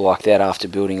run over like that after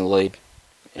building a lead.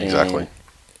 Exactly.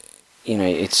 And,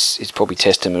 it's probably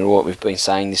testament to what we've been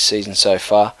saying this season so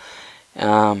far.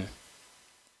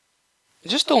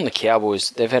 Just on the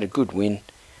Cowboys, they've had a good win.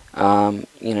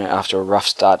 After a rough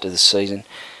start to the season.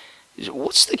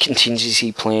 What's the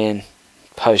contingency plan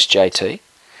post JT?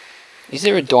 Is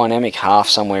there a dynamic half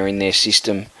somewhere in their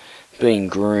system being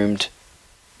groomed,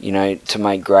 to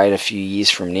make great a few years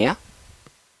from now?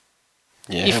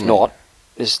 Yeah. If not,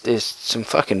 there's some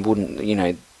fucking wooden,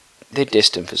 they're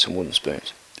destined for some wooden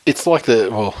spoons. It's like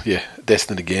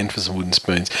destined again for some wooden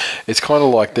spoons. It's kind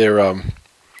of like they're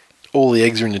all the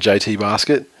eggs are in the JT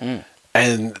basket. Mm.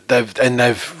 And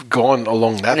they've gone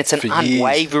along that for years. And it's an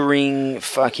unwavering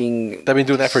fucking... They've been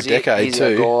doing that for a decade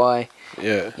too. Guy,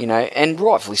 yeah. And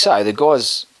rightfully so. The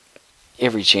guy's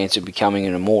every chance of becoming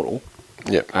an immortal.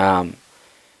 Yeah.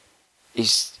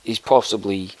 He's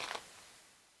possibly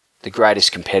the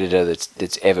greatest competitor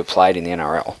that's ever played in the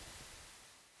NRL.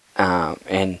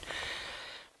 And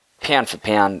pound for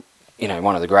pound,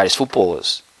 one of the greatest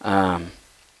footballers.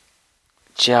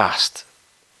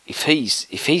 If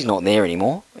he's not there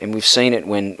anymore, and we've seen it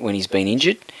when he's been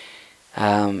injured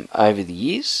over the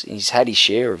years, he's had his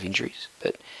share of injuries,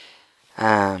 but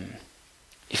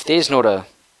if there's not a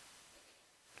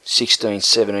 16,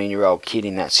 17-year-old kid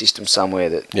in that system somewhere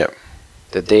that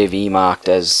they've earmarked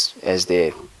as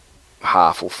their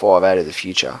half or 5 of the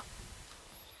future,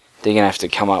 they're going to have to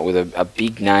come up with a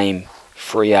big name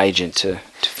free agent to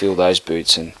fill those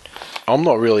boots, and I'm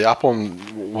not really up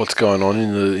on what's going on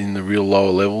in the real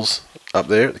lower levels up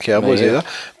there at the Cowboys either.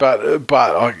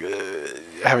 But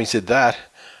having said that,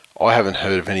 I haven't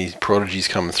heard of any prodigies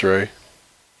coming through.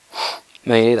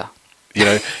 Me either.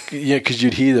 Because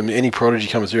you'd hear them. Any prodigy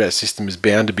coming through that system is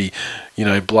bound to be,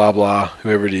 blah blah,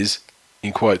 whoever it is,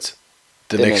 in quotes,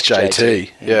 the next JT.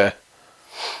 Yeah.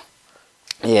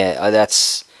 Yeah,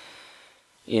 that's,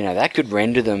 that could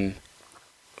render them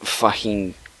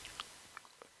fucking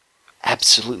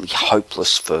absolutely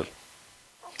hopeless for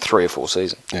 3 or 4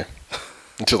 seasons. Yeah.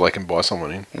 Until they can buy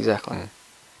someone in. Exactly.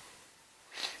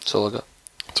 That's all I got.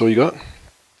 That's all you got?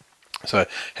 So,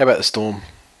 how about the Storm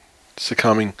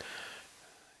succumbing?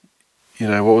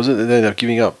 What was it? They ended up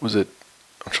giving up. Was it?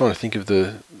 I'm trying to think of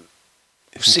the.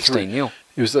 It was 16-0.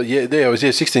 It was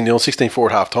 16-0, 16-4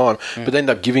 at half time. But they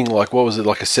ended up giving like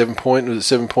a 7 point? Was it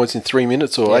 7 points in 3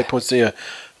 minutes or 8 points? Yeah,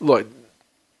 like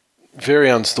very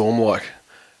unstorm-like.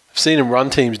 I've seen them run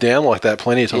teams down like that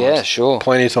plenty of times. Yeah, sure,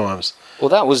 plenty of times. Well,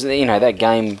 that was that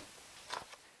game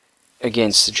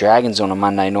against the Dragons on a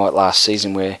Monday night last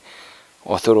season where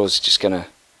I thought I was just going to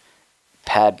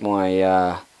pad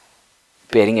my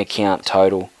betting account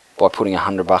total by putting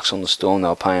 $100 on the Storm. They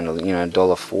were paying $1.40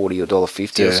 or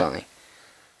 $1.50 or something,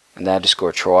 and they had to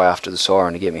score a try after the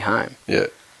siren to get me home. Yeah.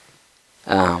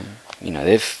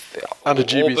 They've under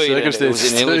dubious circumstances.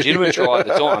 It was an illegitimate try at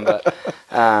the time, but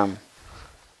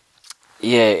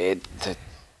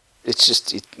it's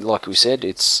just like we said.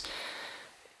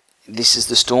 This is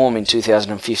the Storm in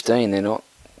 2015. They're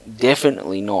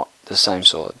definitely not the same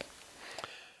side.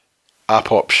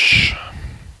 Arpop.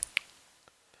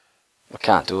 I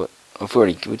can't do it.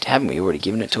 Haven't we already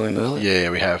given it to him earlier? Yeah,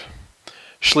 we have.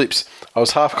 Schlips. I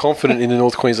was half confident in the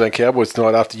North Queensland Cowboys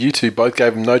tonight after you two both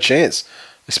gave them no chance,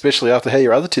 especially after how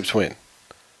your other tips went.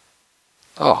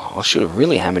 Oh, I should have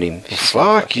really hammered him.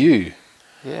 Fuck you.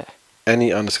 Yeah.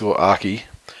 Annie_Arky.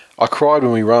 I cried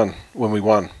when we won.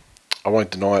 I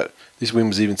won't deny it. This win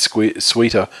was even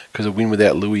sweeter because a win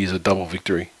without Louis is a double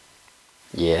victory.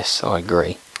 Yes, I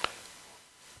agree.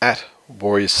 At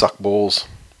Warriors suck balls.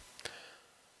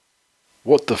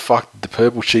 What the fuck did the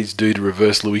purple sheets do to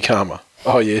reverse Louis karma?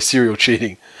 Oh yeah, serial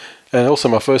cheating. And also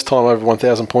my first time over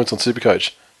 1,000 points on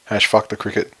Supercoach. #fuck the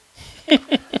cricket.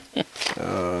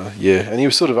 Yeah, and he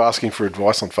was sort of asking for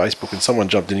advice on Facebook, and someone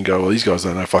jumped in and go, well, these guys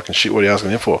don't know fucking shit. What are you asking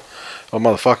them for? Oh,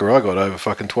 motherfucker, I got over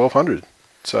fucking 1,200.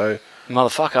 So...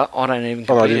 Motherfucker, I don't even...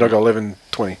 Oh, no, I didn't. I got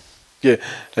 1120. Yeah,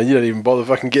 and you don't even bother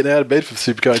fucking getting out of bed for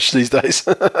Supercoach these days.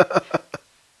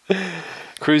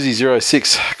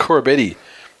 Cruzy06, Corabetti.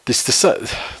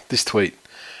 This tweet.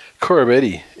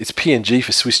 Corabetti, it's PNG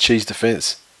for Swiss cheese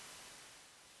defence.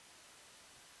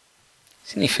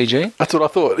 Isn't he Fiji? That's what I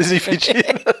thought. Is he Fiji?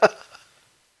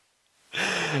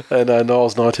 And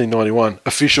Niles 1991,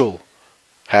 official.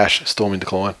 #Storm in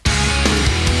decline.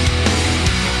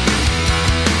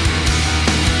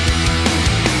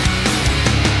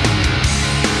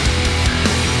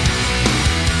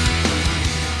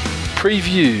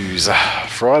 Previews.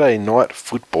 Friday night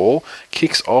football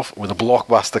kicks off with a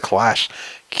blockbuster clash.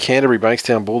 Canterbury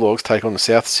Bankstown Bulldogs take on the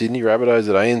South Sydney Rabbitohs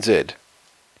at ANZ.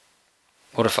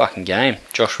 What a fucking game.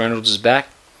 Josh Reynolds is back.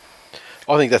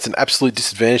 I think that's an absolute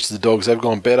disadvantage to the Dogs. They've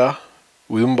gone better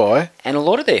with them by. And a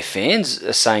lot of their fans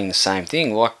are saying the same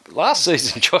thing. Like last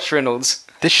season, Josh Reynolds...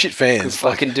 They're shit fans.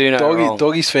 Fucking do no wrong.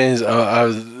 Doggies fans are...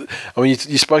 I mean,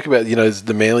 you spoke about,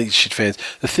 the Manly shit fans.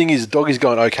 The thing is, Doggies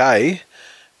going okay...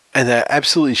 And they're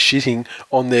absolutely shitting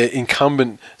on their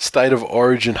incumbent state of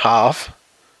origin half,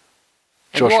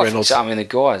 Josh Reynolds. I mean, the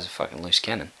guy's a fucking loose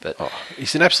cannon. But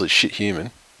he's an absolute shit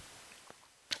human.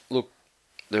 Look,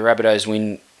 the Rabbitohs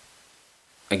win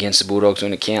against the Bulldogs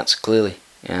when it counts, clearly.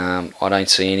 I don't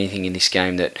see anything in this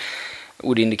game that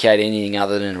would indicate anything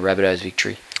other than a Rabbitohs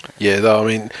victory. Yeah, though, I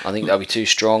mean... I think they'll be too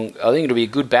strong. I think it'll be a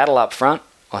good battle up front.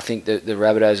 I think that the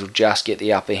Rabbitohs will just get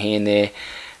the upper hand there.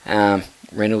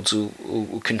 Reynolds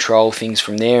will control things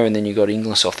from there, and then you've got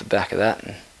Inglis off the back of that.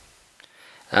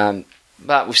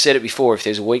 But we've said it before, if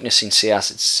there's a weakness in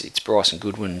South, it's Bryson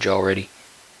Goodwin and Joel Reddy.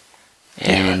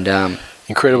 And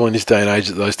incredible in this day and age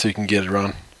that those two can get a run.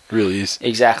 It really is.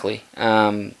 Exactly.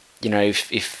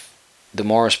 If the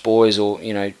Morris boys or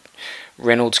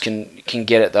Reynolds can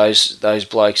get at those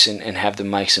blokes and have them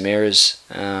make some errors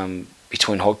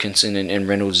between Hodkinson and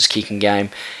Reynolds' kicking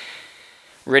game.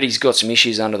 Reddy's got some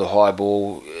issues under the high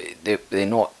ball. They're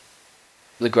not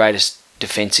the greatest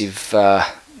defensive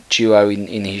duo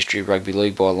in the history of rugby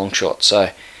league by a long shot. So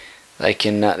they've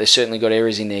certainly got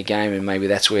errors in their game, and maybe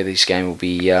that's where this game will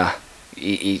be.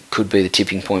 It could be the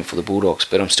tipping point for the Bulldogs,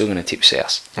 but I'm still going to tip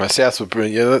South. South would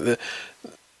bring. Yeah,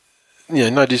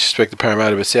 no disrespect to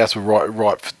Parramatta, but Souths were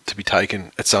right to be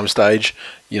taken at some stage.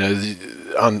 The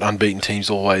unbeaten teams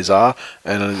always are,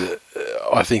 and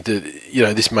I think that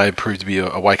this may prove to be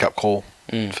a wake-up call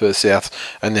for South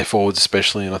and their forwards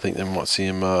especially, and I think they might see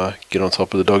them get on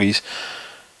top of the doggies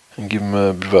and give them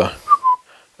a bit of a...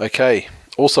 Okay,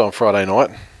 also on Friday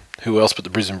night, who else but the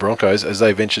Brisbane Broncos as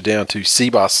they venture down to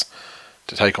Seabus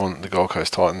to take on the Gold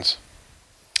Coast Titans.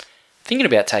 Thinking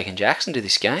about taking Jackson to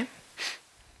this game.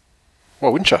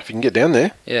 Well, wouldn't you, if you can get down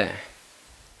there? Yeah.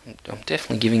 I'm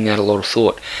definitely giving that a lot of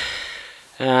thought.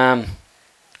 I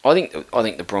think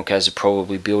the Broncos are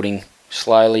probably building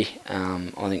slowly.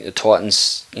 I think the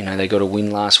Titans, they got a win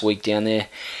last week down there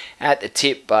at the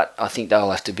tip, but I think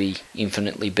they'll have to be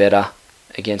infinitely better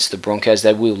against the Broncos.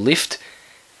 They will lift.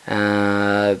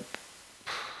 A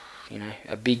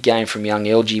big game from young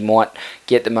LG might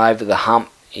get them over the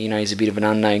hump. He's a bit of an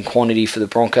unknown quantity for the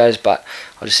Broncos, but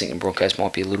I just think the Broncos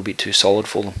might be a little bit too solid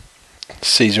for them.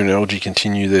 Caesar and LG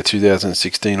continue their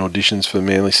 2016 auditions for the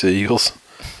Manly Sea Eagles.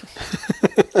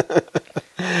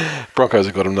 Broncos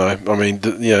have got them though. I mean,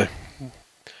 the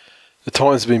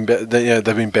Titans have been they've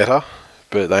been better,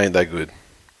 but they ain't that good.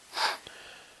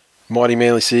 Mighty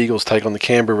Manly Sea Eagles take on the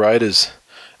Canberra Raiders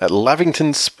at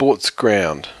Lavington Sports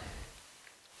Ground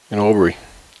in Albury.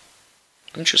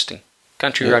 Interesting.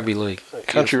 Country Rugby League.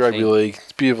 Country Rugby League.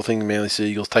 It's a beautiful thing, the Manly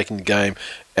Sea Eagles taking the game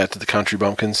out to the Country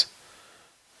Bumpkins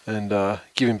and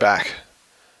giving back.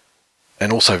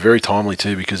 And also very timely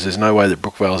too, because there's no way that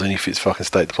Brookvale's any fit fucking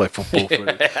state to play football for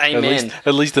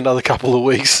at least another couple of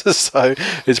weeks. So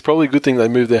it's probably a good thing they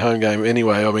moved their home game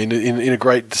anyway. I mean, in a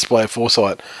great display of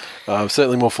foresight.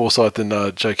 Certainly more foresight than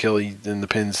Joe Kelly and the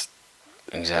Pens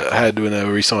had when they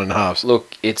were re-signing halves.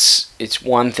 Look, it's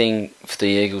one thing for the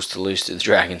Eagles to lose to the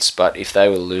Dragons, but if they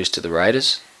were to lose to the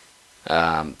Raiders,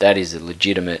 that is a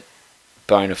legitimate,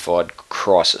 bona fide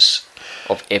crisis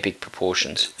of epic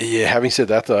proportions. Yeah, having said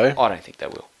that though, I don't think they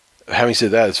will. Having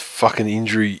said that, it's fucking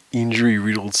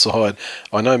injury-riddled side.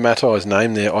 I know Mattai's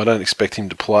name there. I don't expect him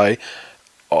to play.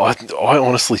 I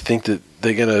honestly think that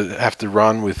they're going to have to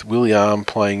run with Willie Arm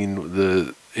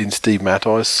playing in Steve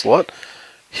Mattai's slot.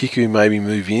 Hiku maybe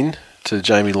move in to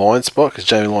Jamie Lyon's spot because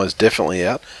Jamie Lyon's definitely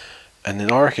out. And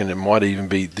then I reckon it might even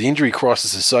be... The injury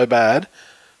crisis is so bad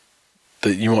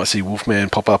that you might see Wolfman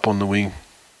pop up on the wing.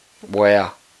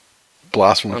 Wow.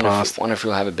 Blast from the past. I wonder if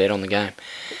we'll have a bet on the game.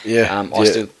 Yeah. I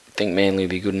still think Manly will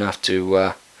be good enough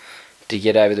to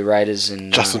get over the Raiders.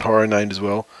 And Justin Horro named as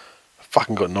well. I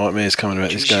fucking got nightmares coming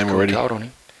about this game already. Cold on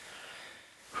him.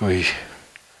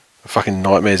 Fucking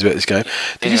nightmares about this game.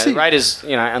 Did you see the Raiders?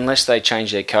 Unless they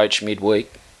change their coach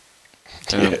midweek,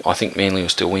 I think Manly will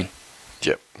still win.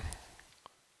 Yep.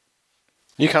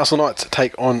 Newcastle Knights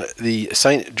take on the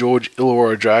St George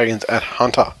Illawarra Dragons at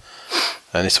Hunter,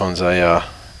 and this one's a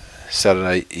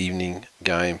Saturday evening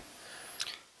game.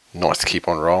 Nice to keep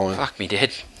on rolling. Fuck me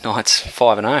dead. Knights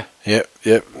 5-0. Yep.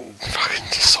 Fucking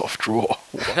soft draw.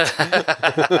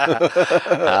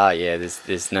 Yeah,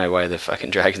 there's no way the fucking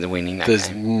Dragons are winning that There's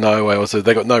game. no way whatsoever.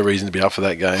 They got no reason to be up for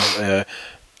that game,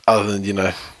 other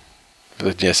than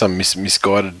some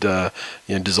misguided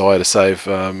desire to save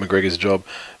McGregor's job.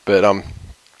 But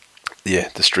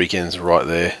the streak ends right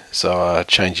there. So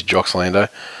change your jocks, Lando.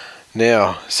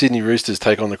 Now Sydney Roosters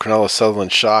take on the Cronulla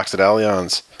Sutherland Sharks at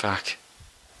Allianz. Fuck.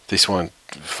 This one,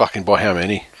 fucking by how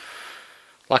many?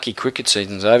 Lucky cricket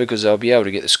season's over because they'll be able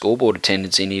to get the scoreboard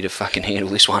attendance in here to fucking handle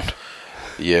this one.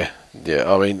 Yeah.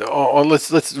 I mean,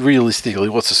 let's realistically,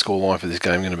 what's the score line for this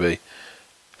game going to be?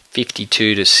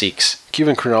 52-6.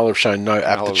 Given Cronulla have shown no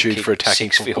aptitude for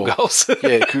attacking football. 6 field goals.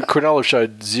 Yeah, Cronulla have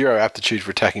showed zero aptitude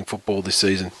for attacking football this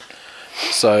season.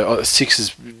 So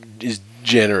 6 is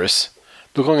generous.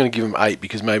 Look, I'm going to give them 8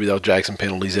 because maybe they'll drag some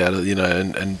penalties out of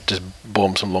and just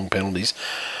bomb some long penalties.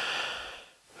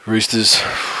 Roosters.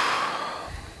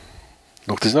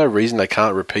 Look, there's no reason they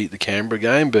can't repeat the Canberra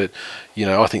game, but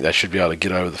I think they should be able to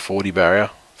get over the 40 barrier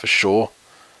for sure.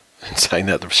 And saying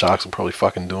that, the Sharks will probably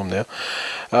fucking do them now.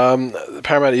 The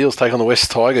Parramatta Eels take on the West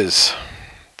Tigers.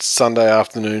 Monday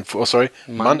afternoon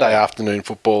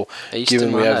football. Easter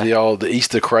given we Monday. have the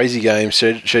Easter crazy game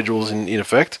schedules in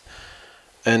effect,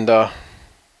 and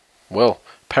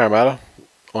Parramatta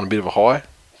on a bit of a high.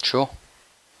 Sure.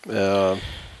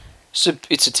 So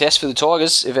it's a test for the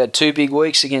Tigers. They've had 2 big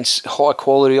weeks against high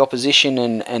quality opposition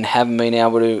and haven't been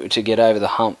able to get over the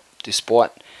hump despite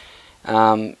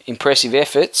impressive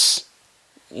efforts.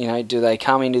 Do they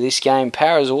come into this game?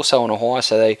 Para's also on a high,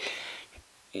 so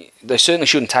they certainly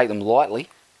shouldn't take them lightly.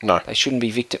 No. They shouldn't be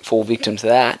fall victim to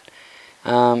that.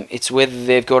 It's whether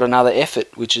they've got another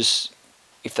effort, which is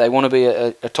if they want to be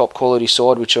a top quality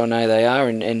side, which I know they are,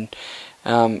 and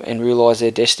and realise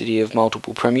their destiny of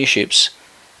multiple premierships,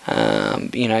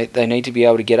 they need to be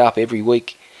able to get up every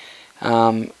week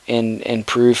and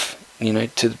prove,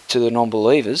 to the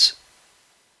non-believers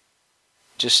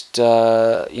just,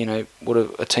 what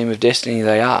a team of destiny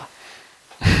they are.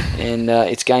 And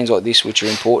it's games like this which are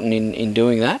important in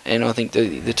doing that, and I think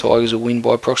the Tigers will win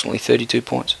by approximately 32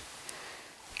 points.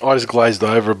 I just glazed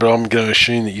over, but I'm going to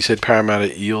assume that you said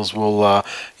Parramatta Eels will,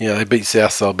 they beat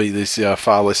South, they'll beat this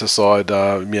far lesser side,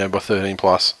 by 13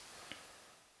 plus.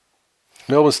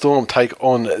 Melbourne Storm take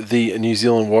on the New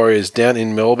Zealand Warriors down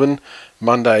in Melbourne,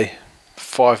 Monday,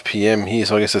 5 p.m. here,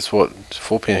 so I guess that's 4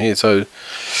 p.m. here, so...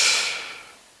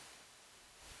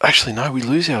 Actually, no, we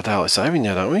lose our daylight saving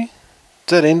now, don't we?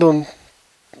 Does that end on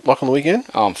the weekend?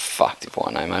 Oh, I'm fucked if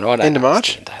I know, mate. I don't end of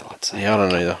March? Daylight saving. Yeah, I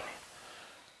don't either.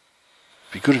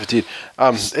 Be good if it did.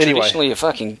 Anyway, traditionally a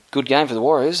fucking good game for the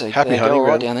Warriors. They happy go all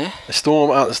right down there. The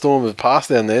Storm have passed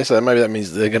down there, so maybe that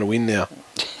means they're going to win now.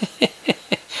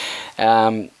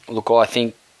 Look, I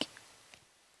think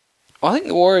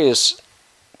the Warriors.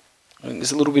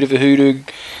 There's a little bit of a hoodoo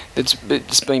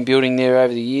that's been building there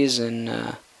over the years,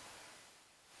 and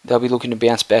they'll be looking to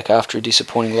bounce back after a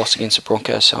disappointing loss against the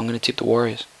Broncos. So I'm going to tip the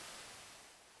Warriors.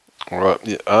 All right,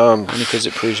 yeah. Only because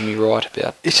it proves me right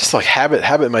about. It's just like habit.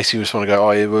 Habit makes you just want to go.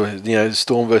 Oh yeah, well,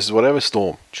 Storm versus whatever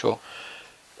Storm. Sure.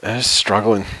 I'm just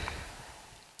struggling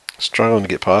to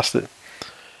get past it.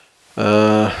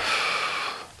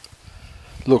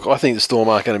 Look, I think the Storm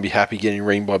aren't going to be happy getting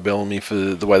reamed by Bellamy for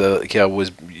the way the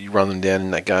Cowboys run them down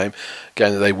in that game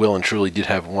that they well and truly did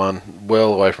have won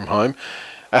well away from home.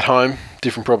 At home,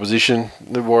 different proposition.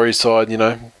 The Warriors side,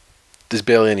 there's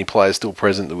barely any players still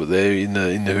present that were there in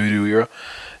the hoodoo era.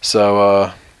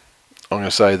 So I'm going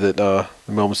to say that the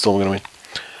Melbourne Storm are going to win.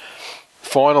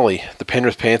 Finally, the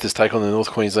Penrith Panthers take on the North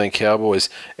Queensland Cowboys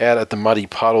out at the Muddy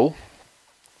Puddle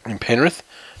in Penrith.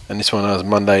 And this one is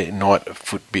Monday Night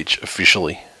Foot Bitch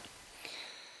officially.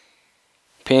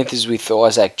 Panthers with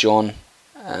Isaac John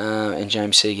and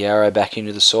James Seguero back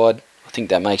into the side. I think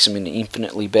that makes them an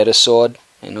infinitely better side.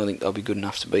 And I think they'll be good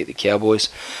enough to beat the Cowboys,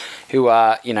 who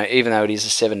are, even though it is a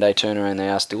 7-day turnaround, they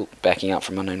are still backing up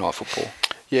for Monday Night Football.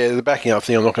 Yeah, the backing up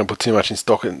thing, I'm not going to put too much in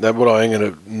stock. What I am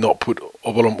going to not put,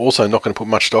 or what I'm also not going to put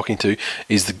much stock into,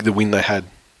 is the win they had.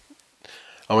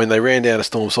 I mean, they ran down a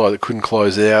Storm side that couldn't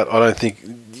close out. I don't think,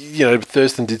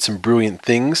 Thurston did some brilliant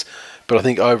things, but I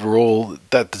think overall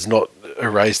that does not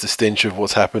erase the stench of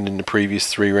what's happened in the previous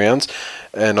 3 rounds.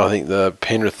 And I think the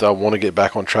Penrith, want to get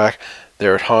back on track.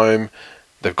 They're at home.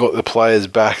 They've got the players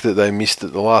back that they missed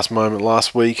at the last moment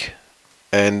last week,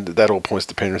 and that all points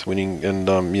to Penrith winning, and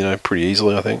pretty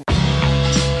easily, I think.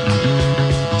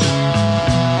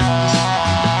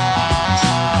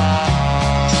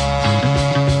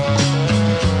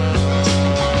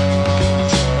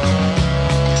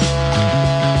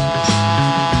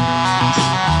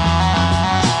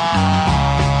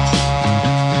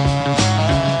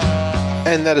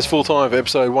 And that is full time for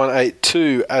episode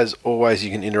 182. As always, you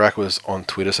can interact with us on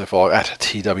Twitter, so follow at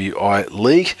TWI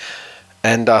League.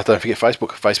 And don't forget Facebook,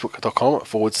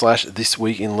 facebook.com/This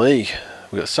Week in League.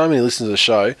 We've got so many listeners of the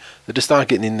show that just aren't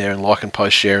getting in there and liking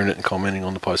posts, sharing it, and commenting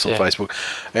on the posts on Facebook.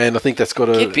 And I think that's got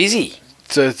to get busy.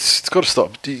 So it's got to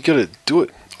stop. You got to do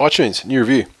it. iTunes, new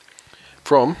review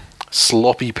from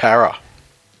Sloppy Para.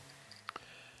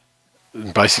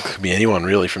 Basically, could be anyone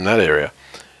really from that area.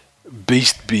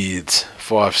 Beast Beards,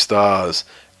 5 stars.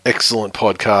 Excellent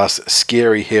podcast.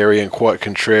 Scary, hairy, and quite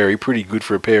contrary. Pretty good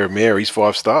for a pair of Marys,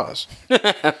 5 stars.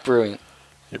 Brilliant.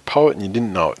 You're a poet and you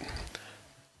didn't know it.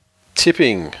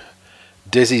 Tipping.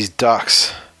 Desi's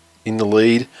Ducks in the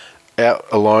lead. Out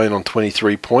alone on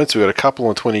 23 points. We've got a couple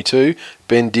on 22.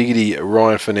 Ben Diggity,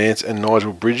 Ryan Finance, and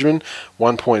Nigel Bridgman.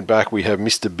 1 point back, we have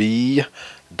Mr. B,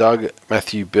 Doug,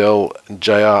 Matthew Bell,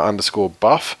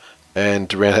 JR_Buff. And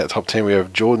to round out the top 10, we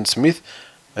have Jordan Smith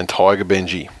and Tiger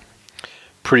Benji.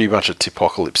 Pretty much a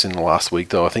tipocalypse in the last week,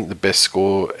 though. I think the best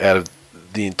score out of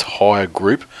the entire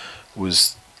group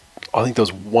was, I think there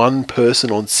was 1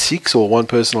 person on 6 or 1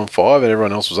 person on 5, and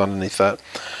everyone else was underneath that.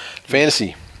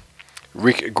 Fantasy.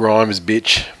 Rick Grimes,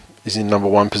 bitch, is in number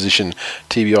 1 position.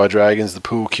 TBI Dragons, the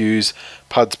Pool Qs,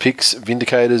 Puds Picks,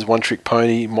 Vindicators, One Trick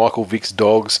Pony, Michael Vick's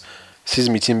Dogs,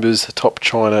 Sesame Timbers, Top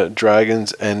China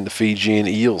Dragons, and the Fijian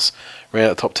Eels.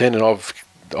 Round out the top 10, and I've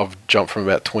jumped from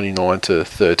about 29 to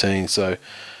 13, so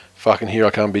fucking here I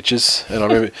come, bitches. And I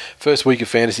remember first week of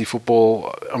fantasy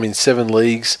football, I'm in 7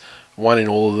 leagues, won in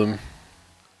all of them,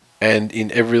 and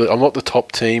in every, I'm not the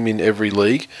top team in every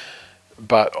league,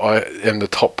 but I am the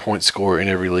top point scorer in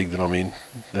every league that I'm in.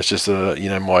 That's just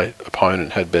my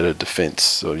opponent had better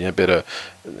defense or better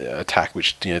attack,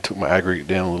 which took my aggregate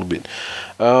down a little bit.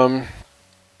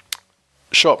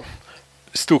 Shop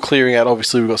still clearing out.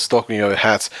 Obviously, we've got stock.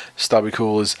 Hats, stubby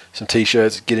coolers, some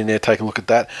t-shirts. Get in there, take a look at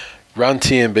that. Run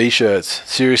TMB shirts.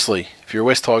 Seriously, if you're a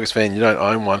West Tigers fan, you don't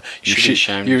own one. You're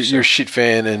a shit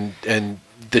fan, and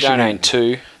there don't own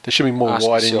two. There should be more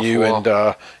white in you, and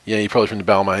you're probably from the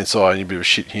Balmain side, and you're a bit of a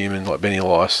shit human like Benny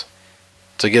Elias.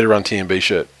 So get a Run TMB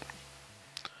shirt,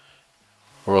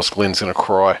 or else Glenn's going to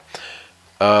cry.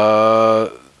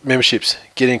 Memberships,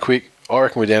 get in quick. I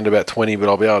reckon we're down to about 20, but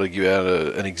I'll be able to give out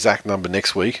an exact number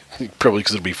next week, probably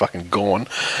because it'll be fucking gone.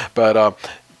 But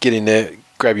get in there,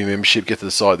 grab your membership, get to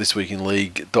the site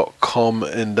thisweekinleague.com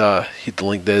and hit the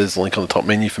link there. There's a link on the top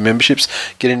menu for memberships.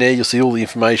 Get in there, you'll see all the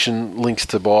information, links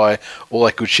to buy, all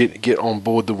that good shit. Get on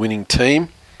board the winning team.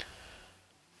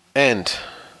 And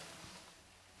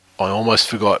I almost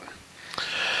forgot.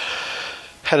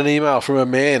 Had an email from a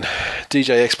man,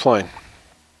 DJ X-Plane.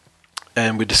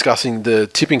 And we're discussing the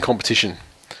tipping competition,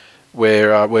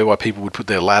 where people would put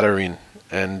their ladder in,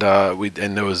 and there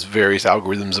was various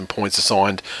algorithms and points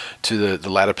assigned to the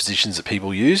ladder positions that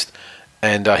people used,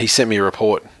 and he sent me a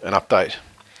report, an update,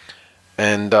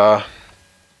 and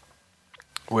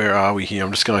where are we here?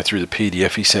 I'm just going through the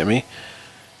PDF he sent me,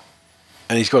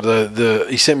 and he's got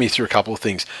he sent me through a couple of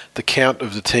things: the count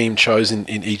of the team chosen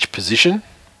in each position.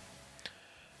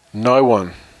 No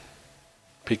one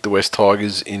pick the West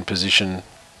Tigers in position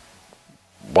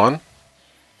 1,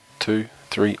 2,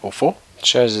 3, or 4.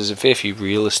 Shows there's a fair few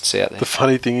realists out there. The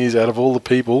funny thing is, out of all the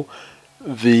people,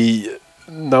 the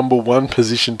number 1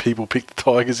 position people picked the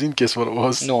Tigers in, guess what it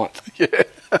was? 9th.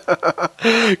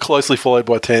 Yeah. Closely followed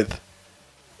by 10th.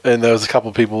 And there was a couple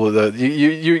of people that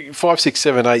you 5, 6,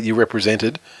 7, 8 you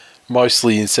represented,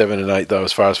 mostly in 7 and 8 though,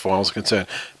 as far as finals are concerned.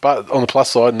 But on the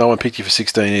plus side, no one picked you for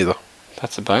 16 either.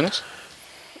 That's a bonus.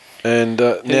 And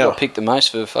Who now got picked the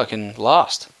most for fucking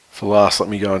last? For last, let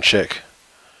me go and check.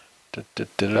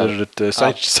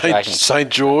 St.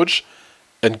 George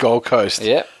and Gold Coast.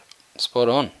 Yep, spot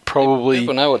on. Probably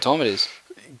people know what time it is.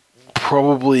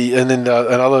 Probably, and then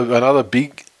another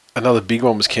big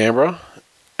one was Canberra,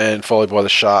 and followed by the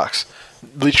Sharks.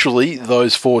 Literally,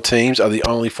 those 4 teams are the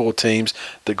only 4 teams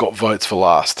that got votes for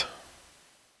last.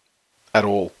 At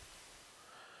all.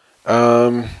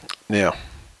 Now,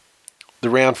 the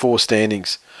round 4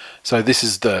 standings. So this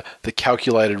is the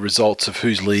calculated results of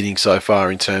who's leading so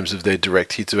far in terms of their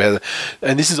direct hits.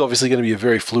 And this is obviously going to be a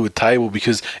very fluid table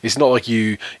because it's not like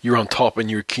you're on top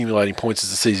and you're accumulating points as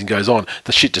the season goes on.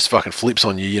 The shit just fucking flips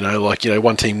on you,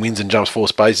 one team wins and jumps 4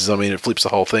 spaces. I mean, it flips the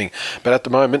whole thing. But at the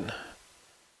moment,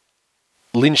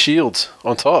 Lynn Shields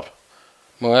on top.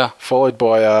 Wow. Followed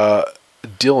by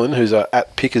Dylan, who's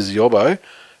at Pickers Yobbo.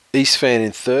 East Fan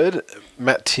in 3rd.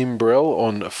 Matt Timbrell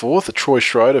on 4th. Troy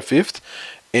Schroeder 5th.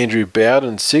 Andrew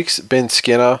Bowden 6th. Ben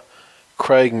Skinner.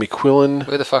 Craig McQuillan.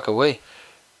 Where the fuck are we?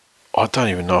 I don't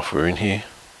even know if we're in here.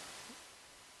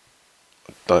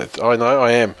 I know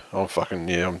I am. I'm fucking,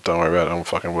 don't worry about it. I'm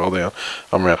fucking well down.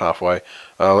 I'm around halfway.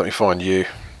 Let me find you.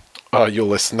 Oh, you're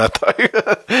less than that though.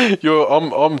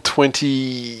 I'm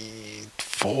 24th,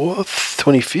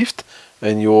 25th,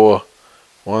 and you're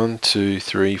 1, 2,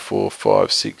 3, 4,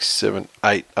 5, 6, 7,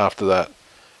 8 after that.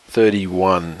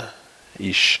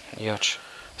 31-ish. Yuch.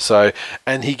 So,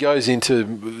 and he goes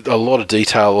into a lot of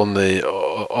detail on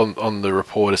the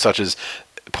report, such as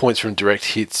points from direct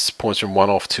hits, points from 1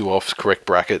 off, 2 offs, correct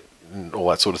bracket, and all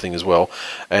that sort of thing as well.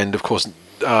 And of course,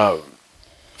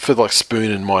 for like Spoon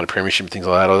and minor premiership and things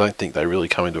like that, I don't think they really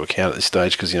come into account at this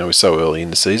stage because we're so early in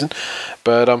the season.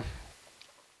 But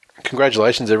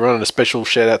congratulations, everyone, and a special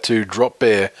shout out to Drop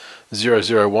Bear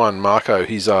 001 Marco.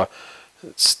 He's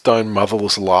stone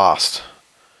motherless last.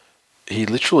 He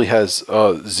literally has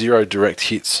 0 direct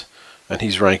hits, and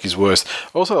his rank is worst.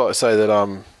 I also like to say that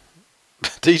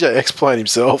DJ X-Plane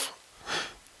himself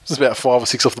is about 5 or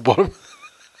 6 off the bottom.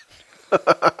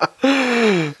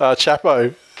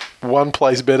 Chapo, 1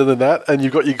 place better than that, and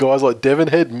you've got your guys like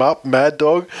Devonhead, Mupp, Mad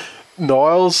Dog,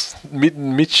 Niles,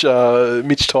 Mitch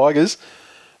Tigers.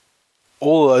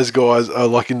 All of those guys are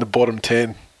like in the bottom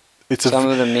 10. Some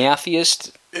of the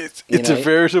mouthiest. It's a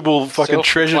veritable fucking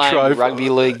treasure trove. Rugby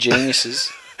league geniuses.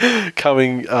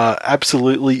 Coming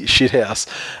absolutely shithouse.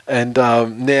 And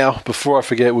now, before I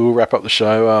forget, we will wrap up the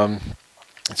show.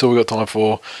 That's all we've got time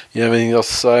for. You have anything else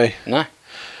to say? No.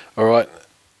 All right.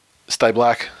 Stay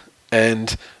black.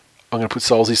 And I'm going to put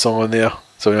Soulsy's song on now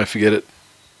so we don't forget it.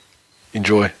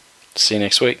 Enjoy. See you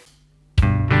next week.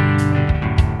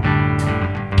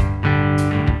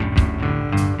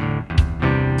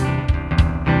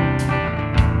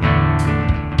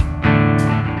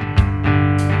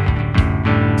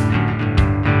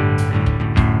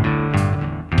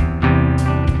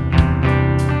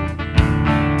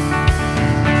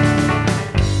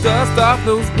 got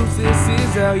those blue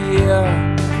sissies out,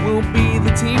 yeah. We'll be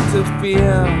the team to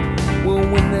fear. We'll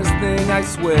win this thing, I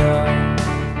swear.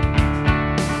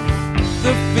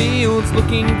 The field's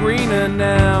looking greener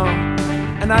now,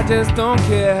 and I just don't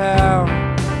care how.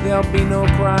 There'll be no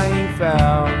crying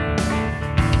foul.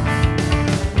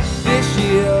 This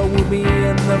year we'll be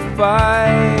in the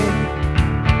fight.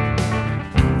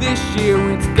 This year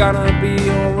it's gonna be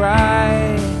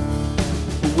alright.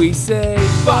 We say,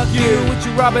 fuck you with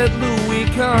your Robert Louis,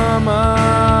 come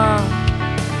on.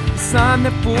 You sign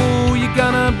the fool, you're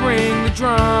gonna bring the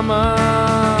drama.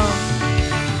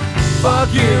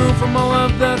 Fuck you from all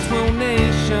of the TWiL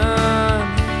nation.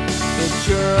 It's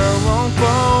your own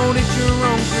fault, it's your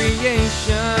own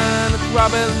creation. It's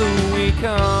Robert Louis,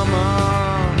 come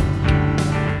on.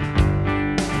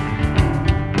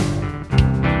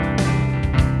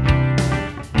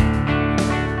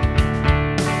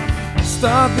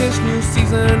 Start this new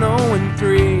season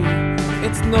 0-3.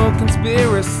 It's no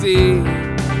conspiracy.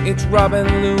 It's Robert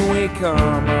Louis,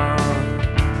 come on.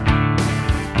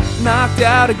 Knocked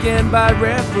out again by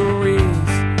referees.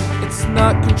 It's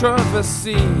not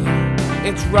controversy.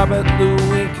 It's Robert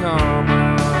Louis, come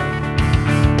on.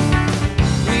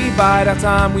 We bide our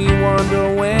time, we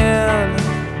wonder when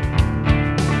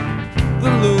the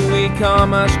Louis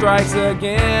comma strikes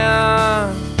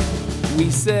again. We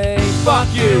say, fuck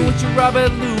you with your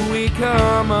Robert Louis,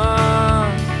 come on.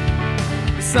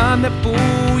 You sign that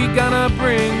fool, you're gonna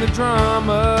bring the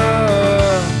drama.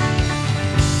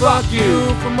 Fuck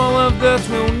you from all of the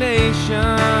TWiL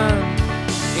nation.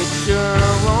 It's your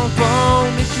own fault,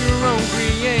 it's your own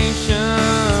creation.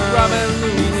 It's Robert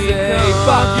Louis, say,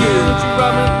 fuck you with your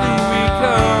Robert Louis,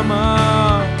 come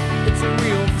on. It's a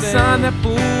real thing. Sign that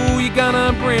fool, you're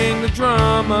gonna bring the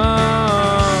drama.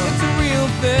 It's a real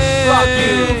thing. Fuck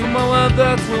you from all of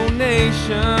the TWiL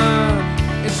nation.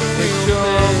 It's a real thing. It's your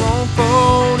own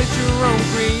fault, it's your own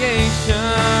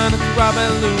creation. It's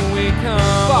Robert Louis,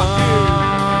 come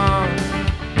on.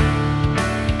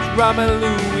 It's Robert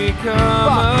Louis,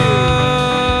 come on.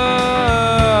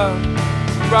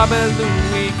 It's Robert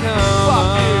Louis, come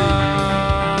on.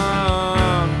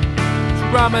 It's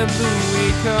Robert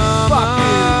Louis, come on.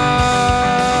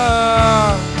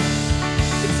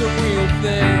 It's a real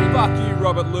thing. Fuck you,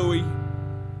 Robert Louis.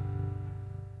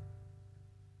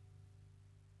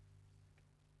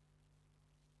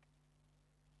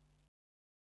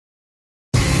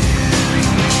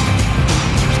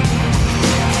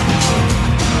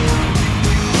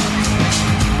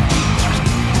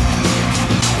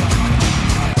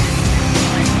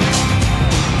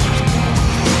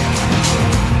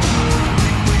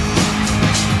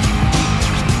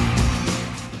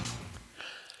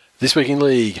 This week in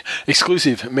league,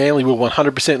 exclusive, Manly will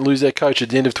 100% lose their coach at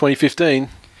the end of 2015.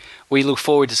 We look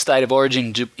forward to State of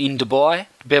Origin in Dubai.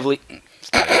 Beverly...